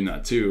about doing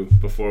that too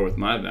before with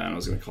my van. I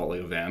was gonna call it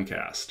like a van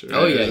cast. Right?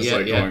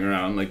 Going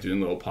around like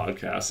doing little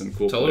podcasts in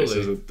cool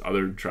places with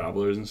other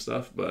travelers and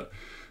stuff. But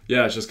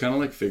yeah, it's just kind of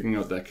like figuring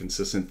out that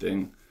consistent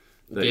thing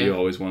that you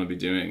always want to be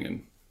doing,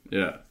 and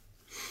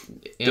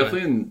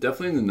definitely in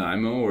the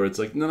Nanaimo, where it's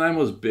like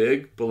Nanaimo's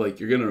big, but like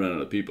you're gonna run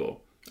out of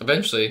people.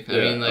 Eventually, I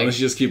mean, like, unless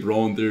you just keep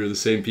rolling through the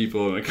same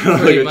people and like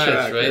pretty much,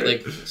 track, right?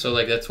 Like, so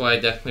like that's why I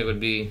definitely would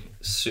be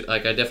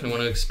like I definitely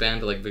want to expand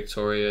to like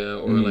Victoria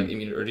or like I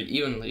mean, or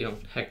even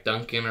heck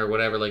Duncan or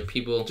whatever, like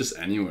people just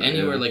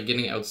anywhere like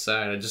getting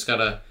outside. I just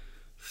gotta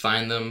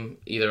find them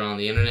either on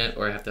the internet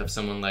or I have to have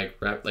someone like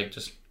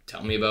just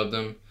tell me about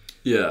them.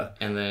 Yeah,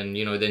 and then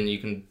then you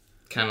can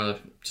kind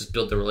of just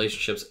build the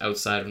relationships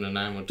outside of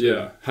Nanaimo too.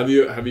 Yeah. Have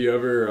you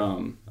ever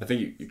I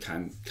think you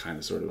kind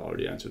of sort of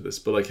already answered this,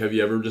 but like have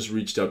you ever just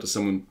reached out to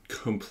someone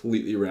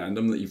completely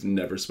random that you've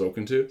never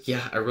spoken to?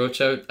 Yeah,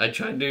 I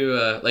tried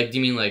to like, do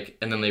you mean like,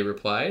 and then they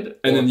replied?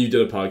 And then you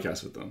did a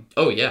podcast with them?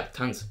 Oh yeah,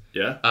 tons.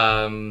 Yeah?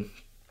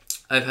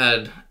 I've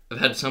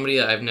had somebody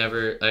that I've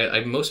never,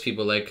 most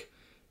people like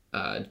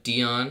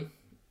Dion.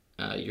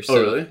 Yourself.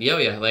 Oh really?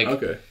 Yeah. Like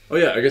okay. Oh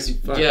yeah. I guess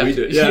yeah, we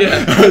did.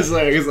 Yeah. I was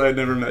like, I guess I had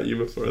never met you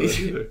before that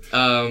either.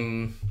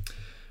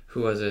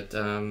 Who was it?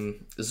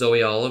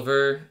 Zoe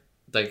Oliver.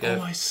 Like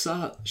I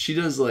saw. She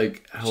does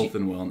like health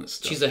and wellness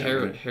stuff. She's a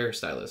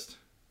hairstylist.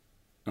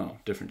 Oh,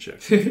 different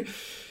chick.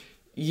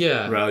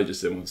 Yeah. Riley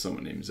just did one with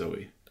someone named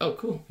Zoe. Oh,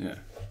 cool. Yeah.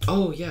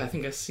 Oh yeah, I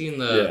think I've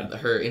seen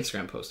her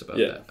Instagram post about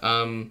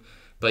that.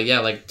 But yeah,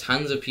 like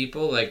tons of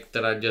people like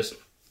that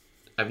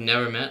I've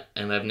never met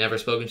and I've never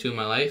spoken to in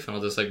my life, and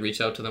I'll just like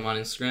reach out to them on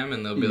Instagram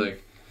and they'll be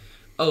like,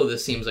 oh,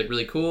 this seems like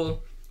really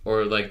cool,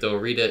 or like they'll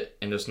read it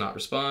and just not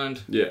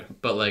respond. Yeah.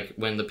 But like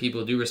when the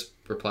people do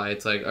reply,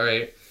 it's like, all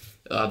right,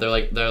 they're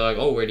like,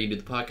 oh, where do you do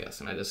the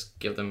podcast? And I just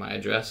give them my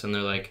address and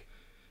they're like,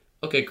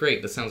 okay,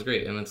 great, that sounds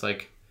great. And it's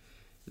like,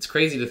 it's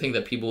crazy to think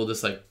that people will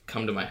just like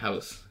come to my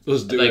house.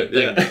 Let's do it.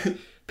 Yeah.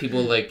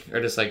 People like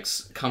are just like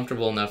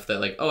comfortable enough that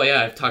like, oh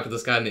yeah, I've talked to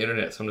this guy on the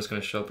internet, so I'm just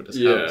gonna show up at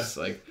his house.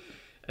 Like,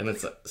 and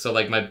it's so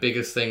like my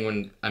biggest thing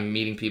when I'm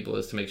meeting people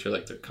is to make sure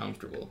like they're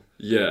comfortable.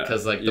 Yeah.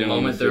 Because like the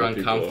moment they're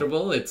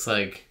uncomfortable, it's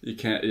like you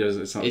can't.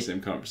 It's not the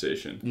same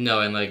conversation. No,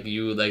 and like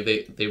you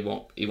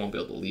won't be able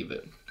to leave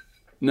it.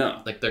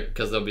 No. Like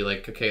because they'll be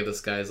like, okay,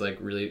 this guy's like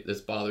really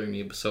it's bothering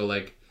me. So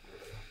like,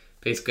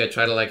 basically, I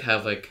try to like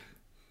have like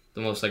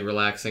the most like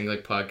relaxing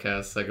like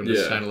podcasts. Like I'm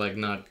just trying to like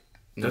not.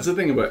 That's the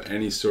thing about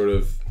any sort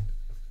of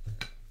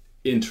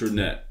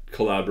internet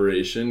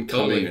collaboration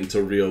coming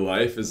into real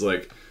life is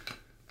like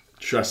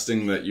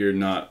trusting that you're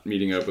not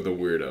meeting up with a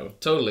weirdo.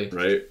 Totally.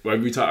 Right?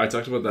 I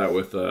talked about that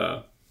with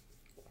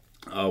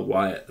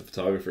Wyatt, the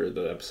photographer,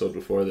 the episode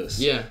before this.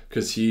 Yeah.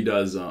 Because he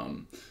does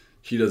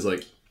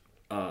like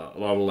a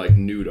lot of like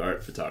nude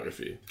art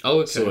photography.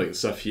 Oh, okay. So like the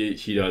stuff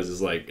he does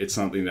is like it's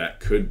something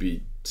that could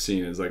be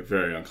seen as like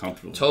very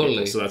uncomfortable.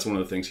 Totally. So that's one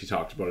of the things he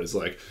talked about is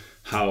like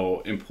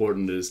how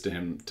important it is to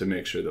him to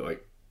make sure that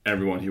like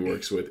everyone he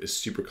works with is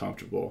super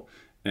comfortable,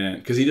 and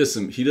because he does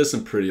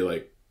some pretty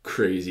like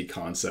crazy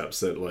concepts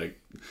that like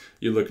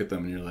you look at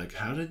them and you're like,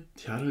 how did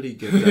he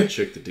get that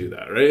chick to do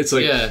that, right? It's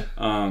like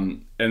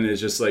and it's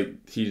just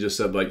like he just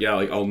said like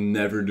like I'll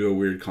never do a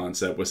weird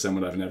concept with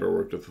someone I've never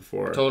worked with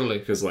before. Totally.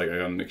 Because like I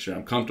gotta make sure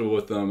I'm comfortable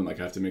with them, and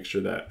like I have to make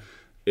sure that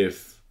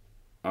if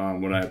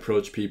when I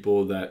approach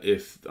people that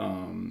if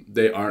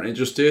they aren't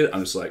interested,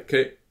 I'm just like,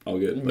 okay, all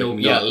good. Like, no,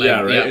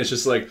 right. Yeah. It's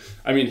just like,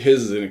 I mean,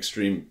 his is an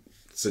extreme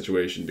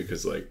situation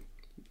because like,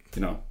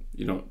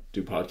 you don't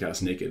do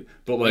podcasts naked,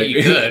 but like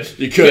you could.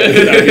 You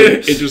could. I mean,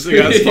 interesting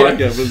ass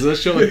podcast. Was that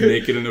show like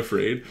Naked and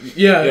Afraid?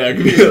 Yeah, it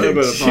could be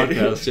about a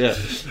podcast. Yeah,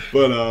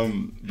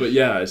 but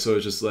yeah. So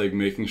it's just like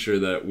making sure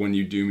that when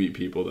you do meet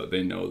people, that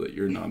they know that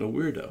you're not a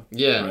weirdo.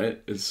 Yeah,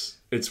 right.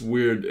 It's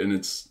weird and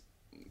it's.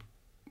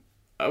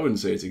 I wouldn't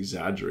say it's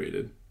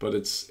exaggerated, but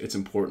it's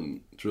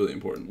important. It's really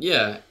important.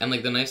 Yeah, and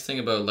like the nice thing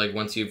about like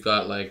once you've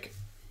got like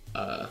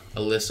a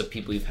list of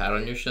people you've had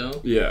on your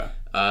show. Yeah.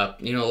 A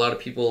lot of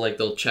people like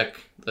they'll check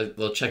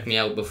me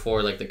out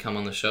before like they come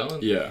on the show.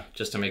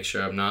 Just to make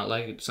sure I'm not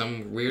like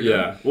some weirdo.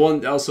 Yeah. Well,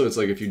 and also it's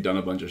like if you've done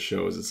a bunch of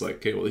shows, it's like,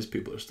 okay, well these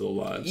people are still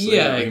alive. So,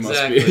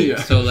 exactly. Must be,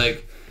 yeah. So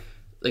like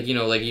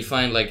you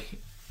find like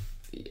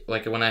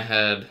when I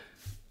had.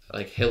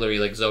 Like Hillary,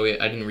 like Zoe,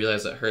 I didn't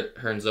realize that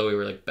her and Zoe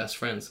were like best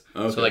friends.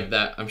 Okay. So like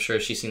that, I'm sure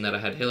she's seen that I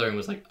had Hillary and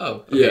was like,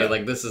 oh, okay,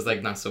 like this is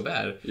like not so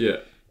bad. Yeah.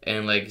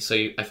 And like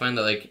I find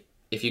that like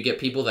if you get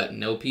people that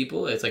know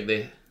people, it's like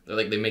they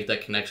make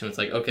that connection. It's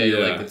like okay,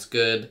 like it's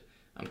good,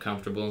 I'm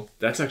comfortable.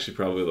 That's actually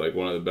probably like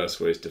one of the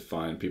best ways to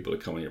find people to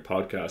come on your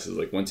podcast is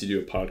like once you do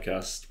a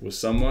podcast with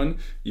someone,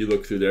 you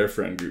look through their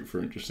friend group for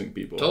interesting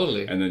people.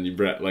 Totally. And then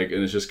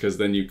and it's just because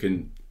then you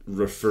can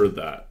refer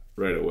that.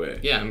 Right away.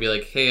 Yeah, and be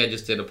like, hey, I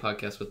just did a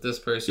podcast with this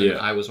person. Yeah.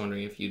 I was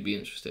wondering if you'd be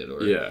interested. Or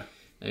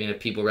I mean, if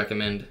people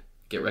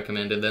get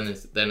recommended, then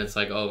it's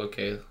like, oh,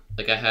 okay.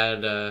 Like I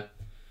had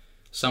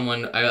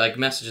someone I like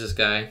messaged this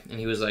guy, and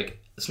he was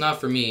like, it's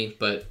not for me,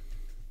 but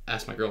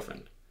ask my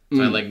girlfriend.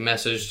 So I like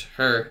messaged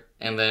her,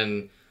 and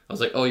then I was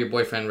like, oh, your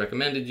boyfriend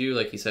recommended you.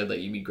 Like he said that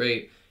you'd be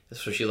great.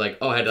 So she's like,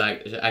 oh, I had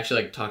to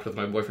actually like talk with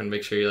my boyfriend to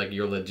make sure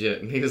you're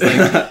legit. And he was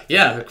like,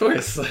 yeah, of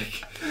course,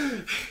 like.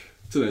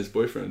 It's a nice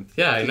boyfriend.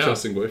 Yeah, I know.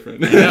 Trusting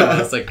boyfriend. I know. I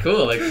was like,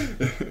 cool. Like,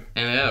 and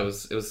yeah,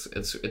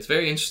 it's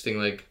very interesting.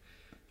 Like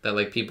that,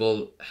 like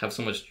people have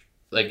so much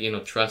like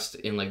trust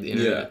in like the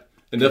internet.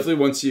 And definitely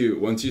once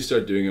you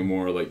start doing it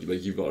more, like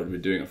you've already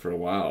been doing it for a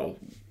while,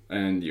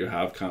 and you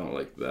have kind of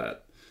like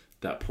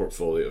that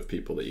portfolio of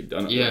people that you've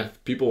done it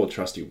with, people will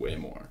trust you way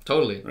more.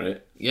 Totally.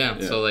 Right? Yeah.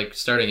 So like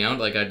starting out,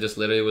 like I just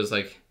literally was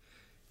like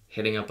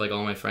hitting up like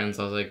all my friends.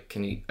 I was like,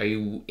 are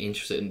you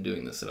interested in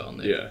doing this at all,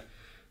 Nick? Yeah.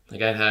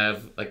 Like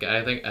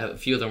I think a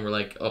few of them were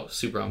like, oh,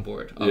 super on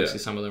board. Obviously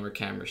some of them were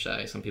camera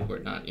shy. Some people were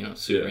not,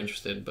 super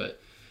interested, but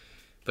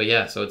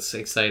yeah, so it's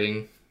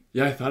exciting.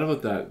 Yeah, I thought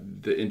about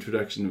that. The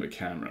introduction of a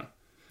camera.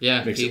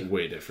 Yeah. Makes it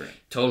way different.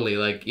 Totally.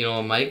 Like,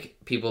 a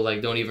mic, people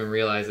like don't even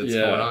realize it's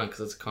going on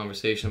because it's a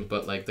conversation.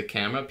 But like the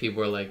camera,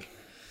 people are like,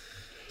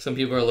 some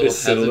people are a little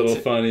hesitant. It's a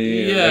little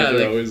funny. Yeah. And,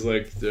 they're always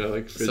like, they're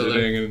like fidgeting. So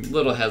they're and a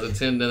little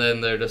hesitant, and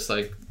then they're just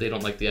like, they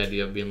don't like the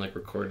idea of being like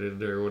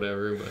recorded or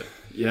whatever. But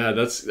yeah,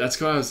 that's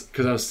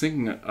because I was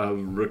thinking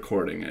of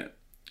recording it,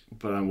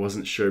 but I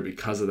wasn't sure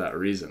because of that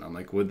reason. I'm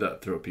like, would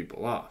that throw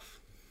people off?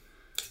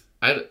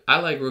 I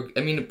like,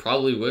 I mean, it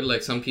probably would.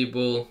 Like, some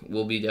people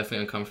will be definitely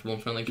uncomfortable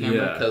in front of the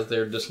camera because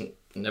they're just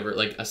never,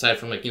 like, aside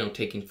from, like,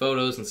 taking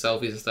photos and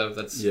selfies and stuff,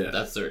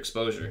 that's their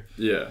exposure.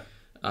 Yeah.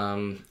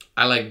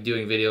 I like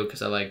doing video because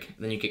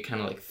then you get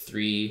kind of like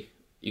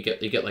you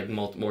get like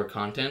more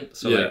content.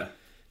 So, like,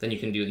 then you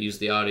can use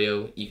the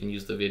audio, you can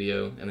use the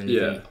video, and then you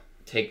can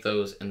take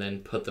those and then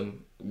put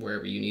them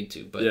wherever you need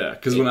to. But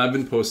because when I've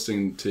been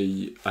posting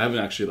I haven't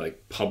actually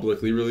like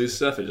publicly released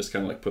stuff. I just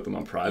kind of like put them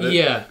on private.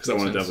 Yeah, because I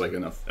wanted to have like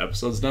enough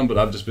episodes done. But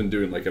I've just been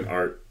doing like an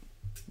art,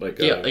 like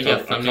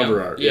a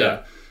cover art.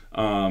 Yeah.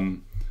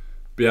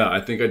 But yeah,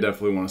 I think I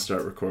definitely want to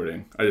start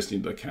recording. I just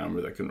need the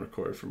camera that can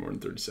record for more than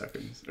 30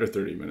 seconds or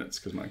 30 minutes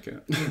because mine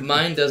can't.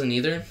 Mine doesn't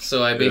either.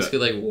 So I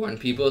basically like warn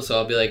people. So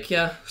I'll be like,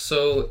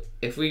 so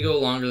if we go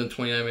longer than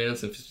 29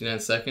 minutes and 59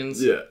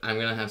 seconds, I'm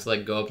going to have to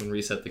like go up and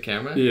reset the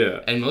camera.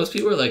 Yeah. And most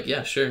people are like,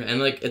 yeah, sure. And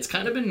like, it's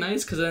kind of been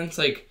nice because then it's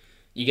like,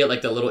 you get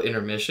like that little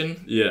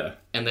intermission. Yeah.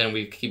 And then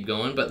we keep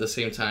going. But at the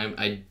same time,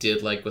 I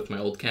did like with my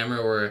old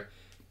camera where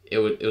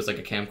it was like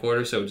a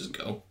camcorder, so it would just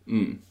go.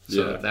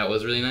 So that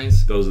was really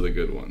nice. Those are the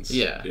good ones.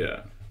 Yeah.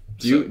 Yeah.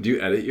 Do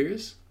you edit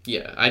yours?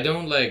 Yeah. I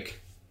don't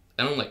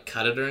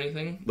cut it or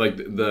anything. Like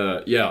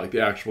like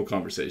the actual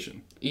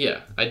conversation.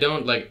 Yeah. I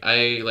don't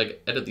I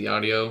edit the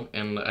audio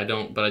and I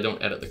don't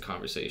edit the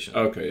conversation.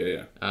 Okay,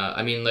 yeah.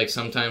 I mean, like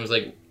sometimes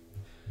like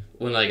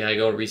when like I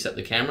go reset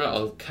the camera,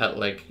 I'll cut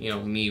like,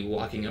 me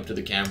walking up to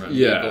the camera and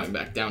going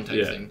back down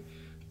type thing.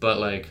 But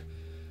like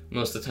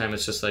most of the time,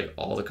 it's just like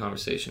all the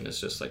conversation is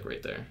just like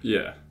right there.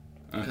 Yeah.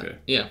 Okay.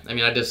 Yeah. I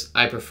mean, I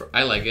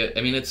like it.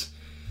 I mean, it's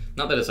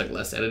not that it's like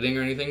less editing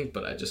or anything,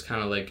 but I just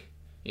kind of like,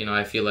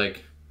 I feel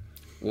like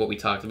what we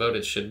talked about,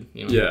 it should,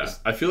 Yeah.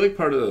 I feel like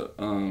part of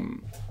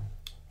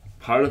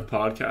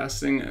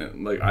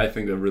podcasting, like I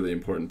think a really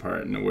important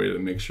part in a way to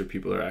make sure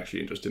people are actually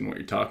interested in what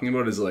you're talking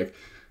about is like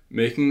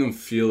making them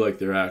feel like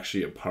they're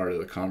actually a part of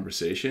the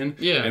conversation.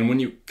 Yeah. And when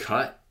you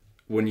cut,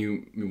 when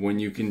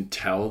you can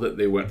tell that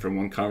they went from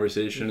one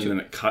conversation and then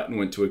it cut and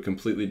went to a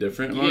completely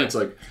different one, it's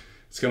like,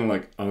 it's kind of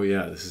like, oh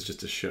yeah, this is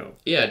just a show.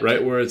 Yeah.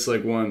 Right? Where it's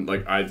like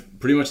I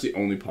pretty much the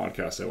only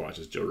podcast I watch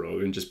is Joe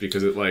Rogan, just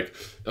because it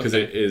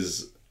it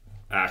is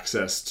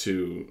access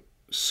to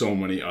so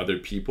many other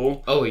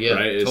people. Oh yeah,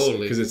 right? Totally.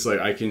 Because it's like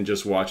I can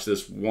just watch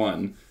this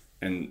one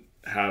and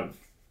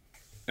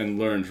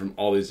learn from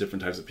all these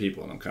different types of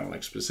people, and I'm kind of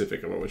like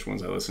specific about which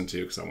ones I listen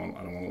to because I don't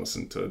want to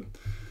listen to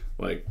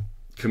like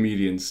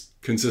comedians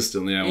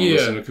consistently. I want to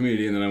listen to a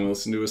comedian, then I want to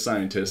listen to a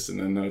scientist, and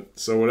then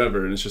so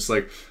whatever. And it's just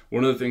like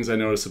one of the things I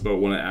notice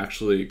about when it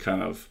actually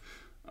kind of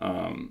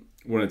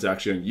when it's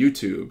actually on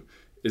YouTube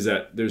is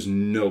that there's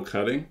no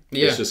cutting.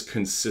 It's just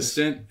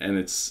consistent, and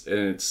it's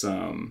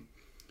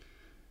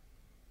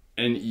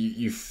and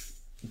you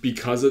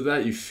because of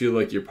that you feel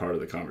like you're part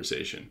of the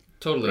conversation.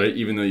 Totally. Right?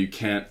 Even though you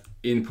can't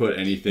input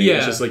anything.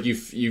 It's just like you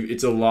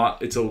it's a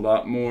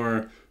lot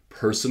more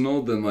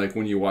personal than like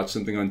when you watch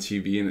something on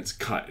TV and it's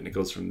cut and it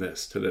goes from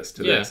this to this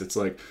to this. It's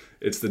like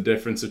it's the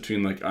difference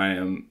between like I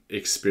am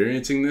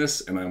experiencing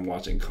this and I'm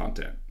watching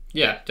content.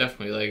 Yeah,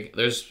 definitely. Like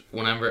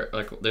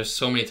there's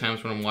so many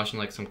times when I'm watching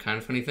like some Kind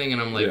of Funny thing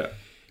and I'm like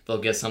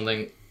they'll get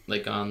something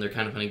like on their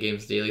Kind of Funny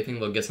Games daily thing,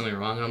 they'll get something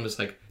wrong and I'm just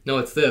like, no,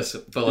 it's this,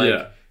 but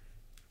like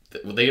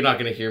they're not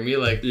gonna hear me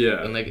and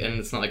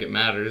it's not like it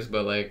matters,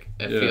 but like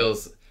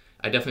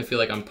I definitely feel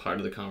like I'm part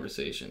of the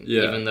conversation,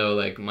 even though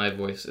like my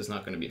voice is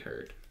not going to be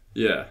heard.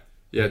 Yeah,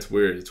 it's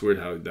weird. It's weird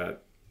how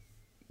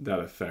that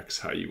affects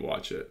how you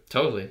watch it.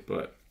 Totally,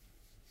 but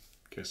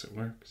I guess it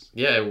works.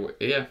 Yeah,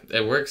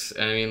 it works.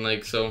 I mean,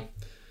 like so,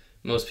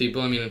 most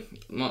people. I mean,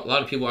 a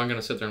lot of people aren't going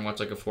to sit there and watch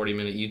like a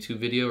 40-minute YouTube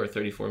video or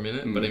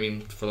 34-minute. But I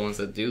mean, for the ones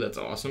that do, that's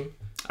awesome.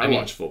 I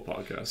watch full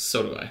podcasts.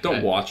 So do I.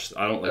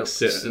 I don't like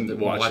sit and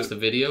watch the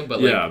video,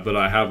 but but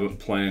I have it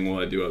playing while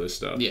I do other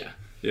stuff.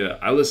 Yeah,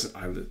 I listen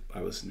to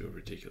a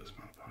ridiculous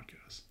amount of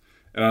podcasts,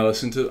 and I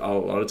listen to a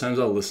lot of times.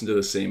 I'll listen to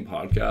the same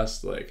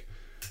podcast like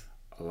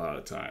a lot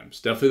of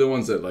times. Definitely the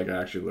ones that like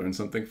I actually learn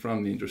something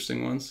from, the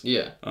interesting ones.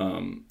 Yeah.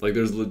 Like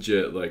there's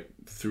legit like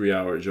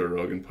 3-hour Joe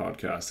Rogan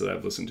podcasts that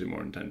I've listened to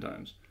more than 10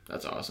 times.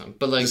 That's awesome.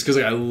 But like, just because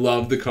like I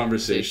love the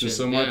conversation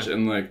so much,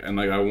 and like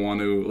I want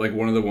to, like,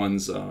 one of the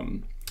ones.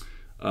 Do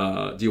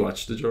you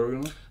watch the Joe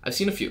Rogan one? I've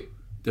seen a few.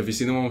 Have you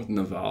seen the one with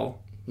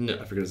Naval? No,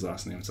 I forget his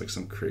last name. It's like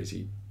some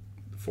crazy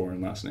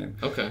foreign last name.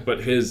 Okay. But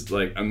his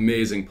like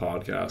amazing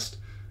podcast.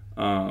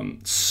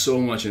 So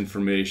much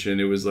information.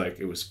 It was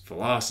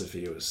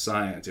philosophy, it was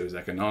science, it was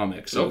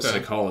economics, it was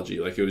psychology.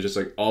 Like, it was just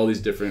like all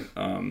these different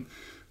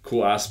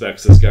cool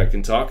aspects this guy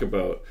can talk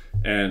about.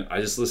 And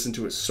I just listened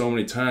to it so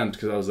many times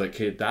because I was like,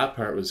 hey, that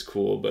part was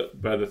cool, but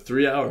by the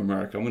 3-hour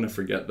mark, I'm gonna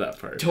forget that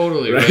part.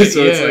 Totally, right? Right?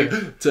 So it's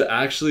like, to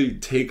actually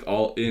take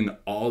all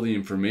the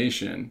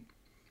information,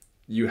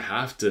 you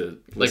have to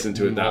listen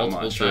to it that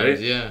much, right?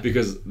 Yeah.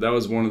 Because that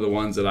was one of the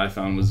ones that I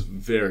found was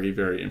very,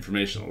 very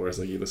informational. Whereas,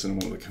 like, you listen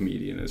to one with a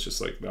comedian, it's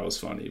just like, that was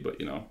funny, but,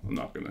 you know, I'm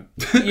not gonna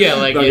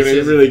like, not gonna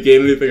really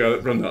gain anything out of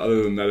it from that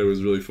other than that it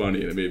was really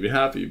funny and it made me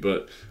happy.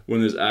 But when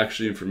there's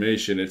actually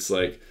information, it's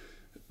like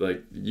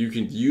you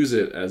can use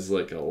it as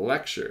like a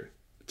lecture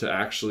to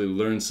actually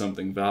learn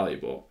something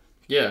valuable.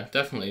 Yeah,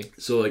 definitely.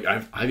 So like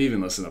I've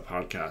even listened to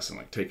podcasts and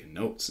like taking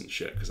notes and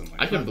shit because I'm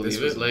like, I can believe this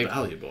was it, like,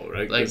 valuable,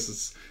 right? Like,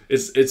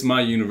 it's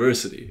my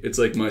university. It's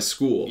like my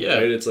school, yeah.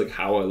 right? It's like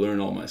how I learn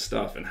all my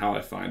stuff and how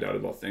I find out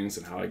about things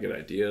and how I get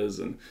ideas,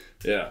 and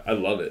yeah, I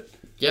love it.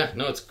 Yeah,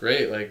 no, it's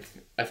great. Like,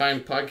 I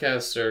find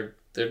podcasts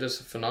they're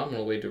just a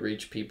phenomenal way to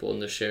reach people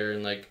and to share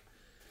and like,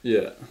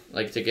 yeah,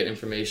 like to get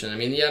information. I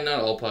mean, yeah,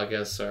 not all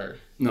podcasts are.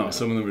 No,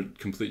 some of them are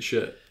complete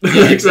shit.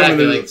 Yeah,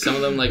 exactly. Like, some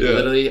of them like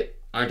literally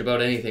aren't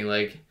about anything.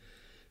 Like,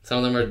 some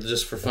of them are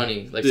just for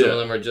funny. Like, some of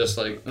them are just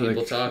like people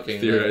like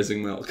talking,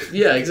 theorizing milk.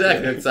 Yeah,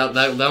 exactly. It's that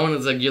one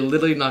is like, you're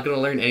literally not going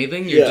to learn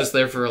anything. You're just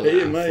there for a laugh.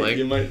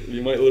 You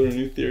might learn a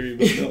new theory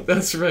about milk.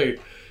 That's right.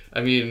 I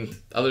mean,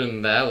 other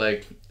than that,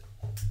 like,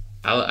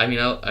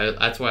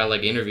 that's why I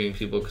like interviewing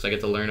people, because I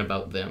get to learn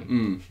about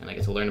them and I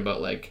get to learn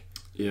about like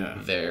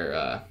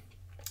their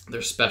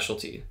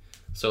specialty.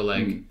 So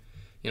like,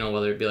 you know,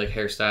 whether it be like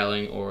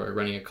hairstyling or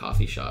running a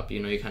coffee shop, you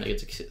know, you kind of get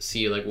to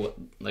see like what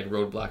like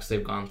roadblocks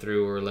they've gone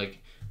through or like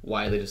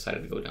why they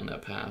decided to go down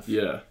that path.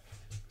 Yeah.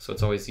 So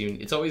it's always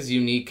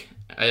unique.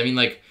 I mean,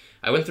 like,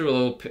 I went through a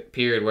little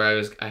period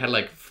where I had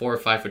like 4 or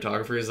 5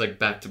 photographers like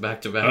back to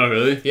back to back. Oh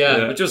really?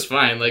 Yeah, which was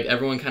fine. Like,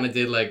 everyone kind of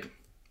did like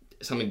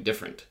something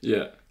different.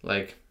 Yeah.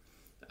 Like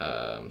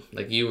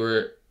you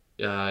were,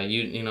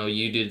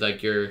 you did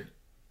like your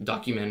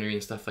documentary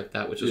and stuff like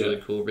that, which was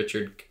really cool.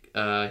 Richard,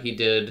 he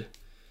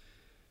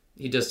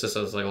does just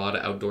like a lot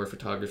of outdoor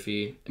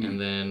photography, and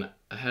then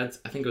I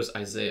think it was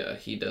Isaiah.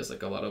 He does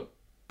like a lot of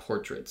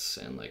portraits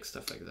and like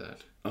stuff like that.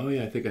 Oh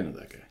yeah, I think I know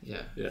that guy.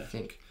 Yeah. I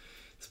think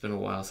it's been a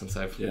while since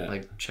I've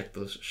like checked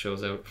those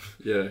shows out.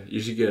 Yeah, you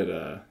should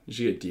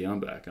get Dion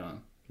back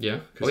on.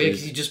 Yeah. Oh yeah,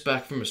 because he's just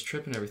back from his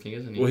trip and everything,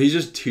 isn't he? Well, he's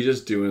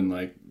just doing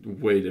like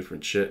way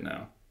different shit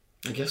now.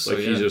 I guess like,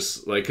 so. Yeah. He's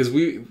just like, because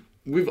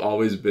we've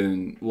always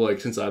been, well,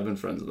 like, since I've been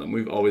friends with him,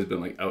 we've always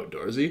been like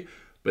outdoorsy,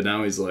 but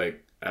now he's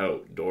like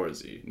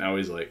outdoorsy. Now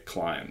he's like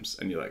climbs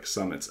and he like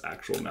summits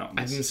actual mountains.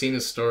 I've been seeing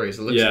his stories.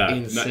 It looks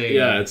insane.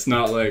 It's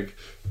not like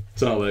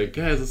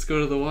guys, let's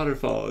go to the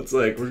waterfall. It's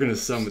like, we're gonna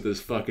summit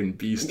this fucking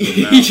beast of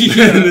a mountain.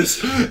 and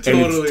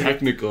it's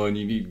technical and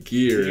you need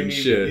gear and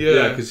shit.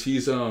 Yeah, because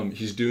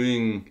he's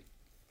doing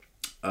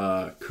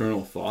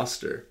Colonel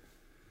Foster.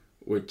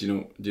 What do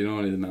you know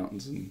any of the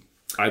mountains? And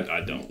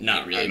I don't.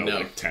 Not really. I know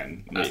like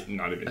 10. Not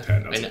even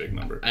 10. That's a big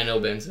number. I know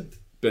Benson.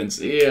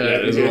 Yeah,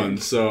 there's one.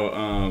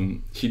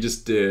 So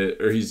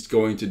he's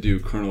going to do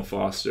Colonel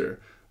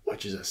Foster,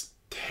 which is a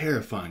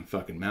terrifying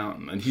fucking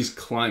mountain, and he's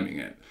climbing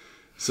it.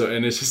 So,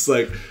 and it's just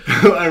like,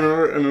 I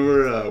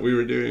remember we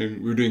were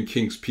doing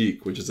King's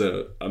Peak, which is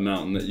a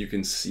mountain that you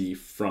can see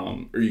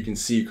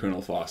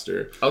Colonel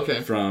Foster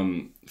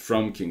from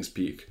King's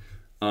Peak,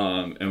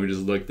 and we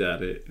just looked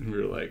at it and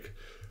we were like,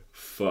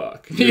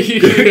 fuck, climb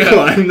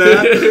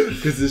that,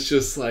 because it's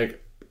just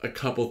like a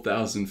couple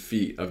thousand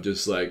feet of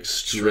just like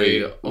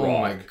straight rock. Oh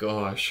my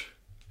gosh.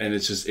 And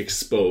it's just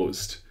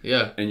exposed.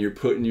 Yeah. And you're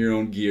putting your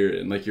own gear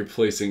in, like, you're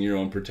placing your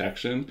own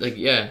protection. Like,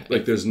 yeah.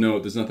 Like, there's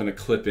nothing to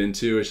clip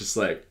into. It's just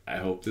like, I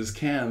hope this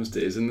cam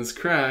stays in this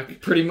crack.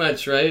 Pretty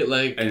much, right?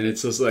 Like, and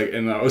it's just like,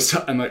 and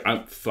I'm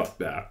like, fuck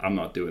that. I'm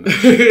not doing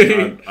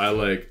that.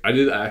 I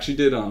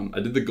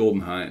did the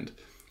Golden Hind.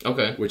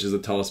 Okay. Which is the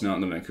tallest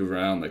mountain in Vancouver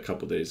Island, like a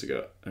couple days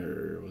ago.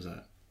 Or was that?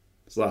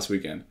 It was last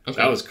weekend.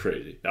 Okay. That was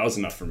crazy. That was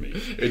enough for me.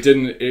 It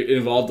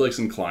involved like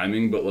some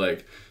climbing, but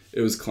like,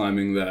 it was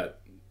climbing that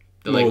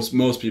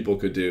most people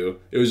could do.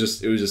 It was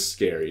just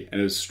scary, and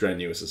it was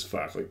strenuous as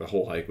fuck. Like, the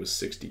whole hike was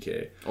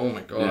 60K. Oh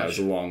my gosh. Yeah, it was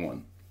a long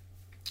one.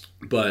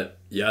 But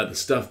yeah, the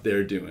stuff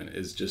they're doing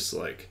is just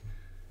like,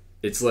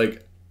 it's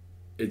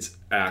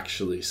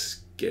actually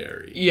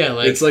scary. Yeah,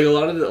 like, it's like a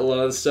lot of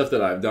the stuff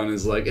that I've done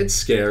is like, it's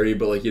scary,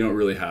 but like, you don't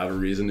really have a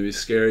reason to be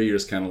scary. You're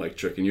just kind of like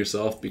tricking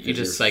yourself because you're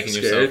just psyching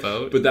yourself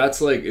out. But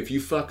that's like, if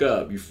you fuck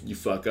up, you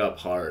fuck up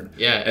hard.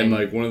 Yeah, and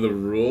like, one of the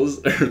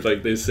rules,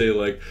 like, they say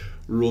like,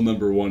 rule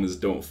number 1 is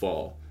don't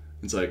fall.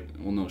 It's like,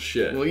 well, no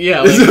shit. Well,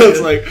 yeah. Like, so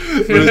it's like,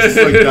 but it's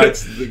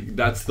just like,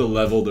 that's the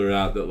level they're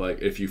at, that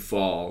like, if you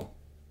fall,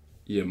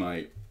 you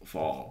might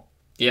fall.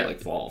 Yeah.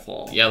 Like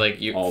fall. Yeah, like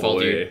you all fall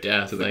the to way your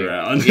death. to the like,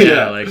 ground.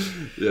 Yeah, like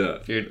yeah.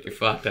 You're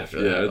fucked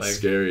after that. Yeah, it's like,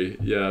 scary.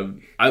 Yeah.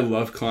 I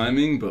love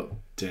climbing, but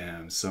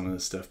damn, some of the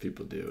stuff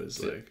people do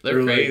is like...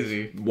 They're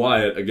crazy. Like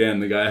Wyatt,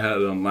 again, the guy I had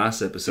it on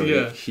last episode,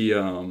 yeah. he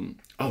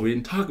we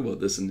didn't talk about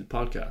this in the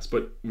podcast,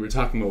 but we were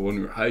talking about when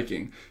we were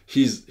hiking.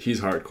 He's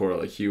hardcore.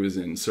 Like, he was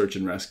in search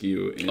and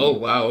rescue in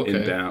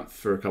Banff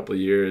for a couple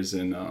of years,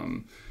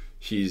 and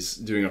he's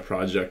doing a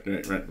project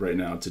right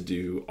now to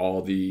do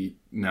all the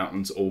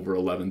mountains over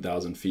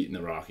 11,000 feet in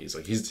the Rockies.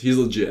 Like, he's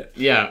legit.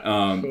 Yeah.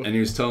 And he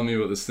was telling me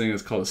about this thing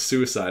that's called a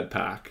suicide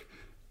pack,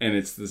 and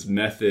it's this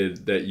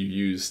method that you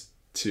use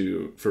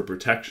for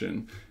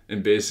protection.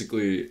 And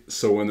basically,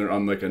 so when they're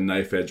on like a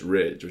knife edge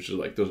ridge, which is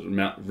like those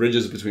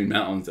ridges between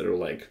mountains that are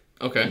like,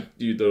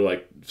 they're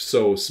like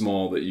so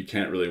small that you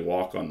can't really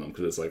walk on them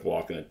because it's like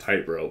walking a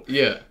tightrope.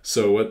 Yeah.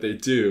 So what they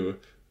do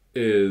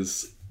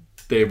is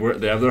they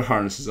have their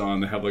harnesses on,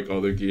 they have like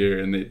all their gear,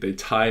 and they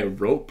tie a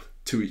rope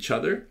to each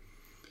other.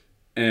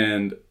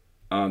 And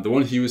the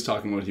one he was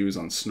talking about, he was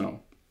on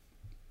snow.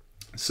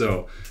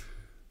 So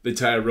they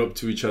tie a rope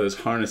to each other's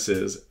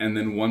harnesses, and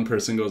then one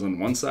person goes on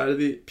one side of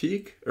the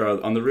peak,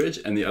 or on the ridge,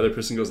 and the other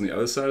person goes on the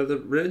other side of the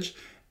ridge.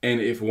 And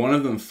if one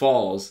of them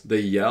falls, they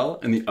yell,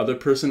 and the other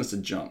person has to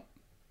jump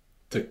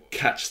to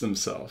catch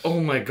themselves. Oh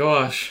my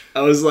gosh.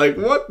 I was like,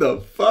 what the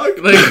fuck?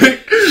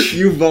 Like,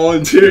 you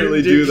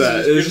voluntarily do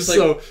that. It's just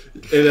so...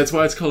 And that's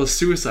why it's called a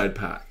suicide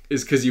pack,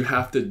 is because you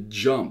have to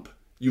jump.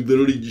 You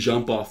literally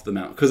jump off the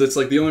mountain. Because it's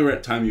like the only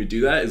time you do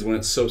that is when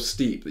it's so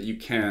steep that you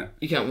can't...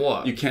 You can't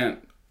walk. You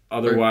can't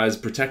otherwise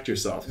protect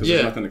yourself because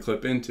there's nothing to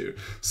clip into.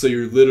 So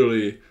you're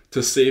literally,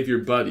 to save your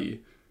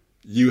buddy,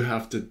 you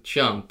have to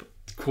jump,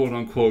 quote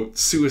unquote,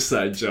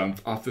 suicide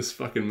jump off this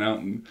fucking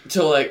mountain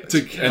to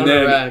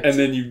counteract. And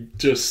then you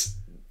just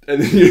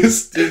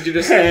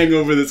hang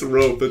over this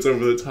rope that's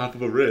over the top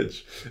of a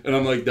ridge. And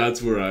I'm like,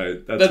 that's where I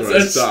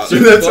stop.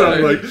 That's where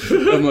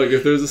I'm like,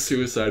 if there's a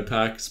suicide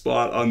pack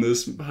spot on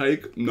this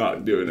hike, I'm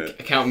not doing it.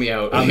 Count me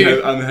out.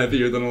 I'm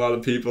heavier than a lot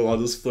of people. I'll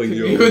just fling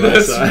you over my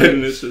side.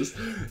 And it's just,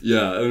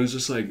 and it's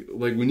just like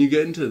when you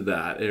get into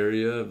that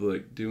area of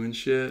like doing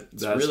shit,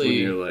 that's when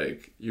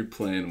you're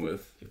playing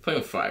with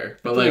fire.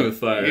 You're playing with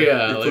fire.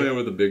 Yeah. You're playing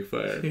with a big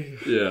fire.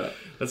 Yeah.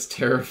 That's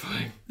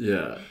terrifying.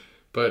 Yeah.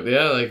 But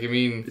yeah, like, I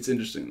mean... It's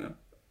interesting, though.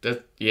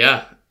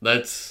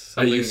 That's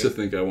something... I used to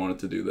think I wanted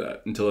to do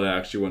that until I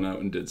actually went out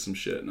and did some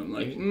shit, and I'm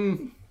like, I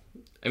mean,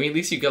 at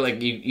least you got, like,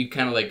 you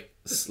kind of, like,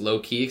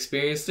 low-key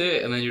experienced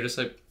it, and then you're just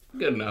like,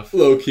 good enough.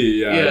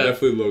 Low-key, yeah. I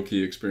definitely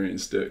low-key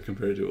experienced it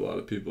compared to a lot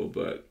of people,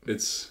 but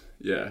it's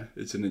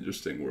an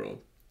interesting world.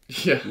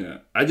 Yeah. Yeah.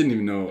 I didn't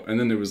even know, and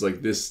then there was,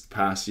 like, this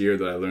past year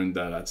that I learned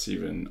that that's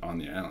even on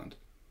the island.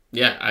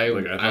 Yeah, I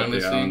thought honestly,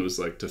 the island was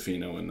like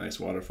Tofino and nice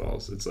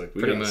waterfalls. It's like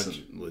we got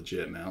some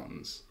legit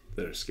mountains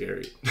that are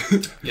scary.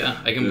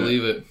 Yeah, I can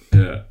believe it.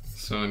 Yeah.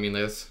 So I mean,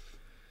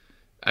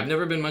 I've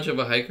never been much of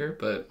a hiker,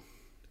 but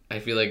I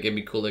feel like it'd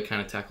be cool to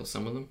kind of tackle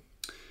some of them.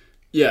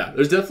 Yeah,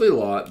 there's definitely a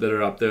lot that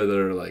are up there that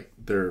are like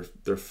they're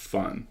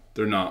fun.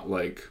 They're not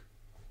like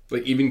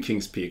even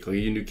Kings Peak. Like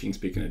you can do Kings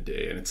Peak in a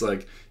day, and it's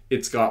like.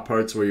 It's got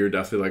parts where you're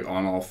definitely like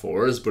on all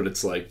fours, but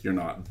it's like you're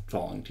not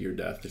falling to your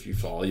death. If you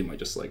fall, you might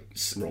just like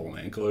roll an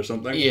ankle or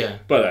something. Yeah.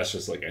 But that's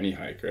just like any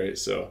hike, right?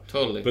 So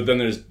totally. But then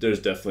there's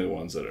definitely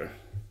ones that are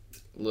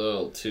a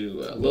little too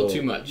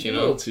much, you know,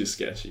 a little too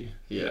sketchy.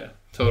 Yeah.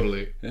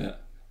 Totally. Yeah.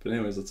 But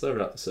anyways, let's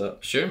wrap this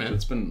up. Sure, man.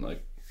 It's been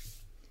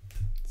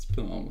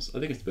almost. I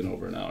think it's been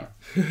over an hour.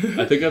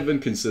 I think I've been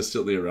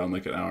consistently around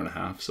like an hour and a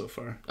half so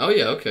far. Oh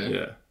yeah. Okay.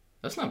 Yeah.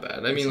 That's not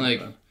bad. I mean,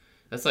 like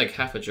that's like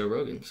half a Joe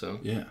Rogan.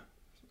 So. Yeah.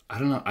 I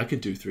don't know. I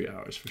could do 3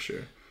 hours for sure.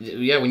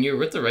 Yeah, when you're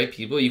with the right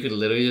people, you could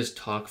literally just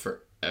talk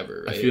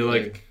forever. Right?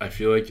 I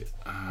feel like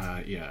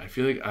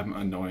I'm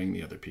annoying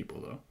the other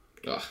people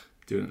though. Ugh.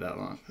 Doing it that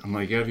long. I'm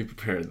like, you gotta be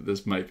prepared that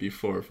this might be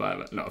 4 or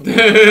 5. No.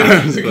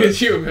 Could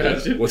you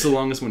imagine? What's the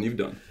longest one you've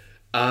done?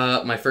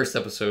 My first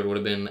episode would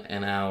have been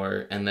an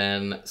hour, and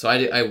then so I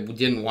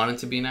didn't want it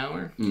to be an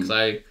hour because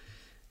I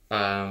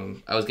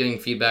was getting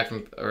feedback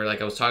from, or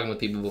like I was talking with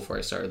people before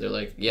I started. They're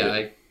like,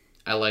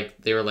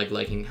 they were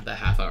liking the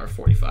half hour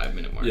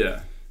 45-minute mark.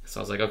 Yeah. So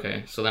I was like,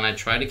 okay. So then I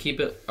try to keep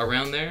it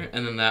around there,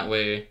 and then that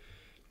way,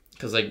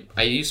 because like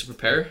I used to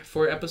prepare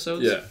for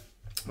episodes. Yeah.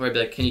 Where I'd be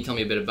like, can you tell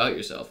me a bit about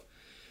yourself?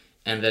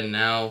 And then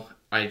now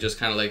I just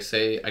kind of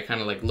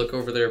like look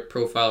over their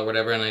profile or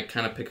whatever, and I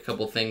kind of pick a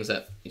couple things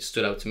that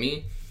stood out to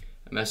me.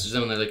 I message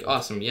them, and they're like,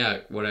 awesome,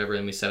 yeah, whatever,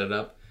 and we set it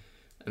up.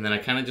 And then I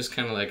kind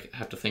of like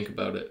have to think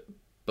about it,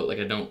 but like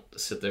I don't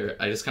sit there.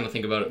 I just kind of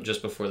think about it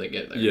just before they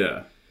get there.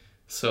 Yeah.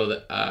 So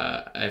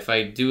that if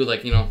I do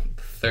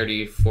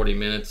 30, 40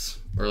 minutes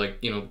or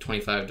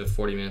 25 to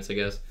 40 minutes, I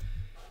guess,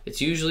 it's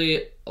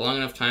usually a long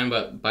enough time,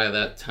 but by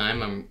that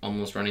time I'm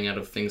almost running out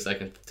of things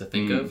to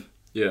think of.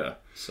 Yeah.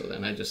 So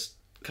then I just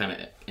kind of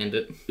end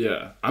it.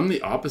 Yeah. I'm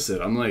the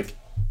opposite. I'm like,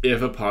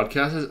 if a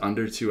podcast is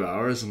under 2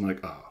 hours, I'm like,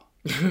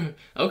 oh.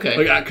 Okay.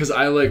 Because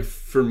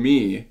for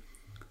me,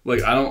 I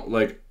don't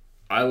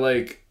I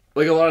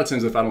like a lot of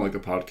times if I don't like the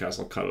podcast,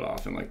 I'll cut it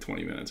off in like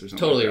 20 minutes or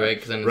something. Totally, like right?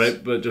 'Cause then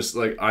right, but just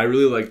like I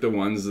really like the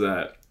ones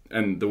that,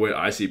 and the way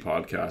I see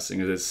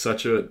podcasting is it's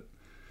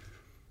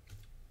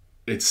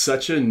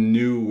such a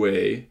new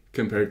way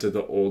compared to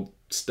the old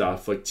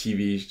stuff like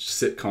TV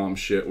sitcom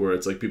shit where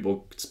it's like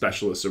people,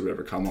 specialists or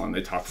whatever, come on,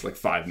 they talk for like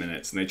 5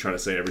 minutes and they try to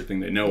say everything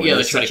they know. Yeah,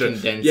 they try to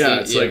condense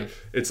it.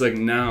 It's like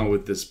now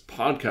with this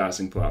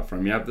podcasting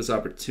platform, you have this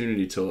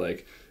opportunity to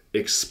like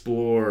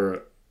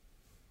explore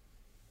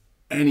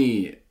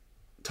any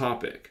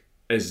topic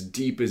as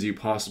deep as you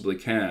possibly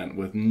can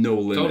with no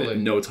limit,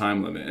 no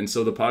time limit. And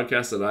so the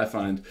podcasts that I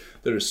find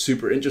that are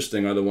super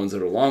interesting are the ones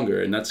that are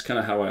longer, and that's kind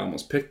of how I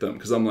almost picked them,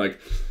 because I'm like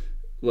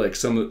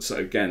some of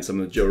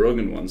the Joe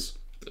Rogan ones,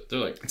 they're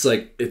like, it's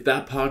like if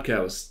that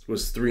podcast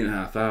was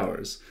 3.5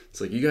 hours,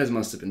 it's like you guys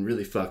must have been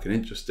really fucking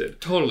interested.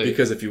 Totally.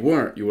 Because if you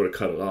weren't, you would have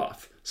cut it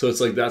off. So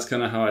it's like that's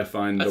kind of how I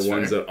find the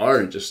ones that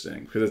are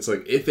interesting, because it's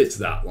like if it's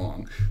that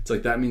long, it's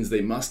like that means they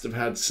must have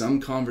had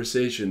some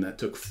conversation that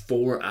took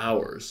 4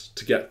 hours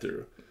to get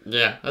through.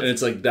 Yeah. And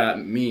it's like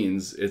that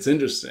means it's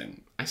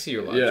interesting. I see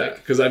your logic. Yeah,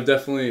 because I've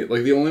definitely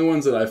like the only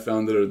ones that I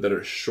found that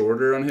are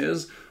shorter on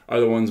his are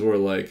the ones where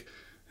like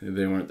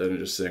they weren't that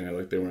interesting, or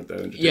like they weren't that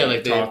interesting. Yeah,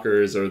 like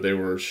talkers, or they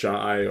were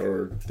shy,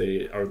 or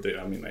they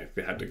I mean like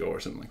they had to go or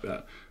something like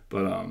that.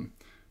 But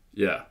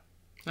yeah,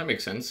 that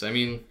makes sense. I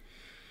mean,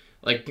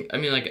 I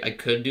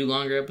could do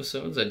longer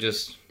episodes.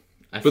 Again,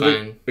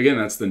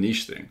 that's the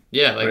niche thing.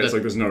 Yeah, like right? It's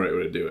like there's no right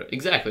way to do it.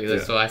 Exactly. Yeah.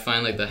 So I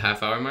find like the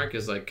half-hour mark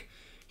is like,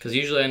 because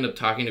usually I end up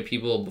talking to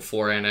people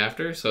before and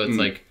after, so it's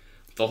like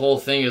the whole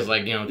thing is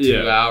like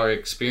 2-hour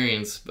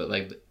experience, but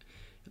like.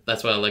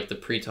 That's why I like the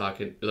pre-talk,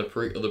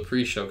 the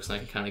pre-show, because I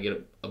can kind of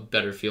get a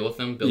better feel with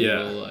them, build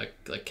a little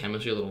like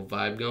chemistry, a little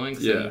vibe going.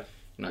 Yeah, you're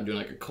not doing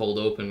like a cold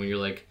open when you're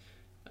like,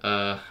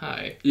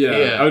 hi.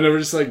 Yeah, I would never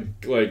just like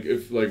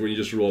if like when you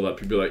just roll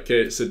up, you'd be like,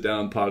 okay, sit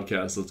down,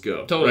 podcast, let's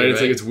go. Totally, right? It's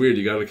like it's weird.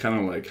 You got to kind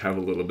of like have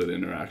a little bit of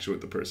interaction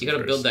with the person. You got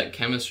to build that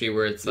chemistry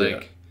where it's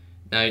like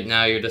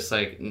now you're just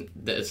like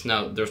there's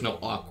no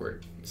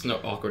awkward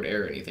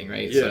air or anything,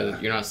 right? Yeah. So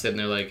you're not sitting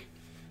there like.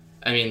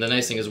 I mean, the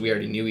nice thing is we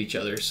already knew each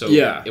other, so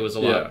it was a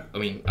lot. Yeah. I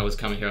mean, I was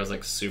coming here, I was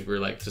like super,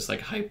 like just like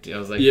hyped. I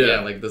was like,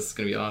 like this is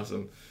gonna be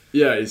awesome.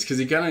 Yeah, it's because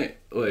you kind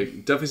of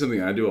like definitely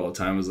something I do all the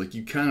time is like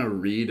you kind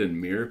of read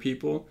and mirror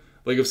people.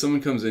 Like if someone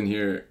comes in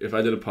here, if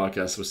I did a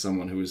podcast with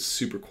someone who was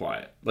super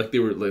quiet, like they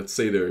were, let's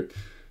say they're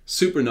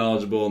super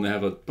knowledgeable and they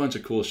have a bunch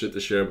of cool shit to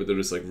share, but they're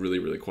just like really,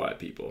 really quiet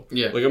people.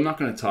 Yeah, like I'm not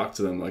gonna talk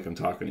to them like I'm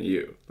talking to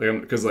you,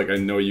 because like I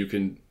know you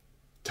can.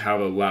 To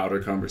have a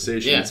louder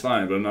conversation, it's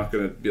fine, but I'm not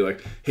gonna be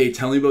like, hey,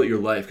 tell me about your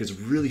life, because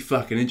it's really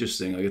fucking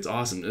interesting, like it's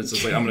awesome. It's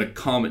just like I'm gonna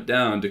calm it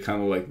down to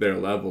kind of like their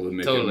level and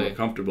make it more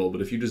comfortable. But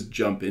if you just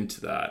jump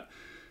into the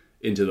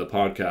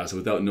podcast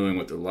without knowing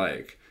what they're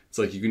like, it's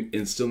like you can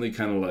instantly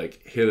kind of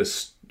like hit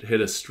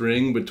a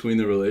string between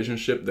the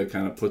relationship that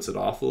kind of puts it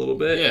off a little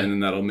bit, and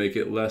then that'll make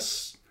it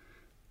less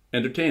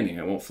entertaining.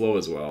 It won't flow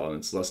as well, and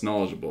it's less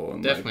knowledgeable.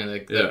 And definitely,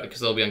 because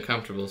they'll be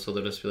uncomfortable, so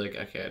they'll just be like,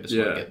 okay, I just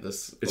want to get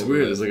this. It's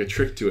weird. There's like a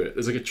trick to it.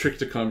 There's like a trick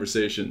to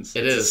conversations.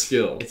 It's a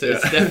skill. It's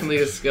definitely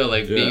a skill.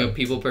 Like being a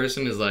people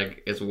person is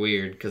like, it's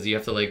weird because you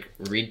have to like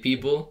read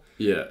people.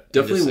 Yeah,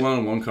 definitely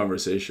one-on-one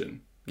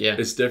conversation. Yeah,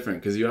 it's different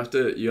because you have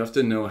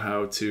to know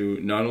how to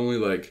not only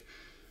like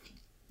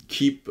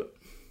keep.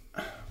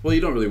 Well,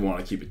 you don't really want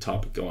to keep a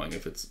topic going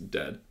if it's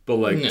dead. But,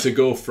 like, to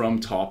go from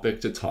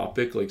topic to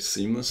topic, like,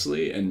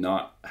 seamlessly and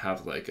not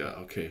have, like,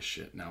 okay,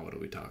 shit, now what do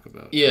we talk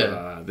about?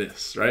 Yeah.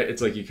 This, right? It's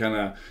like you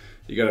got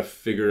to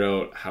figure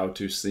out how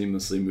to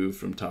seamlessly move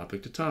from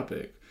topic to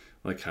topic.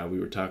 Like how we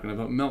were talking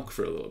about milk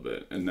for a little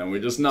bit. And then we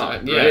just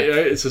not, right?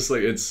 It's just,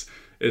 like,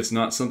 it's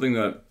not something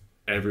that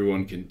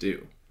everyone can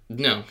do.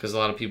 No, because a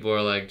lot of people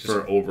are like just,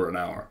 for over an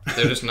hour.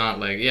 They're just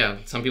not like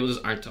some people just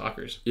aren't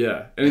talkers.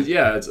 Yeah, and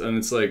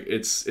it's like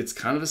it's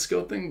kind of a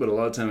skill thing, but a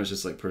lot of time it's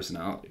just like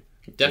personality.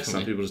 Definitely, like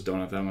some people just don't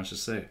have that much to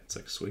say. It's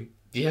like sweet.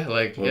 Yeah,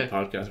 like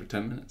podcast for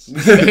 10 minutes.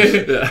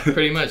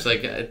 Pretty much,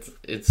 like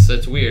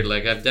it's weird.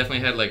 Like I've definitely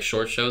had like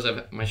short shows.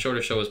 My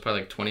shorter show was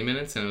probably like 20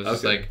 minutes, and it was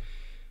just like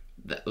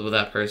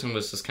that person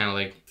was just kind of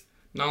like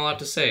not a lot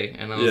to say,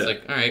 and I was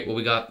like, all right, well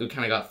we kind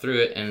of got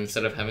through it, and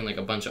instead of having like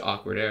a bunch of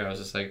awkward air, I was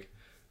just like.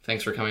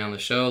 Thanks for coming on the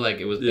show. Like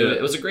it was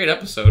a great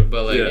episode,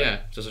 but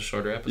like just a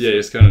shorter episode. Yeah, you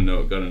just kind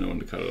of gotta know when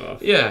to cut it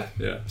off. Yeah.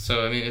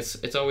 So I mean,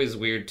 it's always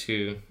weird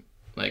to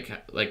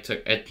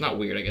it's not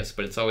weird, I guess,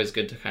 but it's always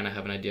good to kind of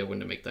have an idea when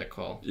to make that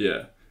call.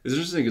 Yeah, it's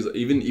interesting because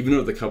even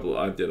with the couple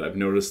I've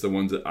noticed the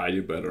ones that I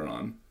do better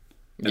on,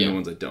 and the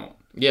ones I don't.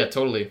 Yeah,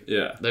 totally.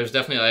 Yeah, there's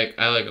definitely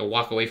I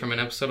walk away from an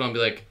episode and be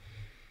like,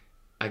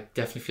 I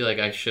definitely feel like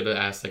I should have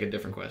asked like a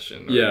different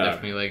question. Or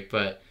definitely like,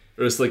 but.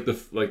 Or it's like the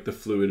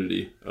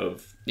fluidity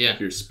of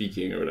your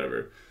speaking or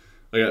whatever.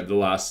 Like the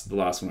last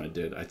one I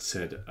did, I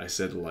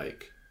said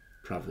like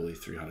probably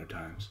 300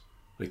 times,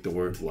 like the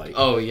word like.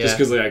 Oh yeah. Just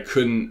because like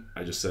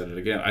I just said it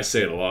again. I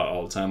say it a lot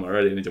all the time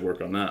already. I need to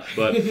work on that.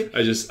 But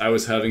I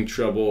was having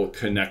trouble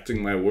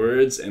connecting my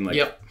words and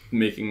like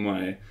making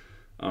my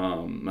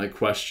my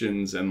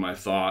questions and my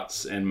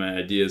thoughts and my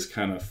ideas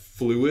kind of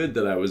fluid,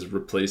 that I was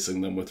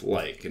replacing them with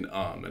and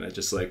I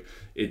just like,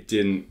 it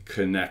didn't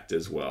connect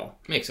as well.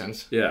 Makes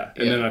sense. Yeah.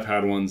 And then I've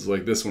had ones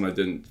like this one, I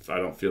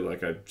don't feel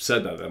like I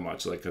said that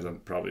much, like, because I'm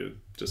probably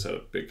just had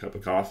a big cup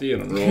of coffee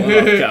and I'm rolling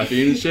off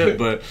caffeine and shit.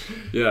 But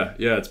yeah,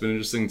 it's been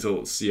interesting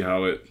to see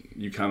how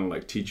you kind of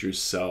like teach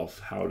yourself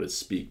how to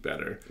speak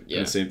better. Yeah.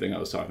 And the same thing I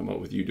was talking about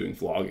with you doing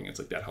vlogging. It's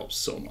like, that helps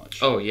so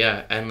much. Oh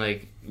yeah. And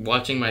like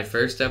watching my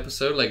first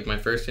episode, like my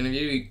first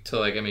interview to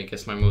like, I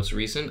guess my most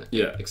recent.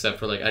 Yeah. Except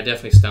for like, I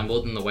definitely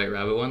stumbled in the White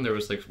Rabbit one. There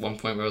was like one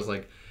point where I was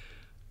like,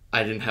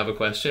 I didn't have a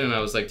question and I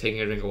was like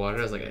taking a drink of water.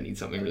 I was like, I need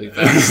something really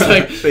fast.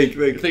 Like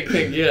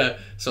think. Yeah.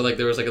 So like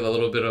there was like a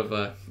little bit of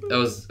it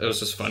was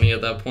just funny at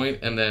that point.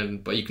 And then,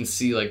 but you can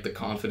see like the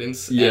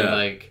confidence and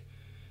like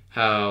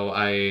how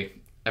I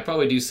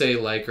probably do say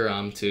like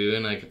or too,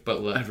 and like,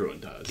 but everyone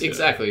does.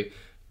 Exactly. Yeah.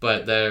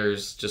 But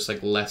there's just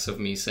like less of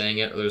me saying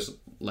it. Or there's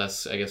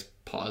less, I guess,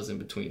 pause in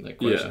between like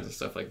questions and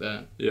stuff like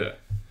that. Yeah.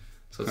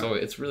 So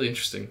it's really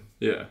interesting.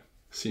 Yeah.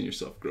 Seeing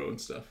yourself grow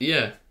and stuff.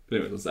 Yeah.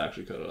 Anyway, let's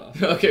actually cut it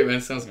off. Okay,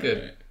 man. Sounds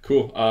good. Right.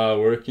 Cool.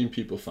 Where can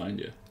people find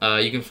you?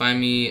 You can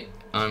find me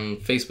on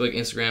Facebook,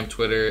 Instagram,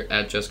 Twitter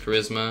at Just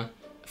Charisma.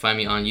 Find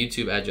me on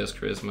YouTube at Just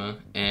Charisma.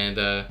 And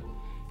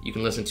you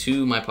can listen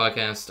to my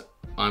podcast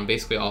on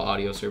basically all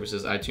audio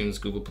services,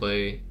 iTunes, Google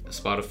Play,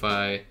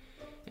 Spotify.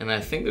 And I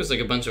think there's like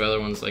a bunch of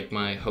other ones like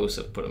my hosts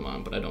have put them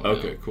on, but I don't know.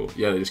 Okay, cool.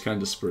 Yeah, they just kind of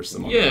disperse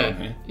them on their own,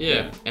 hey?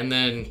 Yeah. And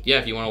then,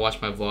 if you want to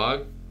watch my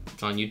vlog,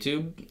 it's on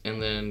YouTube,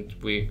 and then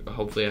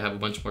hopefully I have a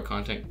bunch more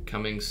content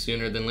coming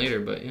sooner than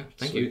later. But yeah,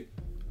 thank you.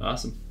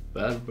 Awesome.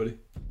 Bye, everybody.